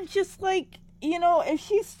 And I'm just like, you know, if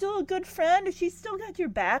she's still a good friend, if she's still got your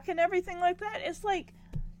back and everything like that, it's like,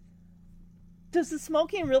 does the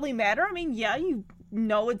smoking really matter? I mean, yeah, you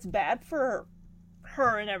know it's bad for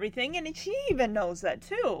her and everything, and she even knows that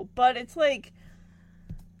too. But it's like,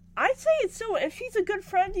 I'd say it's so, if she's a good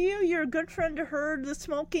friend to you, you're a good friend to her, the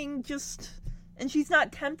smoking just, and she's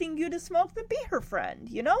not tempting you to smoke, then be her friend,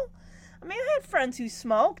 you know? I mean, I had friends who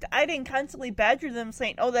smoked. I didn't constantly badger them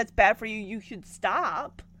saying, oh, that's bad for you, you should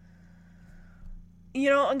stop. You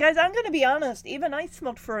know, and guys, I'm going to be honest. Even I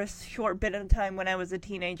smoked for a short bit of time when I was a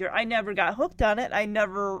teenager. I never got hooked on it. I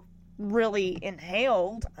never really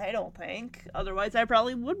inhaled, I don't think. Otherwise, I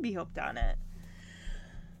probably would be hooked on it.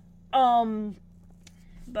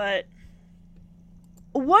 But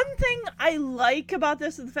one thing I like about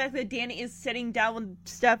this is the fact that Danny is sitting down with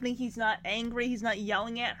Stephanie. He's not angry. He's not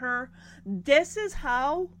yelling at her. This is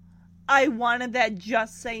how I wanted that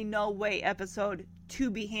Just Say No Way episode to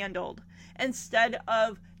be handled. Instead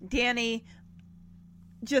of Danny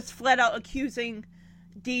just flat out accusing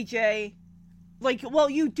DJ, like, well,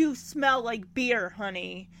 you do smell like beer,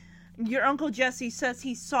 honey. Your Uncle Jesse says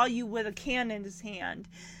he saw you with a can in his hand.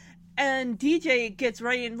 And DJ gets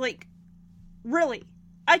right in, like, really?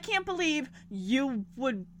 I can't believe you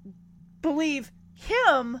would believe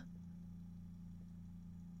him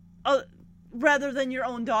rather than your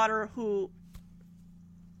own daughter who,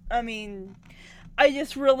 I mean, I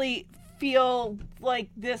just really feel like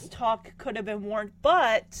this talk could have been warned,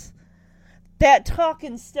 but that talk,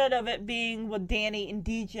 instead of it being with Danny and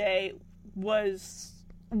DJ, was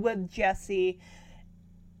with Jesse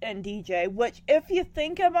and DJ, which, if you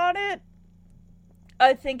think about it,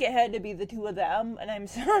 I think it had to be the two of them, and I'm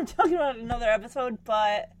talking about another episode,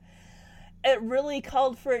 but it really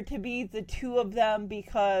called for it to be the two of them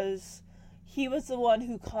because he was the one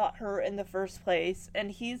who caught her in the first place, and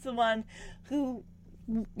he's the one who,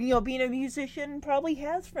 you know, being a musician, probably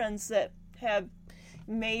has friends that have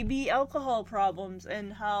maybe alcohol problems,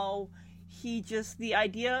 and how he just, the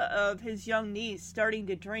idea of his young niece starting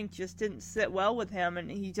to drink just didn't sit well with him, and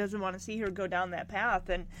he doesn't want to see her go down that path.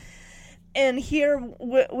 And here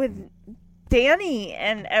with Danny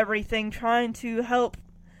and everything, trying to help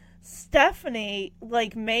Stephanie,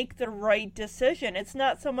 like, make the right decision. It's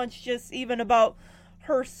not so much just even about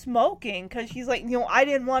her smoking, because she's like, you know, I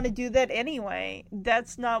didn't want to do that anyway.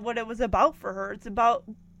 That's not what it was about for her. It's about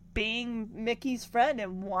being Mickey's friend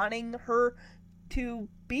and wanting her to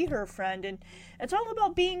be her friend. And it's all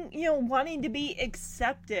about being, you know, wanting to be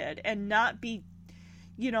accepted and not be,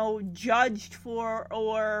 you know, judged for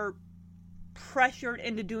or pressured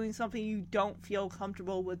into doing something you don't feel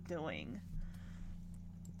comfortable with doing.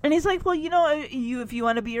 And he's like, well, you know, if you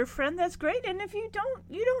want to be your friend, that's great, and if you don't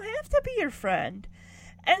have to be your friend.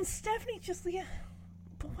 And Stephanie's just like,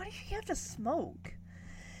 but why does she have to smoke?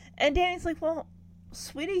 And Danny's like, well,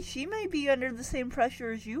 sweetie, she may be under the same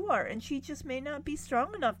pressure as you are, and she just may not be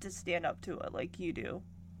strong enough to stand up to it like you do.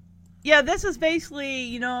 Yeah, this is basically,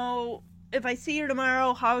 you know, if I see her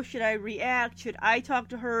tomorrow, how should I react? Should I talk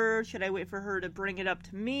to her? Should I wait for her to bring it up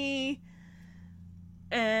to me?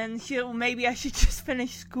 And maybe I should just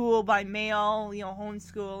finish school by mail, you know,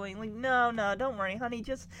 homeschooling. Like, no, don't worry, honey.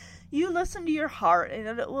 Just, you listen to your heart,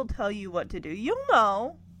 and it will tell you what to do. You'll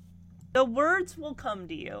know. The words will come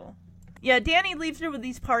to you. Yeah, Danny leaves her with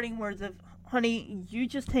these parting words of, honey, you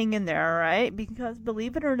just hang in there, alright? Because,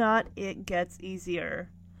 believe it or not, it gets easier.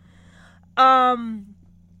 God,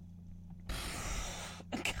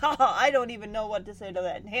 I don't even know what to say to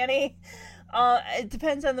that, Danny. It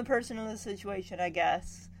depends on the person in the situation, I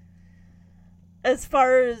guess. As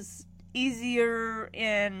far as easier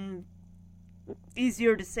to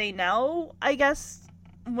say no, I guess,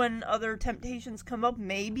 when other temptations come up,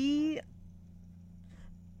 maybe.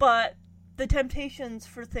 But the temptations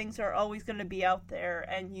for things are always going to be out there,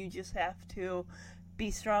 and you just have to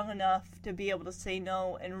be strong enough to be able to say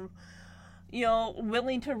no and, you know,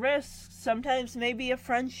 willing to risk. Sometimes maybe a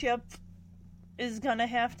friendship is gonna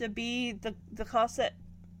have to be the cost that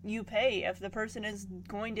you pay. If the person is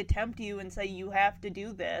going to tempt you and say you have to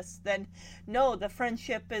do this, then no, the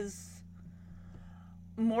friendship is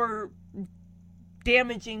more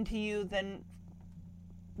damaging to you than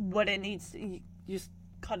what it needs to. You just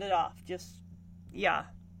cut it off. Yeah.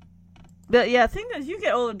 But yeah, the thing is, you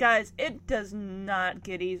get older, guys, it does not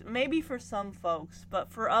get easy. Maybe for some folks,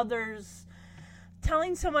 but for others,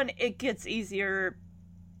 telling someone it gets easier,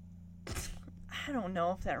 I don't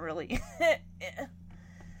know if that really... it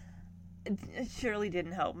surely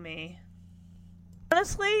didn't help me.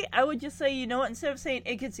 Honestly, I would just say, you know what, instead of saying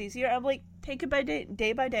it gets easier, I'm like, take it by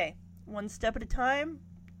day by day. One step at a time,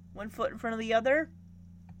 one foot in front of the other.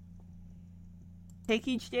 Take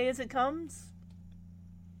each day as it comes.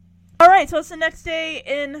 Alright, so it's the next day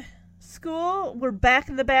in school. We're back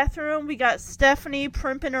in the bathroom. We got Stephanie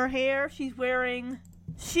primping her hair. She's wearing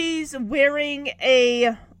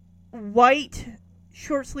a white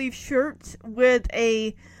short sleeve shirt with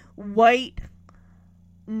a white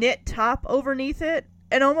knit top underneath it.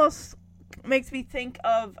 It almost makes me think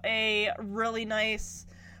of a really nice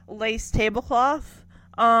lace tablecloth.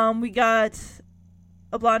 We got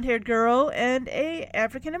a blonde-haired girl and a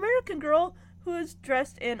African-American girl who is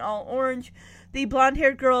dressed in all orange. The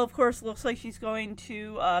blonde-haired girl, of course, looks like she's going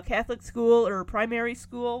to Catholic school or primary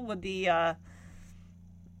school with the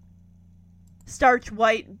starch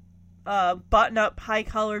white button-up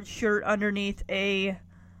high-collared shirt underneath a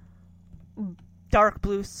dark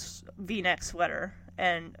blue V-neck sweater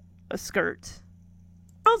and a skirt.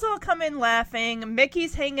 Girls all come in laughing.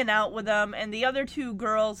 Mickey's hanging out with them, and the other two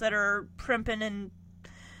girls that are primping and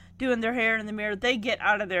doing their hair in the mirror, they get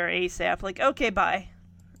out of there ASAP. Like, okay, bye.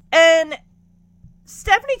 And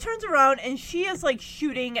Stephanie turns around, and she is, like,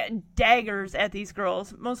 shooting daggers at these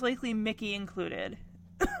girls, most likely Mickey included.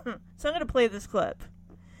 So I'm going to play this clip.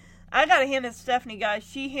 I gotta hand it to Stephanie, guys.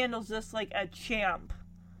 She handles this like a champ.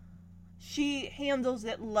 She handles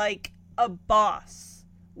it like a boss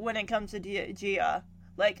when it comes to Gia.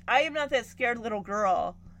 Like, I am not that scared little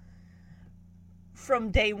girl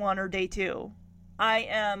from day one or day two. I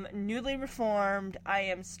am newly reformed. I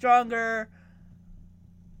am stronger,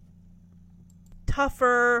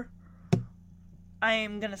 tougher. I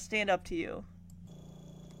am gonna stand up to you.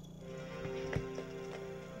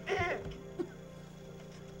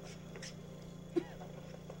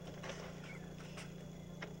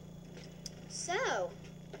 So,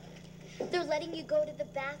 they're letting you go to the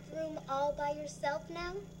bathroom all by yourself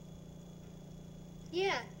now?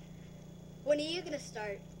 Yeah. When are you gonna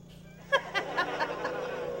start?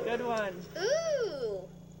 Good one. Ooh!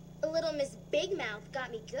 A little Miss Big Mouth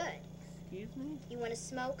got me good. Excuse me? You want to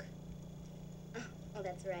smoke? Oh,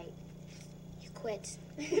 that's right. You quit.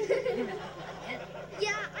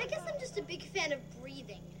 Yeah, I guess I'm just a big fan of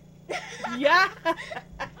breathing. Yeah!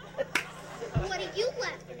 What are you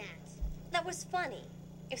laughing at? That was funny.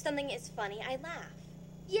 If something is funny, I laugh.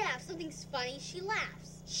 Yeah, if something's funny, she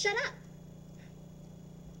laughs. Shut up.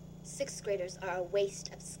 6th graders are a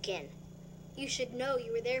waste of skin. You should know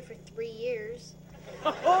you were there for 3 years.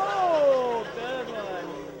 Oh, good one.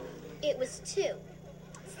 It was 2. So,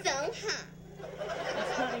 That's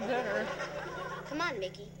not any better. Come on,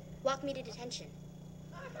 Mickey. Walk me to detention.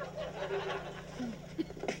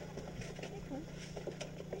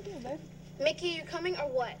 Mickey, you coming or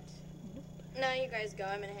what? No, you guys go.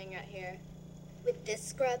 I'm gonna hang out here. With this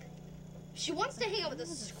scrub? She wants to hang out with a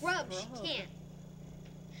scrub. She can't.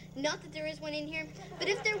 Not that there is one in here, but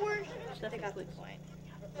if there were, they got the point.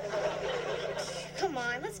 Come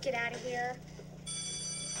on, let's get out of here.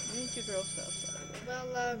 Make your girl so upset.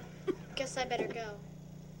 Well, guess I better go.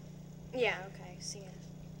 Yeah, okay. See ya.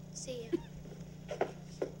 See ya.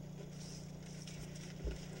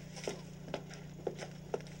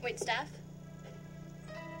 Wait, Steph?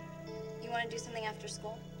 You want to do something after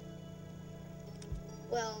school?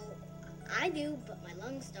 Well, I do, but my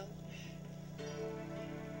lungs don't.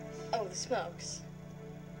 Oh, the smokes.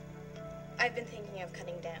 I've been thinking of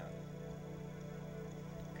cutting down.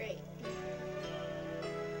 Great.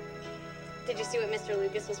 Did you see what Mr.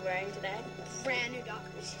 Lucas was wearing today? Brand new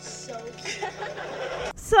Dockers. He's so cute.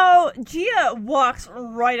 So Gia walks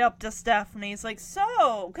right up to Stephanie. It's like,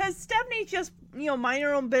 so, because Stephanie's just, mind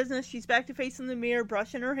her own business. She's back to facing the mirror,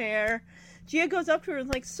 brushing her hair. Gia goes up to her and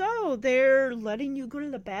is like, so, they're letting you go to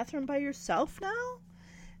the bathroom by yourself now?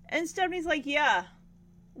 And Stephanie's like, yeah.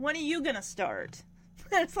 When are you gonna start?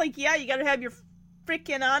 And it's like, yeah, you gotta have your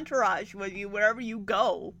freaking entourage with you wherever you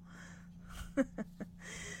go.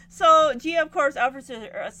 So Gia, of course, offers her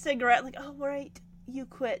a cigarette, like, oh, right, you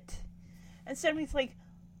quit. And Stephanie's like,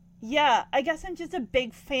 yeah, I guess I'm just a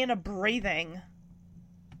big fan of breathing.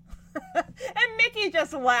 And Mickey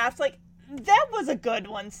just laughs, like, that was a good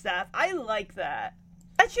one, Steph. I like that.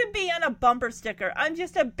 That should be on a bumper sticker. I'm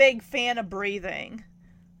just a big fan of breathing.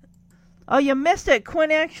 Oh, you missed it.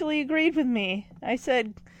 Quinn actually agreed with me. I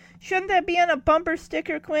said, shouldn't that be on a bumper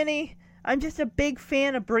sticker, Quinny? I'm just a big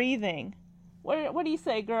fan of breathing. What do you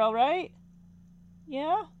say, girl, right?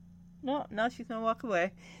 Yeah? No, now she's gonna walk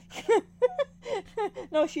away.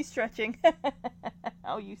 No, she's stretching.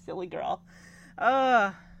 Oh, you silly girl.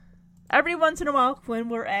 Every once in a while, Quinn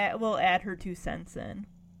will add her 2 cents in.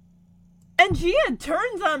 And Gia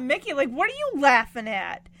turns on Mickey like, what are you laughing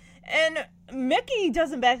at? And Mickey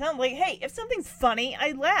doesn't back down, like, hey, if something's funny,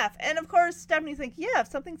 I laugh. And of course, Stephanie's like, yeah,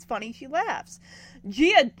 if something's funny, she laughs.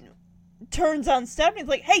 Gia turns on Stephanie,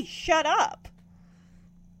 like, hey, shut up.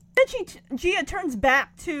 Then Gia turns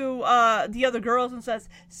back to the other girls and says,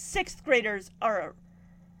 6th graders are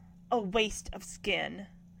a waste of skin.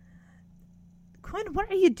 Quinn,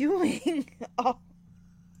 what are you doing? Oh.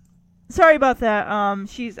 Sorry about that.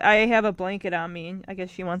 I have a blanket on me. I guess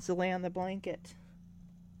she wants to lay on the blanket.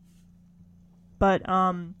 But,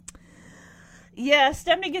 yeah,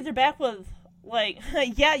 Stephanie gets her back with, like,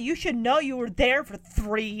 yeah, you should know you were there for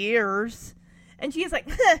 3 years. And she's like,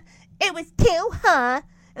 it was 2, huh?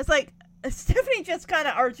 It's like, Stephanie just kind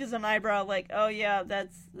of arches an eyebrow, like, oh yeah,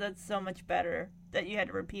 that's so much better that you had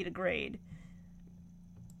to repeat a grade.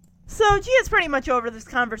 So Gia's pretty much over this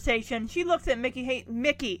conversation. She looks at Mickey, hey,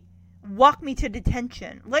 Mickey, walk me to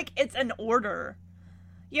detention. Like it's an order.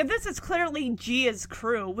 Yeah, this is clearly Gia's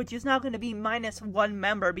crew, which is now going to be minus 1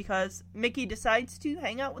 member because Mickey decides to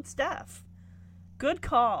hang out with Steph. Good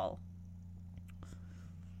call.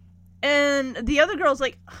 And the other girl's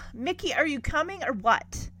like, Mickey, are you coming or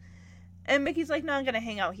what? And Mickey's like, no, I'm going to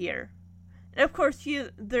hang out here. And of course,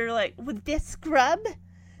 they're like, with this scrub?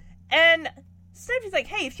 And Stephanie's like,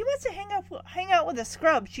 hey, if she wants to hang out with a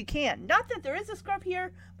scrub, she can. Not that there is a scrub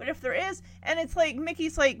here, but if there is, and it's like,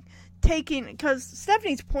 Mickey's like, because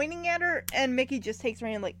Stephanie's pointing at her, and Mickey just takes her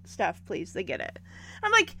hand like, Steph, please, they get it.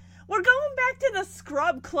 I'm like, we're going back to the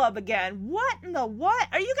scrub club again. What in the what?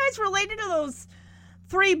 Are you guys related to those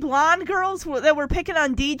 3 blonde girls that were picking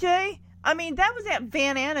on DJ? I mean, that was at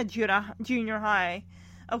Van Anna Junior High.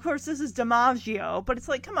 Of course, this is DiMaggio, but it's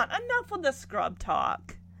like, come on, enough with the scrub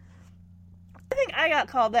talk. I think I got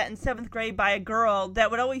called that in 7th grade by a girl that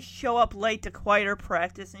would always show up late to choir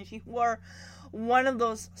practice, and she wore one of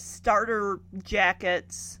those starter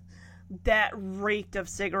jackets that reeked of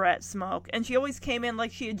cigarette smoke. And she always came in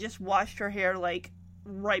like she had just washed her hair, like,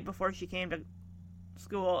 right before she came to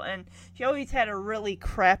school. And she always had a really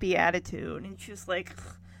crappy attitude. And she's like,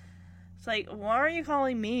 it's like, why are you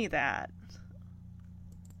calling me that?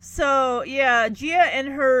 So, yeah, Gia and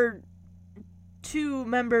her 2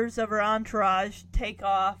 members of her entourage take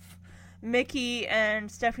off. Mickey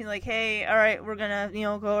and Stephanie like, hey, all right, we're gonna,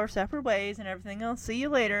 go our separate ways and everything else. See you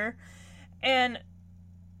later. And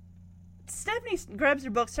Stephanie grabs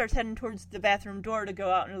her book, starts heading towards the bathroom door to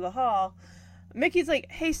go out into the hall. Mickey's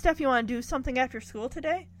like, hey, Steph, you want to do something after school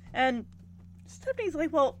today? And Stephanie's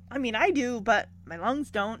like, well, I mean, I do, but my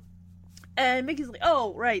lungs don't. And Mickey's like,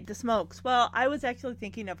 oh, right, the smokes. Well, I was actually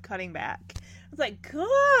thinking of cutting back. I was like,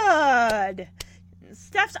 good.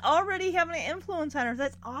 Steph's already having an influence on her.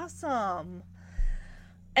 That's awesome.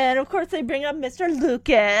 And, of course, they bring up Mr.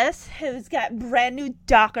 Lucas, who's got brand new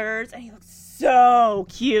Dockers, and he looks so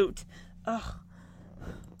cute. Ugh.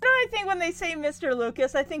 No, I think when they say Mr.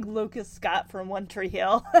 Lucas, I think Lucas Scott from One Tree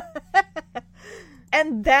Hill.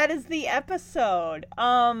 And that is the episode.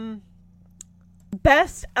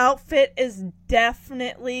 Best outfit is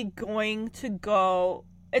definitely going to go...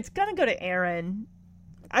 It's going to go to Erin.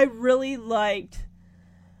 I really liked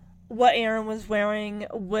what Erin was wearing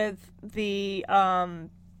with the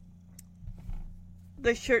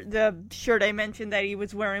shirt I mentioned that he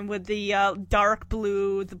was wearing with the dark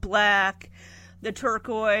blue, the black, the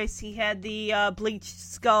turquoise. He had the bleached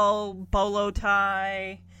skull bolo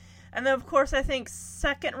tie. And then, of course, I think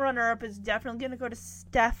second runner-up is definitely going to go to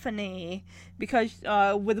Stephanie. Because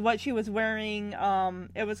with what she was wearing,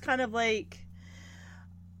 it was kind of like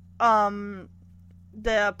the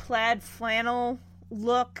plaid flannel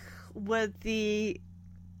look with the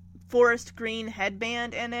forest green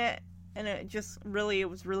headband in it. And it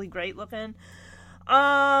was really great looking.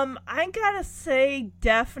 I gotta say,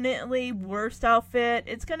 definitely worst outfit.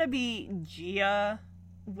 It's gonna be Gia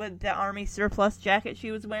with the army surplus jacket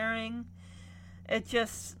she was wearing. It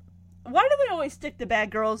just... Why do they always stick the bad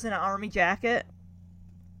girls in an army jacket?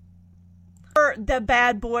 Or the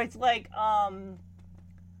bad boys like,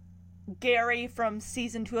 Gary from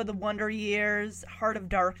season 2 of The Wonder Years, Heart of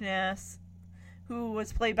Darkness, who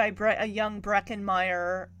was played by a young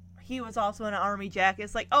Breckenmeyer. He was also in an army jacket.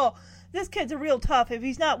 It's like, oh, this kid's a real tough. If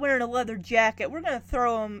he's not wearing a leather jacket, we're going to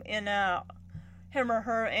throw him or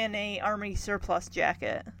her in a army surplus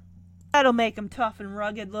jacket. That'll make him tough and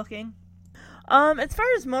rugged looking. As far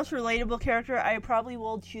as most relatable character, I probably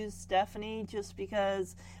will choose Stephanie just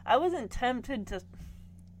because I wasn't tempted to...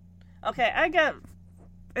 Okay, I got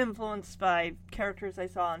influenced by characters I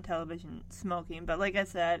saw on television smoking, but like I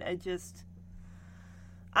said,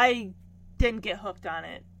 I didn't get hooked on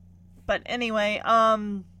it. But anyway,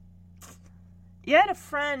 you had a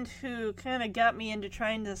friend who kind of got me into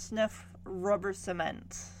trying to sniff rubber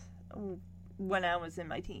cement when I was in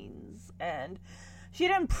my teens, and she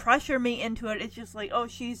didn't pressure me into it. It's just like, oh,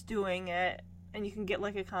 she's doing it, and you can get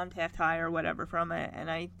like a contact high or whatever from it. And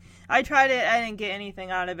I tried it. I didn't get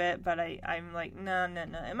anything out of it, but I'm like, no.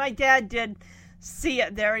 And my dad did see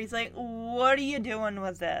it there. He's like, what are you doing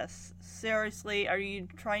with this? Seriously, are you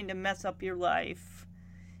trying to mess up your life?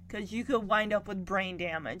 Because you could wind up with brain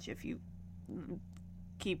damage if you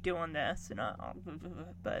keep doing this.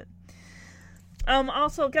 But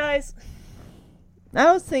also, guys,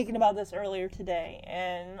 I was thinking about this earlier today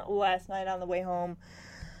and last night on the way home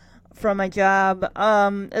from my job.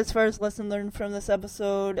 As far as lesson learned from this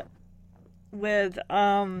episode, with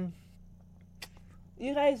you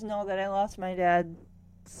guys know that I lost my dad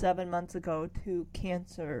 7 months ago to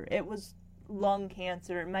cancer. It was lung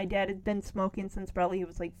cancer. My dad had been smoking since probably he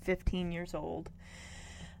was like 15 years old.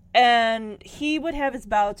 And he would have his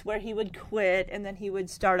bouts where he would quit and then he would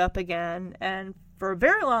start up again. And for a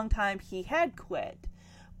very long time he had quit.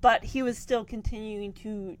 But he was still continuing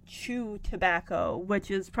to chew tobacco,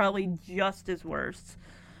 which is probably just as worse.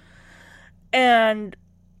 And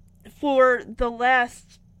for the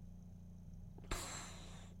last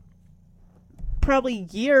probably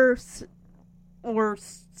years or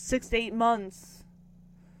 6 to 8 months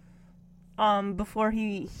before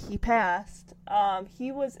he passed,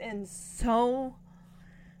 he was in so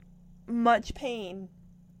much pain.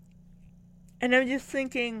 And I'm just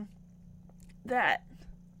thinking that,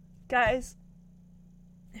 guys,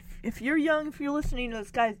 if you're young, if you're listening to this,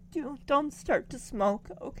 guys, don't start to smoke,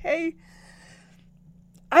 okay?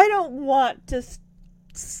 I don't want to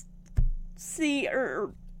see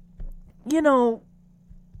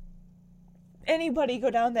anybody go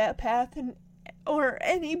down that path or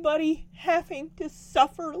anybody having to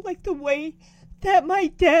suffer like the way that my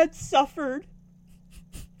dad suffered.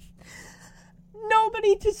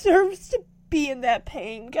 Nobody deserves to be in that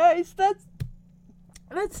pain, guys. That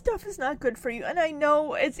stuff is not good for you. And I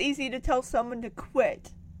know it's easy to tell someone to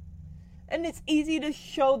quit. And it's easy to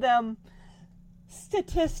show them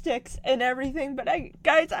statistics and everything. But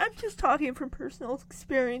guys, I'm just talking from personal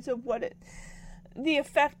experience of the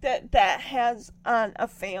effect that has on a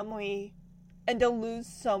family, and to lose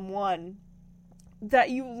someone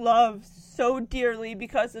that you love so dearly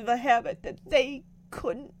because of a habit that they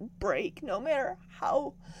couldn't break, no matter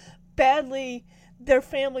how badly their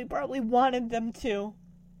family probably wanted them to.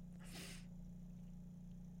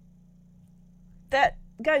 That,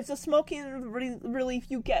 guys, the smoking relief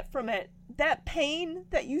you get from it, that pain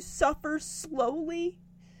that you suffer slowly,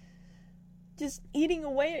 just eating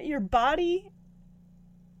away at your body,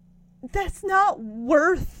 that's not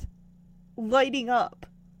worth lighting up.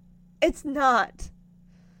 It's not.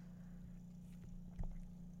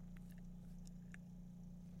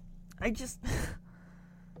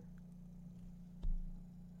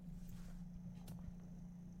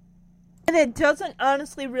 And it doesn't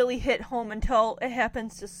honestly really hit home until it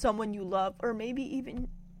happens to someone you love, or maybe even,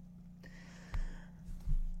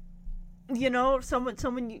 someone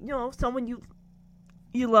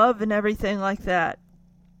you love and everything like that.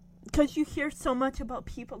 Because you hear so much about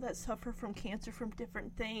people that suffer from cancer from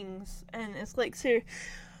different things, and it's like,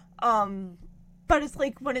 but it's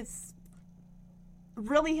like when it's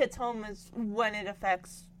really hits home is when it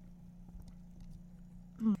affects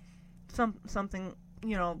something,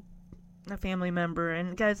 a family member.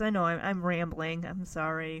 And guys, I know I'm rambling, I'm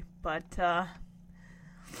sorry, but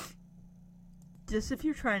just if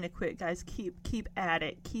you're trying to quit, guys, keep at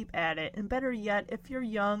it, and better yet, if you're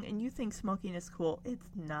young and you think smoking is cool, it's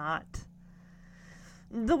not.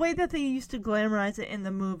 The way that they used to glamorize it in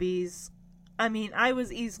the movies, I mean, I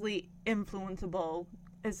was easily influenceable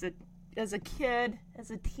as a kid,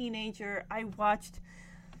 as a teenager. I watched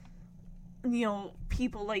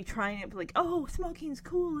people like trying it, like, oh, smoking's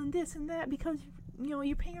cool and this and that because,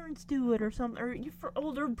 your parents do it or something, or your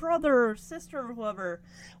older brother or sister or whoever.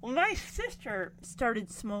 When my sister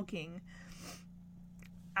started smoking,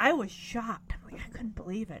 I was shocked. I'm like, I couldn't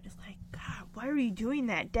believe it. It's like, God, why are you doing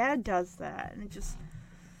that? Dad does that. And it just,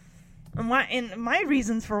 and my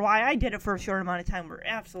reasons for why I did it for a short amount of time were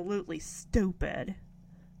absolutely stupid.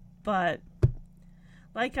 But,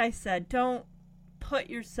 like I said, don't put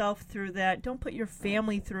yourself through that. Don't put your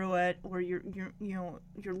family through it, or your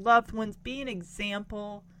loved ones. Be an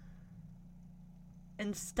example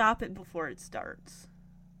and stop it before it starts.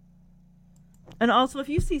 And also, if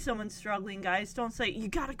you see someone struggling, guys, don't say, you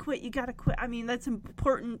gotta quit. I mean, that's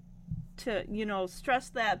important to, stress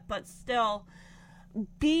that, but still,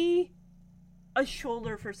 be a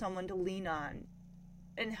shoulder for someone to lean on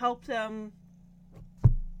and help them,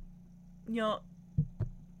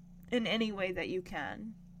 in any way that you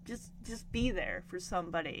can. Just be there for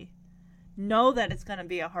somebody. Know that it's going to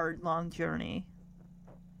be a hard, long journey,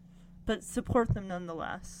 but support them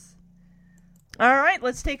nonetheless. Alright,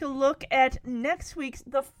 let's take a look at next week's,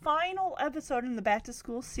 the final episode in the Back to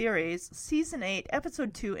School series, Season 8,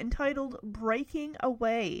 Episode 2, entitled Breaking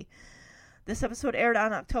Away. This episode aired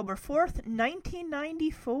on October 4th,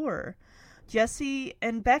 1994. Jesse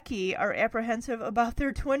and Becky are apprehensive about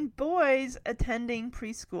their twin boys attending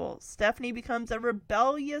preschool. Stephanie becomes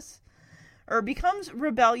rebellious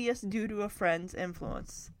due to a friend's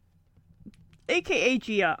influence. AKA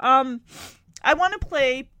Gia. I want to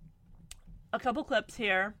play a couple clips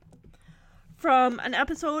here from an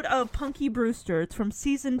episode of Punky Brewster. It's from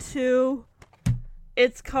Season 2.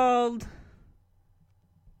 It's called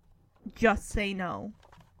Just Say No.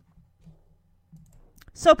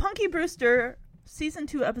 So, Punky Brewster, Season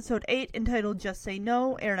 2, Episode 8, entitled Just Say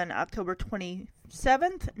No, aired on October 27th,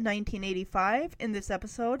 1985. In this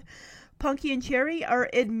episode, Punky and Cherry are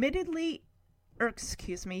admitted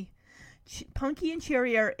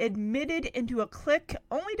into a clique,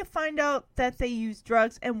 only to find out that they use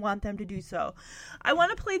drugs and want them to do so. I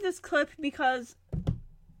want to play this clip because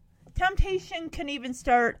temptation can even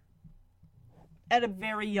start at a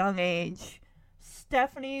very young age.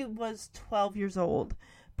 Stephanie was 12 years old.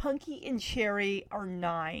 Punky and Cherry are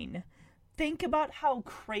 9. Think about how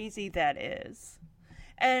crazy that is.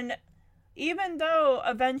 And even though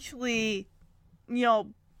eventually,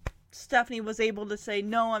 Stephanie was able to say,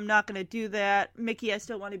 no, I'm not going to do that. Mickey, I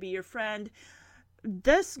still want to be your friend.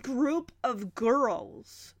 This group of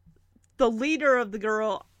girls, the leader,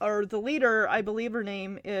 I believe her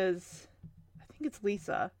name is, I think it's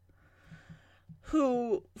Lisa,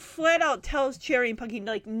 who flat out tells Cherry and Punky,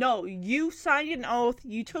 like, no, you signed an oath,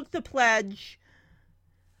 you took the pledge,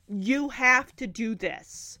 you have to do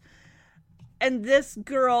this. And this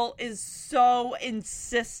girl is so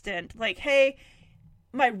insistent, like, hey,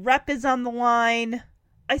 my rep is on the line,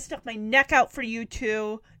 I stuck my neck out for you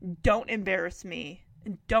two, don't embarrass me,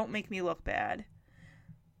 and don't make me look bad.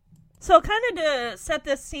 So kind of to set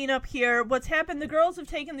this scene up here, what's happened, the girls have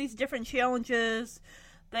taken these different challenges.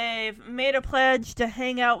 They've made a pledge to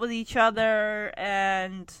hang out with each other,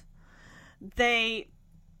 and they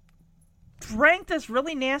drank this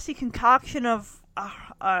really nasty concoction of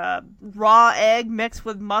raw egg mixed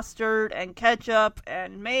with mustard and ketchup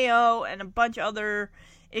and mayo and a bunch of other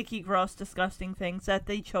icky, gross, disgusting things that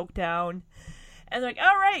they choked down. And they're like,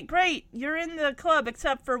 all right, great, you're in the club,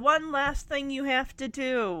 except for one last thing you have to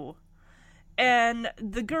do. And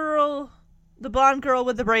the blonde girl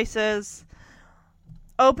with the braces,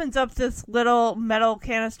 opens up this little metal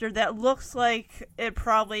canister that looks like it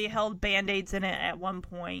probably held Band-Aids in it at one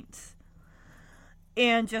point,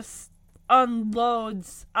 and just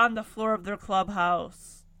unloads on the floor of their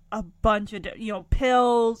clubhouse a bunch of,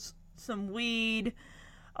 pills, some weed,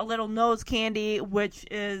 a little nose candy, which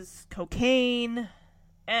is cocaine.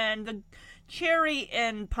 And the Cherry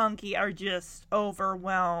and Punky are just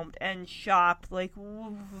overwhelmed and shocked. Like,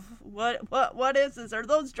 what is this? Are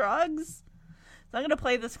those drugs? So I'm going to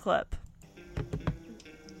play this clip.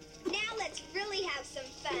 Now let's really have some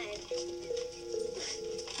fun.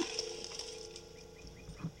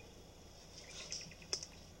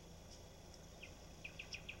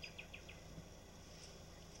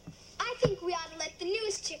 I think we ought to let the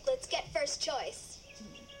newest chiclets get first choice.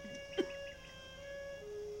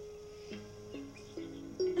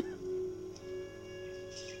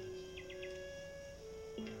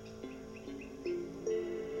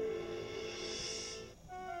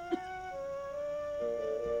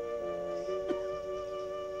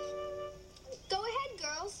 Go ahead,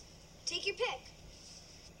 girls. Take your pick.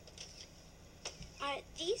 Are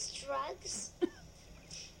these drugs?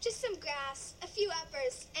 Just some grass, a few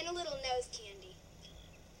uppers, and a little nose candy.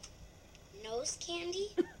 Nose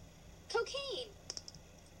candy? Cocaine.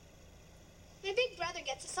 My big brother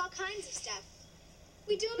gets us all kinds of stuff.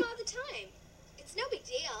 We do them all the time. It's no big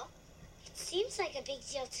deal. It seems like a big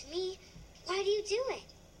deal to me. Why do you do it?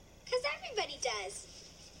 Because everybody does.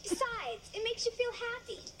 Besides, it makes you feel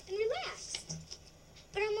happy and relaxed.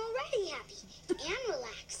 But I'm already happy and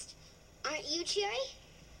relaxed. Aren't you, Cherry?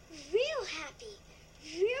 Real happy.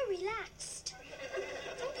 Real relaxed.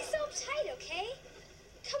 Don't be so uptight, okay?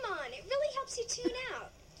 Come on, it really helps you tune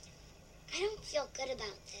out. I don't feel good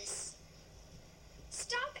about this.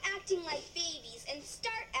 Stop acting like babies and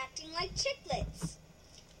start acting like chiclets.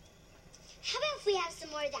 How about if we have some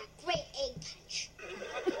more of that great egg punch?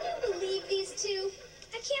 Can you believe these two?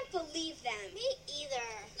 I can't believe them. Me either.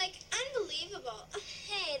 Like, unbelievable.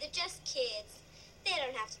 Hey, they're just kids. They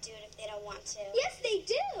don't have to do it if they don't want to. Yes, they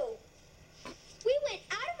do. We went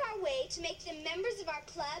out of our way to make them members of our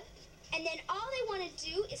club, and then all they want to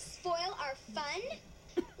do is spoil our fun?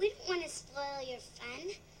 We don't want to spoil your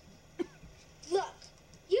fun. Look,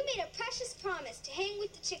 you made a precious promise to hang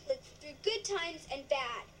with the chiclets through good times and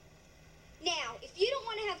bad. Now, if you don't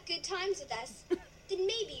want to have good times with us, then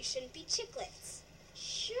maybe you shouldn't be chiclets.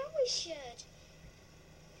 Sure we should.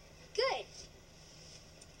 Good.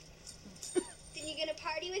 Then you gonna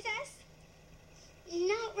party with us?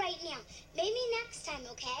 Not right now. Maybe next time,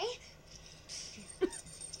 okay?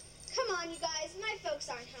 Come on, you guys. My folks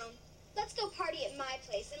aren't home. Let's go party at my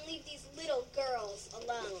place and leave these little girls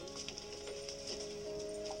alone.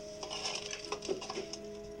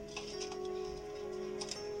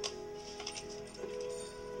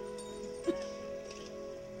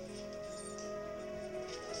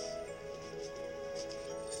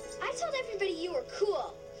 I told everybody you were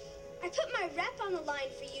cool. I put my rep on the line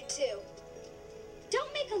for you, too.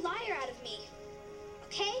 Don't make a liar out of me,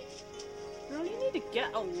 okay? Girl, you need to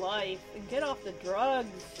get a life and get off the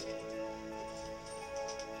drugs.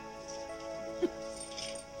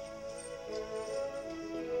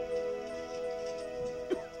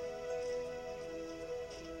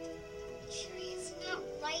 Cherry, it's not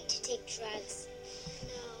right to take drugs.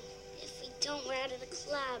 No, if we don't, we're out of the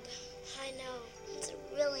club. I know. It's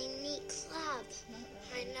a really neat club.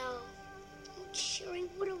 I know. Oh, Cherry,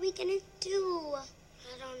 what are we gonna do?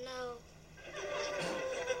 I don't know.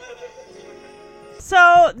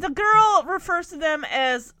 So the girl refers to them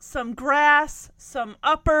as some grass, some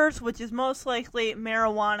uppers, which is most likely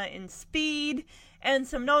marijuana and speed, and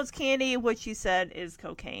some nose candy, which she said is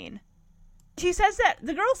cocaine. She says that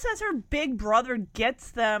the girl says her big brother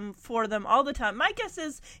gets them for them all the time. My guess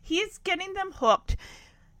is he's getting them hooked.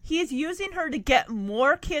 He's using her to get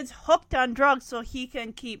more kids hooked on drugs so he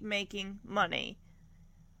can keep making money.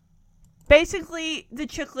 Basically, the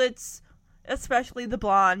chiclets, especially the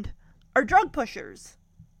blonde, are drug pushers.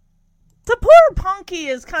 The poor Punky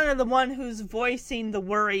is kind of the one who's voicing the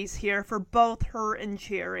worries here for both her and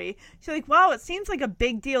Cherry. She's like, wow, it seems like a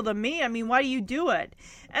big deal to me. I mean, why do you do it?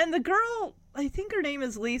 And the girl, I think her name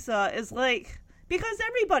is Lisa, is like, because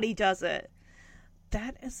everybody does it.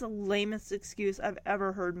 That is the lamest excuse I've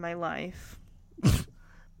ever heard in my life.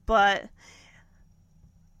 But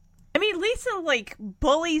I mean, Lisa, like,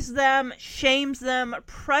 bullies them, shames them,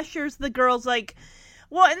 pressures the girls, like,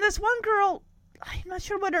 well, and this one girl, I'm not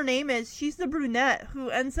sure what her name is, she's the brunette who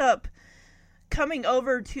ends up coming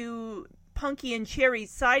over to Punky and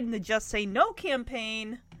Cherry's side in the Just Say No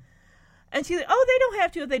campaign, and she's like, oh, they don't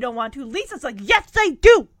have to if they don't want to. Lisa's like, yes, they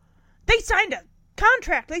do! They signed a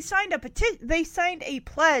contract, they signed a petition, they signed a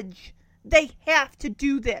pledge. They have to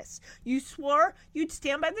do this. You swore you'd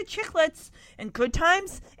stand by the chiclets in good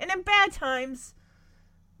times and in bad times.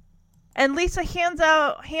 And Lisa hands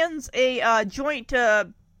a joint,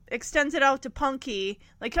 extends it out to Punky.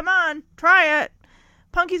 Like, come on, try it.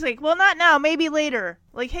 Punky's like, well, not now, maybe later.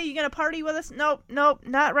 Like, hey, you gonna party with us? Nope,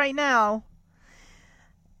 not right now.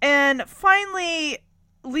 And finally,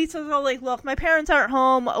 Lisa's all like, look, my parents aren't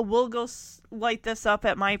home. We'll go light this up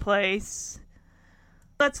at my place.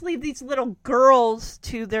 Let's leave these little girls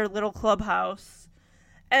to their little clubhouse.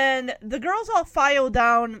 And the girls all file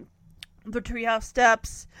down the treehouse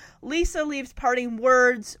steps. Lisa leaves parting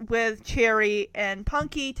words with Cherry and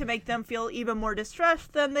Punky to make them feel even more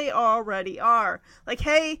distressed than they already are. Like,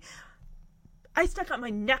 hey, I stuck out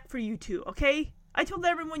my neck for you two, okay? I told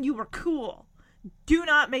everyone you were cool. Do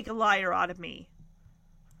not make a liar out of me.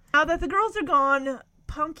 Now that the girls are gone,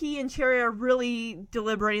 Punky and Cherry are really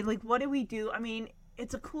deliberating. Like, what do we do? I mean,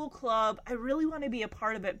 it's a cool club. I really want to be a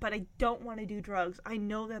part of it, but I don't want to do drugs. I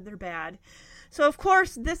know that they're bad. So, of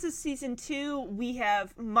course, this is season 2. We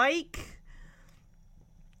have Mike,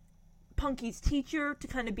 Punky's teacher, to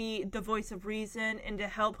kind of be the voice of reason and to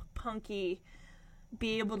help Punky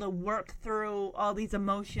be able to work through all these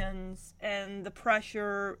emotions and the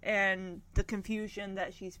pressure and the confusion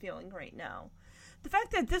that she's feeling right now. The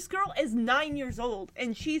fact that this girl is 9 years old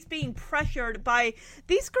and she's being pressured by...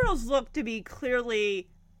 These girls look to be clearly,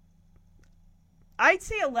 I'd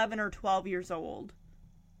say 11 or 12 years old.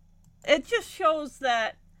 It just shows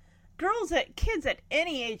that kids at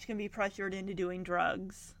any age can be pressured into doing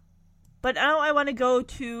drugs. But now I want to go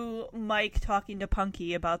to Mike talking to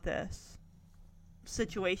Punky about this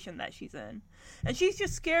situation that she's in. And she's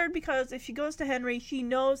just scared because if she goes to Henry, she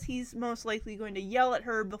knows he's most likely going to yell at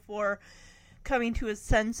her before coming to his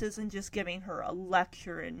senses and just giving her a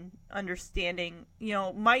lecture and understanding. You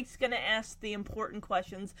know, Mike's going to ask the important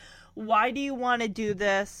questions. Why do you want to do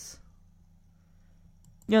this?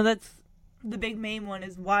 You know, that's the big main one,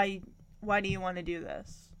 is why do you want to do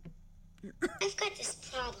this? I've got this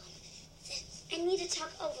problem that I need to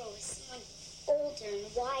talk over with someone older and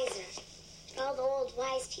wiser. And all the old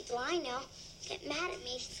wise people I know get mad at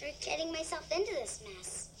me for getting myself into this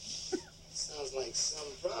mess. Sounds like some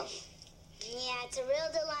problem. Yeah, it's a real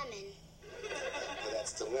dilemma. Well,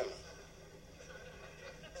 that's dilemma.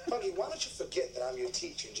 Punky, why don't you forget that I'm your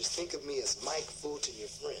teacher and just think of me as Mike Fulton, your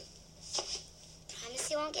friend?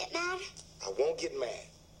 Promise you won't get mad? I won't get mad.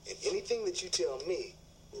 And anything that you tell me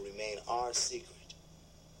will remain our secret.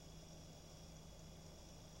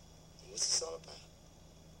 And what's this all about?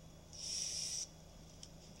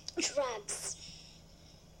 Drugs.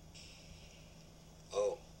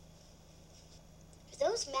 Oh. Are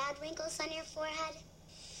those mad wrinkles on your forehead?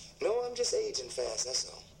 No, I'm just aging fast, that's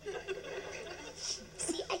all.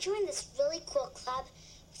 See, I joined this really cool club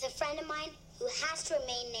with a friend of mine who has to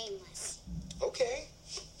remain nameless. Okay.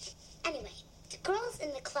 Anyway, the girls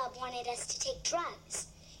in the club wanted us to take drugs.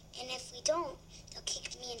 And if we don't, they'll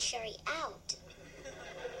kick me and Sherry out.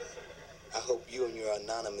 I hope you and your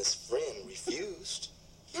anonymous friend refused.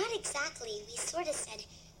 Not exactly. We sort of said,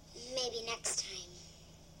 maybe next time.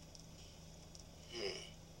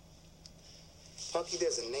 Punky,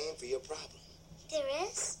 there's a name for your problem. There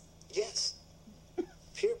is? Yes.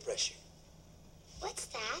 Peer pressure. What's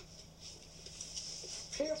that?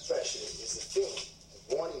 Peer pressure is the feeling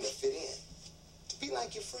of wanting to fit in, to be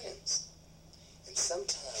like your friends. And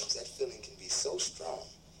sometimes that feeling can be so strong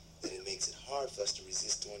that it makes it hard for us to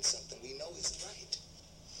resist doing something we know isn't right.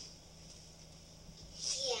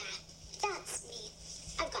 Yeah, that's me.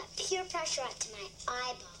 I've got peer pressure up to my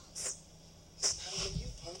eyeballs. It's not only you,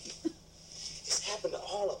 Punky. It's happened to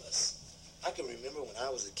all of us. I can remember when I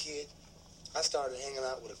was a kid, I started hanging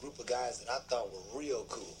out with a group of guys that I thought were real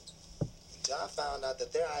cool. Until I found out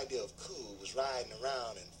that their idea of cool was riding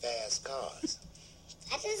around in fast cars.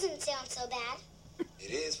 That doesn't sound so bad.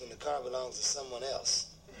 It is when the car belongs to someone else.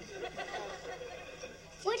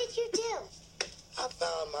 What did you do? I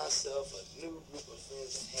found myself a new group of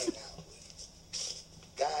friends to hang out with.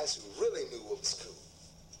 Guys who really knew what was cool.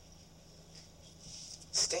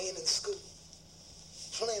 Staying in school.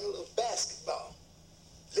 Playing a little basketball.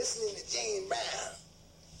 Listening to Jane Brown.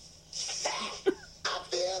 I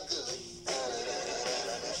feel good.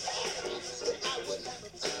 I would not.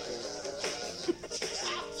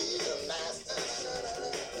 I feel nice.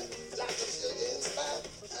 Like a sugar and spice.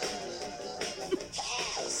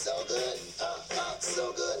 So good.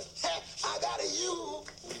 So good. Hey, I got a you.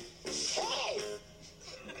 Hey.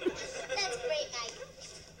 That's great, Mike.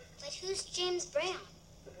 But who's James Brown?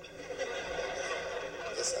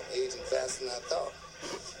 I guess I'm aging faster than I thought.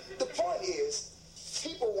 The point is,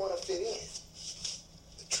 people want to fit in.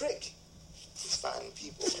 The trick is finding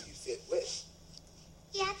people who you fit with.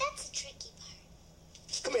 Yeah, that's the tricky part.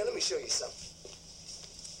 Come here, let me show you something.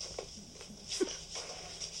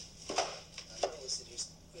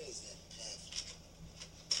 Where is that pamphlet?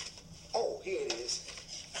 Oh, here it is.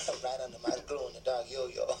 right under my glow-in-the-dark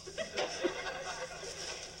yo-yo.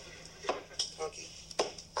 Punky,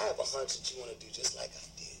 I have a hunch that you want to do just like I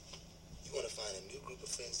did. You want to find a new group of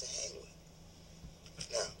friends to hang with.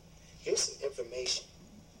 Now, here's some information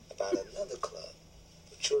about another club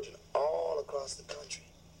for children all across the country.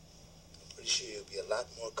 I'm pretty sure you'll be a lot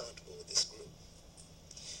more comfortable with this group.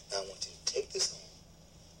 Now, I want you to take this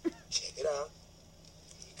home, check it out,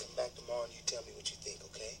 and you come back tomorrow and you tell me what you think,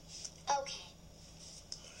 okay? Okay.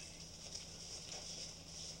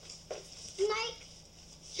 Mike?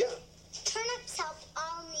 Yeah? Turnips help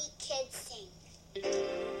all neat kids sing.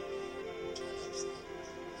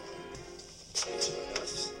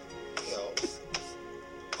 Turnips help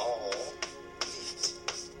all neat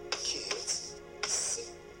kids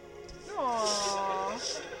sing.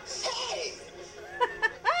 Aww. Hey!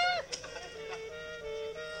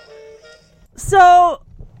 So,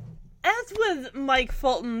 as with Mike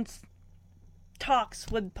Fulton's talks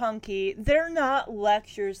with Punky, they're not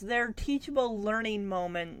lectures, they're teachable learning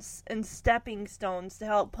moments and stepping stones to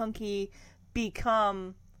help Punky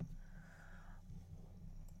become,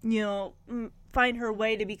 find her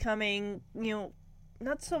way to becoming,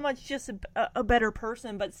 not so much just a better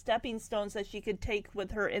person, but stepping stones that she could take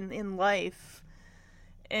with her in life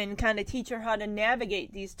and kind of teach her how to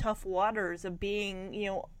navigate these tough waters of being,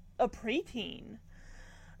 a preteen.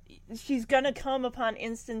 She's gonna come upon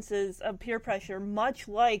instances of peer pressure, much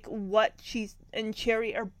like what she and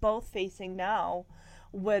Cherry are both facing now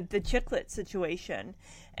with the Chiclet situation.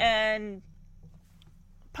 And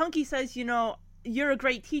Punky says, you're a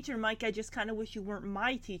great teacher, Mike. I just kind of wish you weren't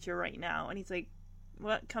my teacher right now. And he's like,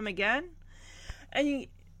 what, come again? And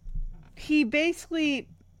he basically,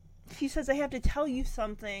 she says, I have to tell you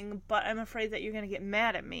something, but I'm afraid that you're going to get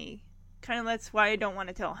mad at me. Kind of that's why I don't want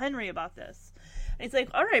to tell Henry about this. And he's like,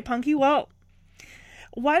 all right, Punky, well,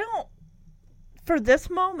 why don't, for this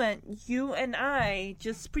moment, you and I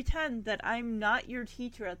just pretend that I'm not your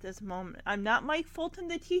teacher at this moment. I'm not Mike Fulton,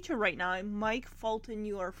 the teacher right now. I'm Mike Fulton,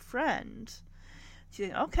 your friend. She's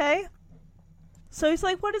like, okay. So he's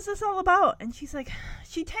like, what is this all about? And she's like,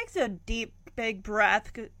 she takes a deep, big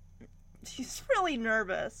breath. She's really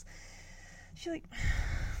nervous. She's like,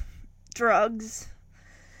 drugs.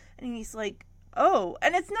 And he's like, oh.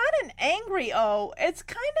 And it's not an angry oh. It's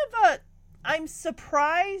kind of I'm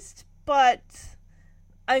surprised, but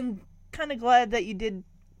I'm kind of glad that you did,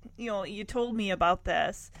 you told me about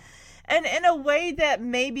this. And in a way that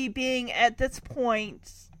maybe being at this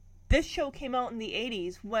point, this show came out in the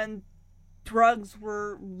 80s when drugs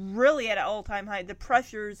were really at an all-time high. The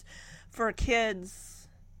pressures for kids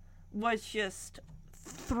was just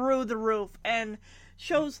through the roof. And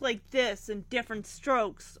shows like this and Different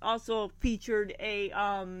Strokes also featured a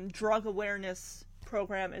drug awareness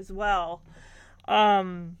program as well.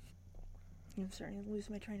 I'm starting to lose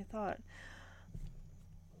my train of thought.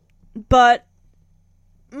 But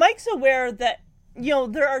Mike's aware that,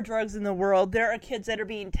 there are drugs in the world. There are kids that are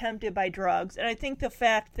being tempted by drugs. And I think the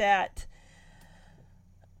fact that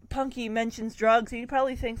Punky mentions drugs, he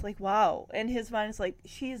probably thinks like, wow. And his mind is like,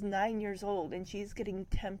 she is 9 years old and she's getting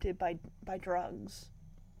tempted by drugs.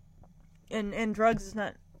 And drugs is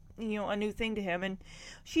not, a new thing to him. And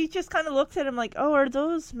she just kind of looks at him like, oh, are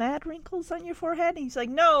those mad wrinkles on your forehead? And he's like,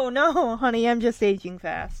 no, honey, I'm just aging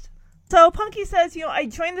fast. So Punky says, I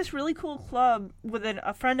joined this really cool club with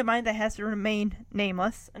a friend of mine that has to remain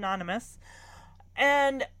nameless, anonymous.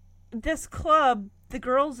 And this club, the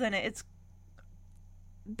girls in it,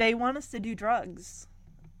 they want us to do drugs.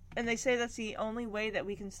 And they say that's the only way that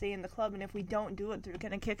we can stay in the club. And if we don't do it, they're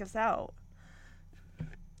going to kick us out.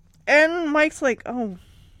 And Mike's like, oh,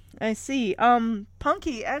 I see.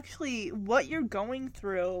 Punky, actually, what you're going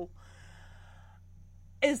through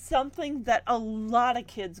is something that a lot of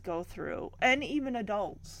kids go through, and even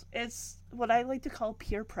adults. It's what I like to call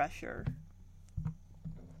peer pressure.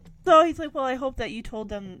 So he's like, well, I hope that you told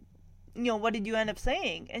them, what did you end up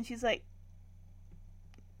saying? And she's like,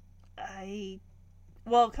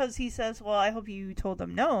 because he says, well, I hope you told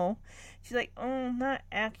them no. She's like, oh, not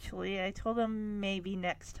actually. I told them maybe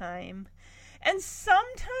next time. And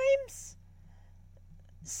sometimes,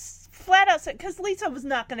 flat out said, because Lisa was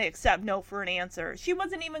not going to accept no for an answer. She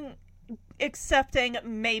wasn't even accepting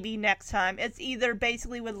maybe next time. It's either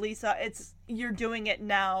basically with Lisa, it's you're doing it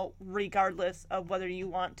now regardless of whether you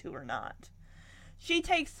want to or not. She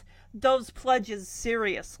takes those pledges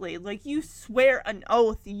seriously. Like, you swear an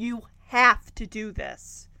oath, you have to do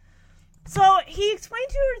this. So he explained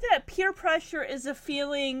to her that peer pressure is a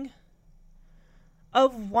feeling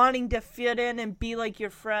of wanting to fit in and be like your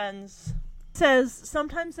friends. Says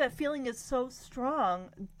sometimes that feeling is so strong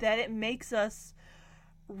that it makes us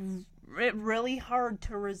it really hard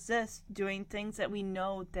to resist doing things that we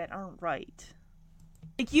know that aren't right.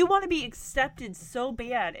 Like, you want to be accepted so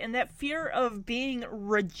bad, and that fear of being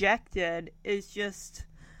rejected is just,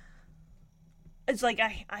 it's like,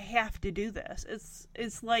 I have to do this.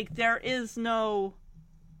 It's like there is no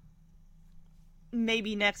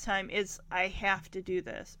maybe next time. It's, I have to do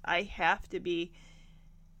this. I have to be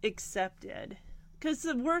accepted. Because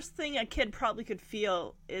the worst thing a kid probably could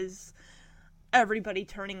feel is everybody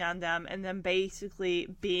turning on them and then basically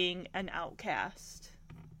being an outcast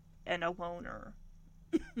and a loner.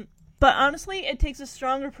 But honestly, it takes a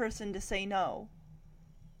stronger person to say no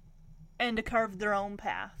and to carve their own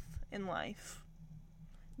path in life.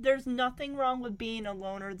 There's nothing wrong with being a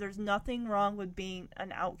loner. There's nothing wrong with being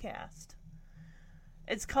an outcast.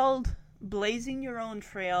 It's called blazing your own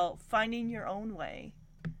trail, finding your own way.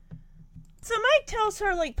 So Mike tells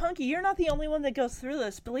her, like, Punky, you're not the only one that goes through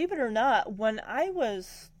this. Believe it or not, when I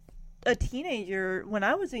was a teenager, when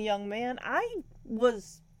I was a young man, I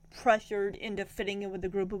was pressured into fitting in with a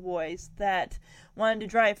group of boys that wanted to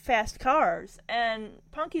drive fast cars. And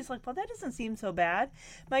Punky's like, well, that doesn't seem so bad.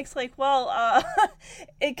 Mike's like, well,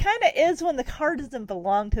 it kind of is when the car doesn't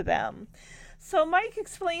belong to them. So Mike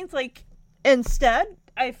explains, like, instead,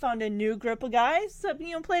 I found a new group of guys that,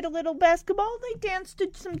 played a little basketball. They danced to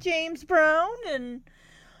some James Brown, and,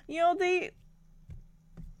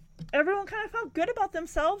 everyone kind of felt good about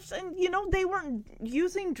themselves, and, they weren't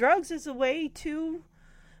using drugs as a way to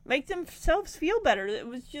make themselves feel better. It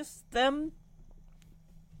was just them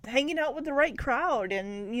hanging out with the right crowd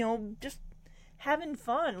and, just having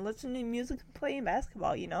fun, listening to music and playing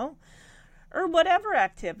basketball, or whatever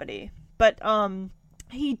activity. But,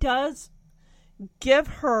 he does give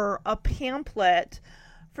her a pamphlet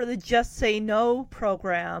for the Just Say No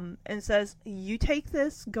program and says, you take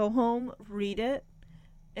this, go home, read it.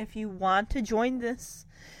 If you want to join this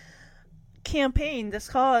campaign, this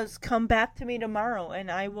cause, come back to me tomorrow and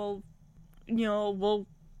I will, we'll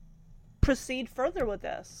proceed further with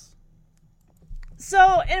this.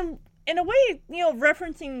 So, in a way,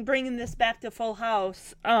 referencing bringing this back to Full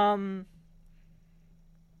House,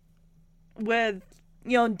 with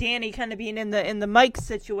Danny kind of being in the Mike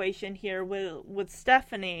situation here with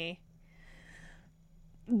Stephanie.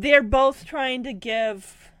 They're both trying to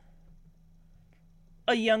give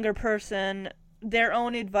a younger person their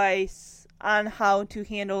own advice on how to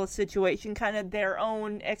handle a situation, kind of their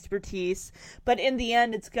own expertise. But in the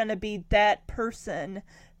end, it's going to be that person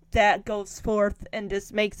that goes forth and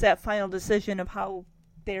just makes that final decision of how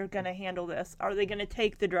they're going to handle this. Are they going to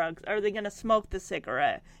take the drugs? Are they going to smoke the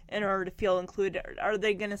cigarette in order to feel included? Are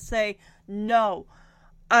they going to say, no,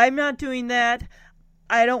 I'm not doing that.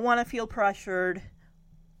 I don't want to feel pressured.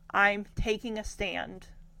 I'm taking a stand.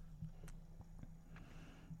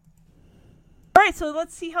 Alright, so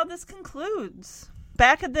let's see how this concludes.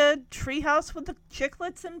 Back at the treehouse with the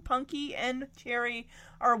Chiclets, and Punky and Cherry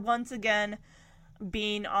are once again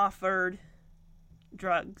being offered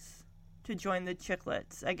drugs to join the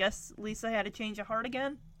Chiclets. I guess Lisa had a change of heart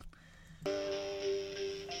again. No.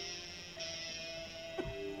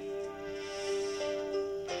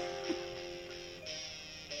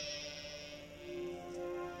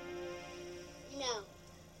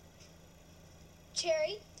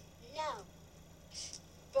 Cherry? No.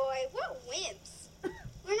 Boy, what wimps.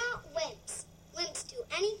 We're not wimps. Wimps do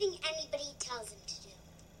anything anybody tells them to do.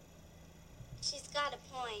 She's got a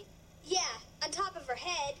point. Yeah, on top of her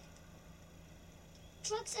head.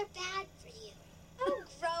 Drugs are bad for you. Oh,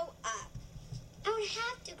 grow up. I don't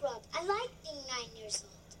have to grow up. I like being 9 years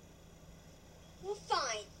old. Well,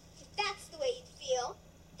 fine. If that's the way you feel,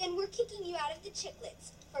 then we're kicking you out of the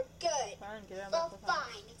Chiclets for good. Well,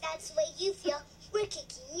 fine. If that's the way you feel, we're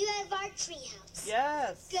kicking you out of our treehouse.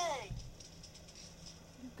 Yes. Good.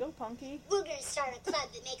 Go, Punky. We're going to start a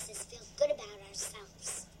club that makes us feel good about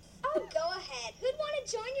ourselves. Oh, go ahead. Who'd want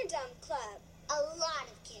to join your dumb club? A lot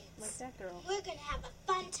of kids. Like that girl. We're going to have a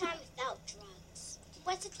fun time without drugs.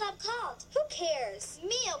 What's the club called? Who cares?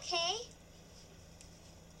 Me, okay?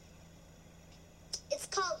 It's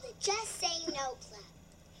called the Just Say No Club.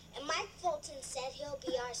 And Mike Fulton said he'll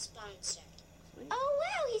be our sponsor. Sweet. Oh,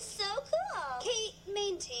 wow, he's so cool. Kate,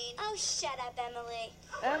 maintain. Oh, shut up, Emily.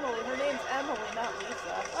 Emily, her name's Emily, not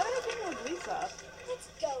Lisa. Why did I think it was Lisa? Let's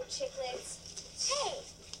go, Chiclets. Hey,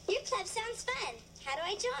 your club sounds fun. How do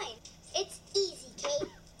I join? It's easy, Kate.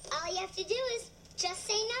 All you have to do is just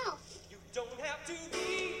say no. You don't have to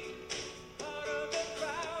be part of the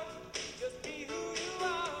crowd. Just be who you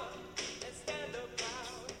are and stand up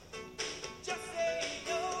proud. Just say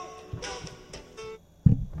no.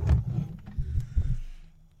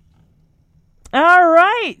 All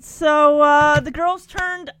right, so the girls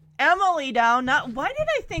turned Emily down. Why did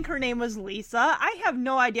I think her name was Lisa? I have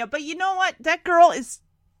no idea. But you know what? That girl is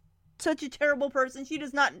such a terrible person. She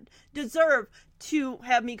does not deserve to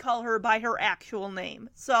have me call her by her actual name.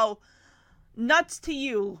 So, nuts to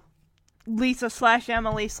you,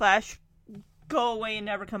 Lisa/Emily/ go away and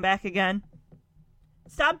never come back again.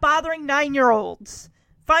 Stop bothering 9-year-olds.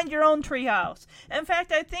 Find your own treehouse. In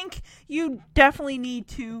fact, I think you definitely need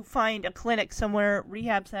to find a clinic somewhere,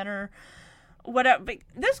 rehab center, whatever.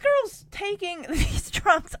 This girl's taking these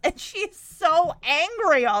drugs and she is so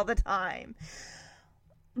angry all the time.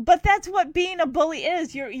 But that's what being a bully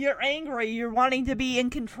is. You're angry. You're wanting to be in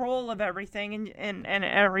control of everything and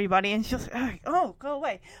everybody. And it's just, oh, go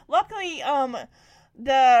away. Luckily,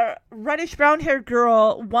 the reddish brown haired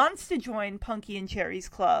girl wants to join Punky and Cherry's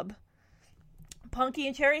club. Punky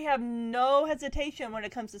and Cherry have no hesitation when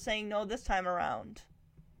it comes to saying no this time around.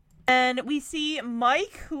 And we see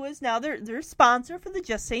Mike, who is now their sponsor for the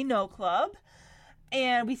Just Say No Club.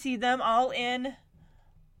 And we see them all in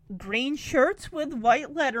green shirts with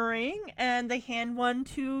white lettering, and they hand one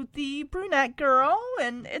to the brunette girl,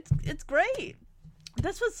 and it's great.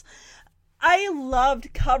 I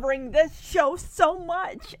loved covering this show so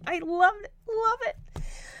much. I love it.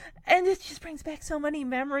 And it just brings back so many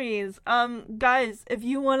memories. Guys, if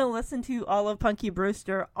you want to listen to all of Punky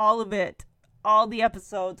Brewster, all of it, all the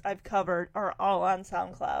episodes I've covered are all on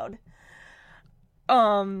SoundCloud.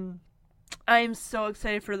 I am so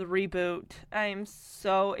excited for the reboot. I am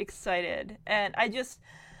so excited. And I just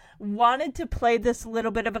wanted to play this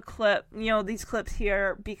little bit of a clip, these clips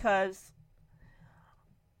here, because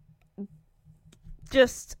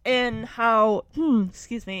just in how,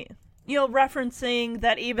 excuse me, referencing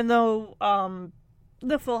that even though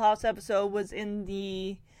the Full House episode was in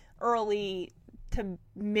the early to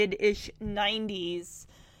mid-ish 90s,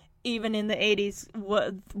 even in the 80s,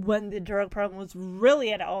 when the drug problem was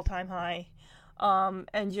really at an all-time high,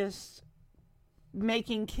 and just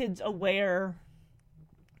making kids aware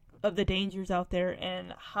of the dangers out there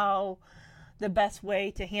and how the best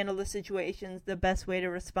way to handle the situations, the best way to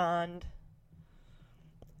respond,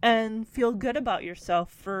 and feel good about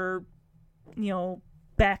yourself for,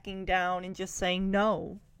 backing down and just saying,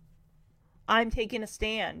 no, I'm taking a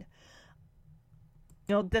stand.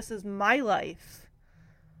 This is my life.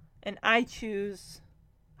 And I choose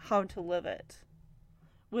how to live it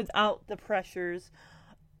without the pressures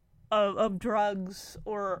of drugs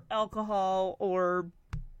or alcohol or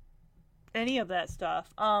any of that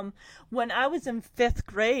stuff. When I was in 5th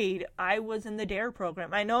grade, I was in the DARE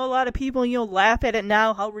program. I know a lot of people, laugh at it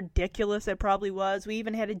now, how ridiculous it probably was. We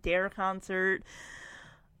even had a DARE concert.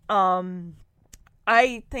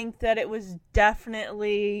 I think that it was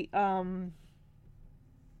definitely, I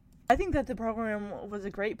think that the program was a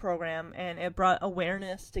great program, and it brought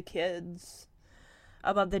awareness to kids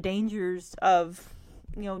about the dangers of,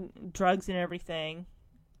 drugs and everything.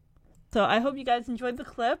 So I hope you guys enjoyed the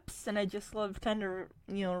clips, and I just loved kind of,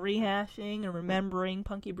 rehashing and remembering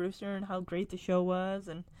Punky Brewster and how great the show was,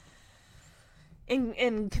 and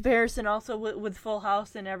in comparison also with Full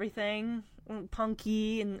House and everything.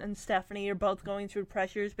 Punky and Stephanie are both going through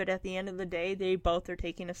pressures, but at the end of the day, they both are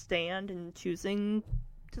taking a stand and choosing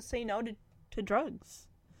to say no to drugs.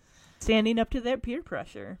 Standing up to their peer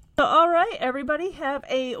pressure. So, alright, everybody, have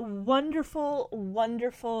a wonderful,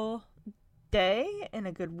 wonderful day and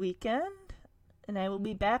a good weekend. And I will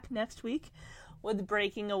be back next week with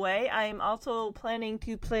Breaking Away. I am also planning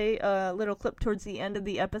to play a little clip towards the end of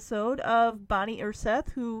the episode of Bonnie Urseth,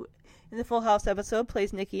 who in the Full House episode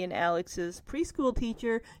plays Nikki and Alex's preschool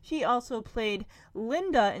teacher. She also played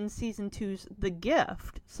Linda in Season 2's The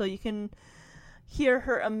Gift. So you can hear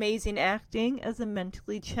her amazing acting as a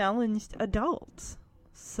mentally challenged adult.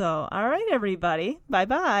 So, all right, everybody,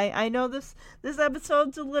 bye-bye. I know this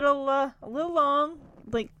episode's a little long,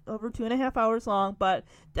 like over 2.5 hours long, but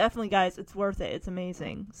definitely, guys, it's worth it. It's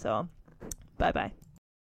amazing. So, bye-bye.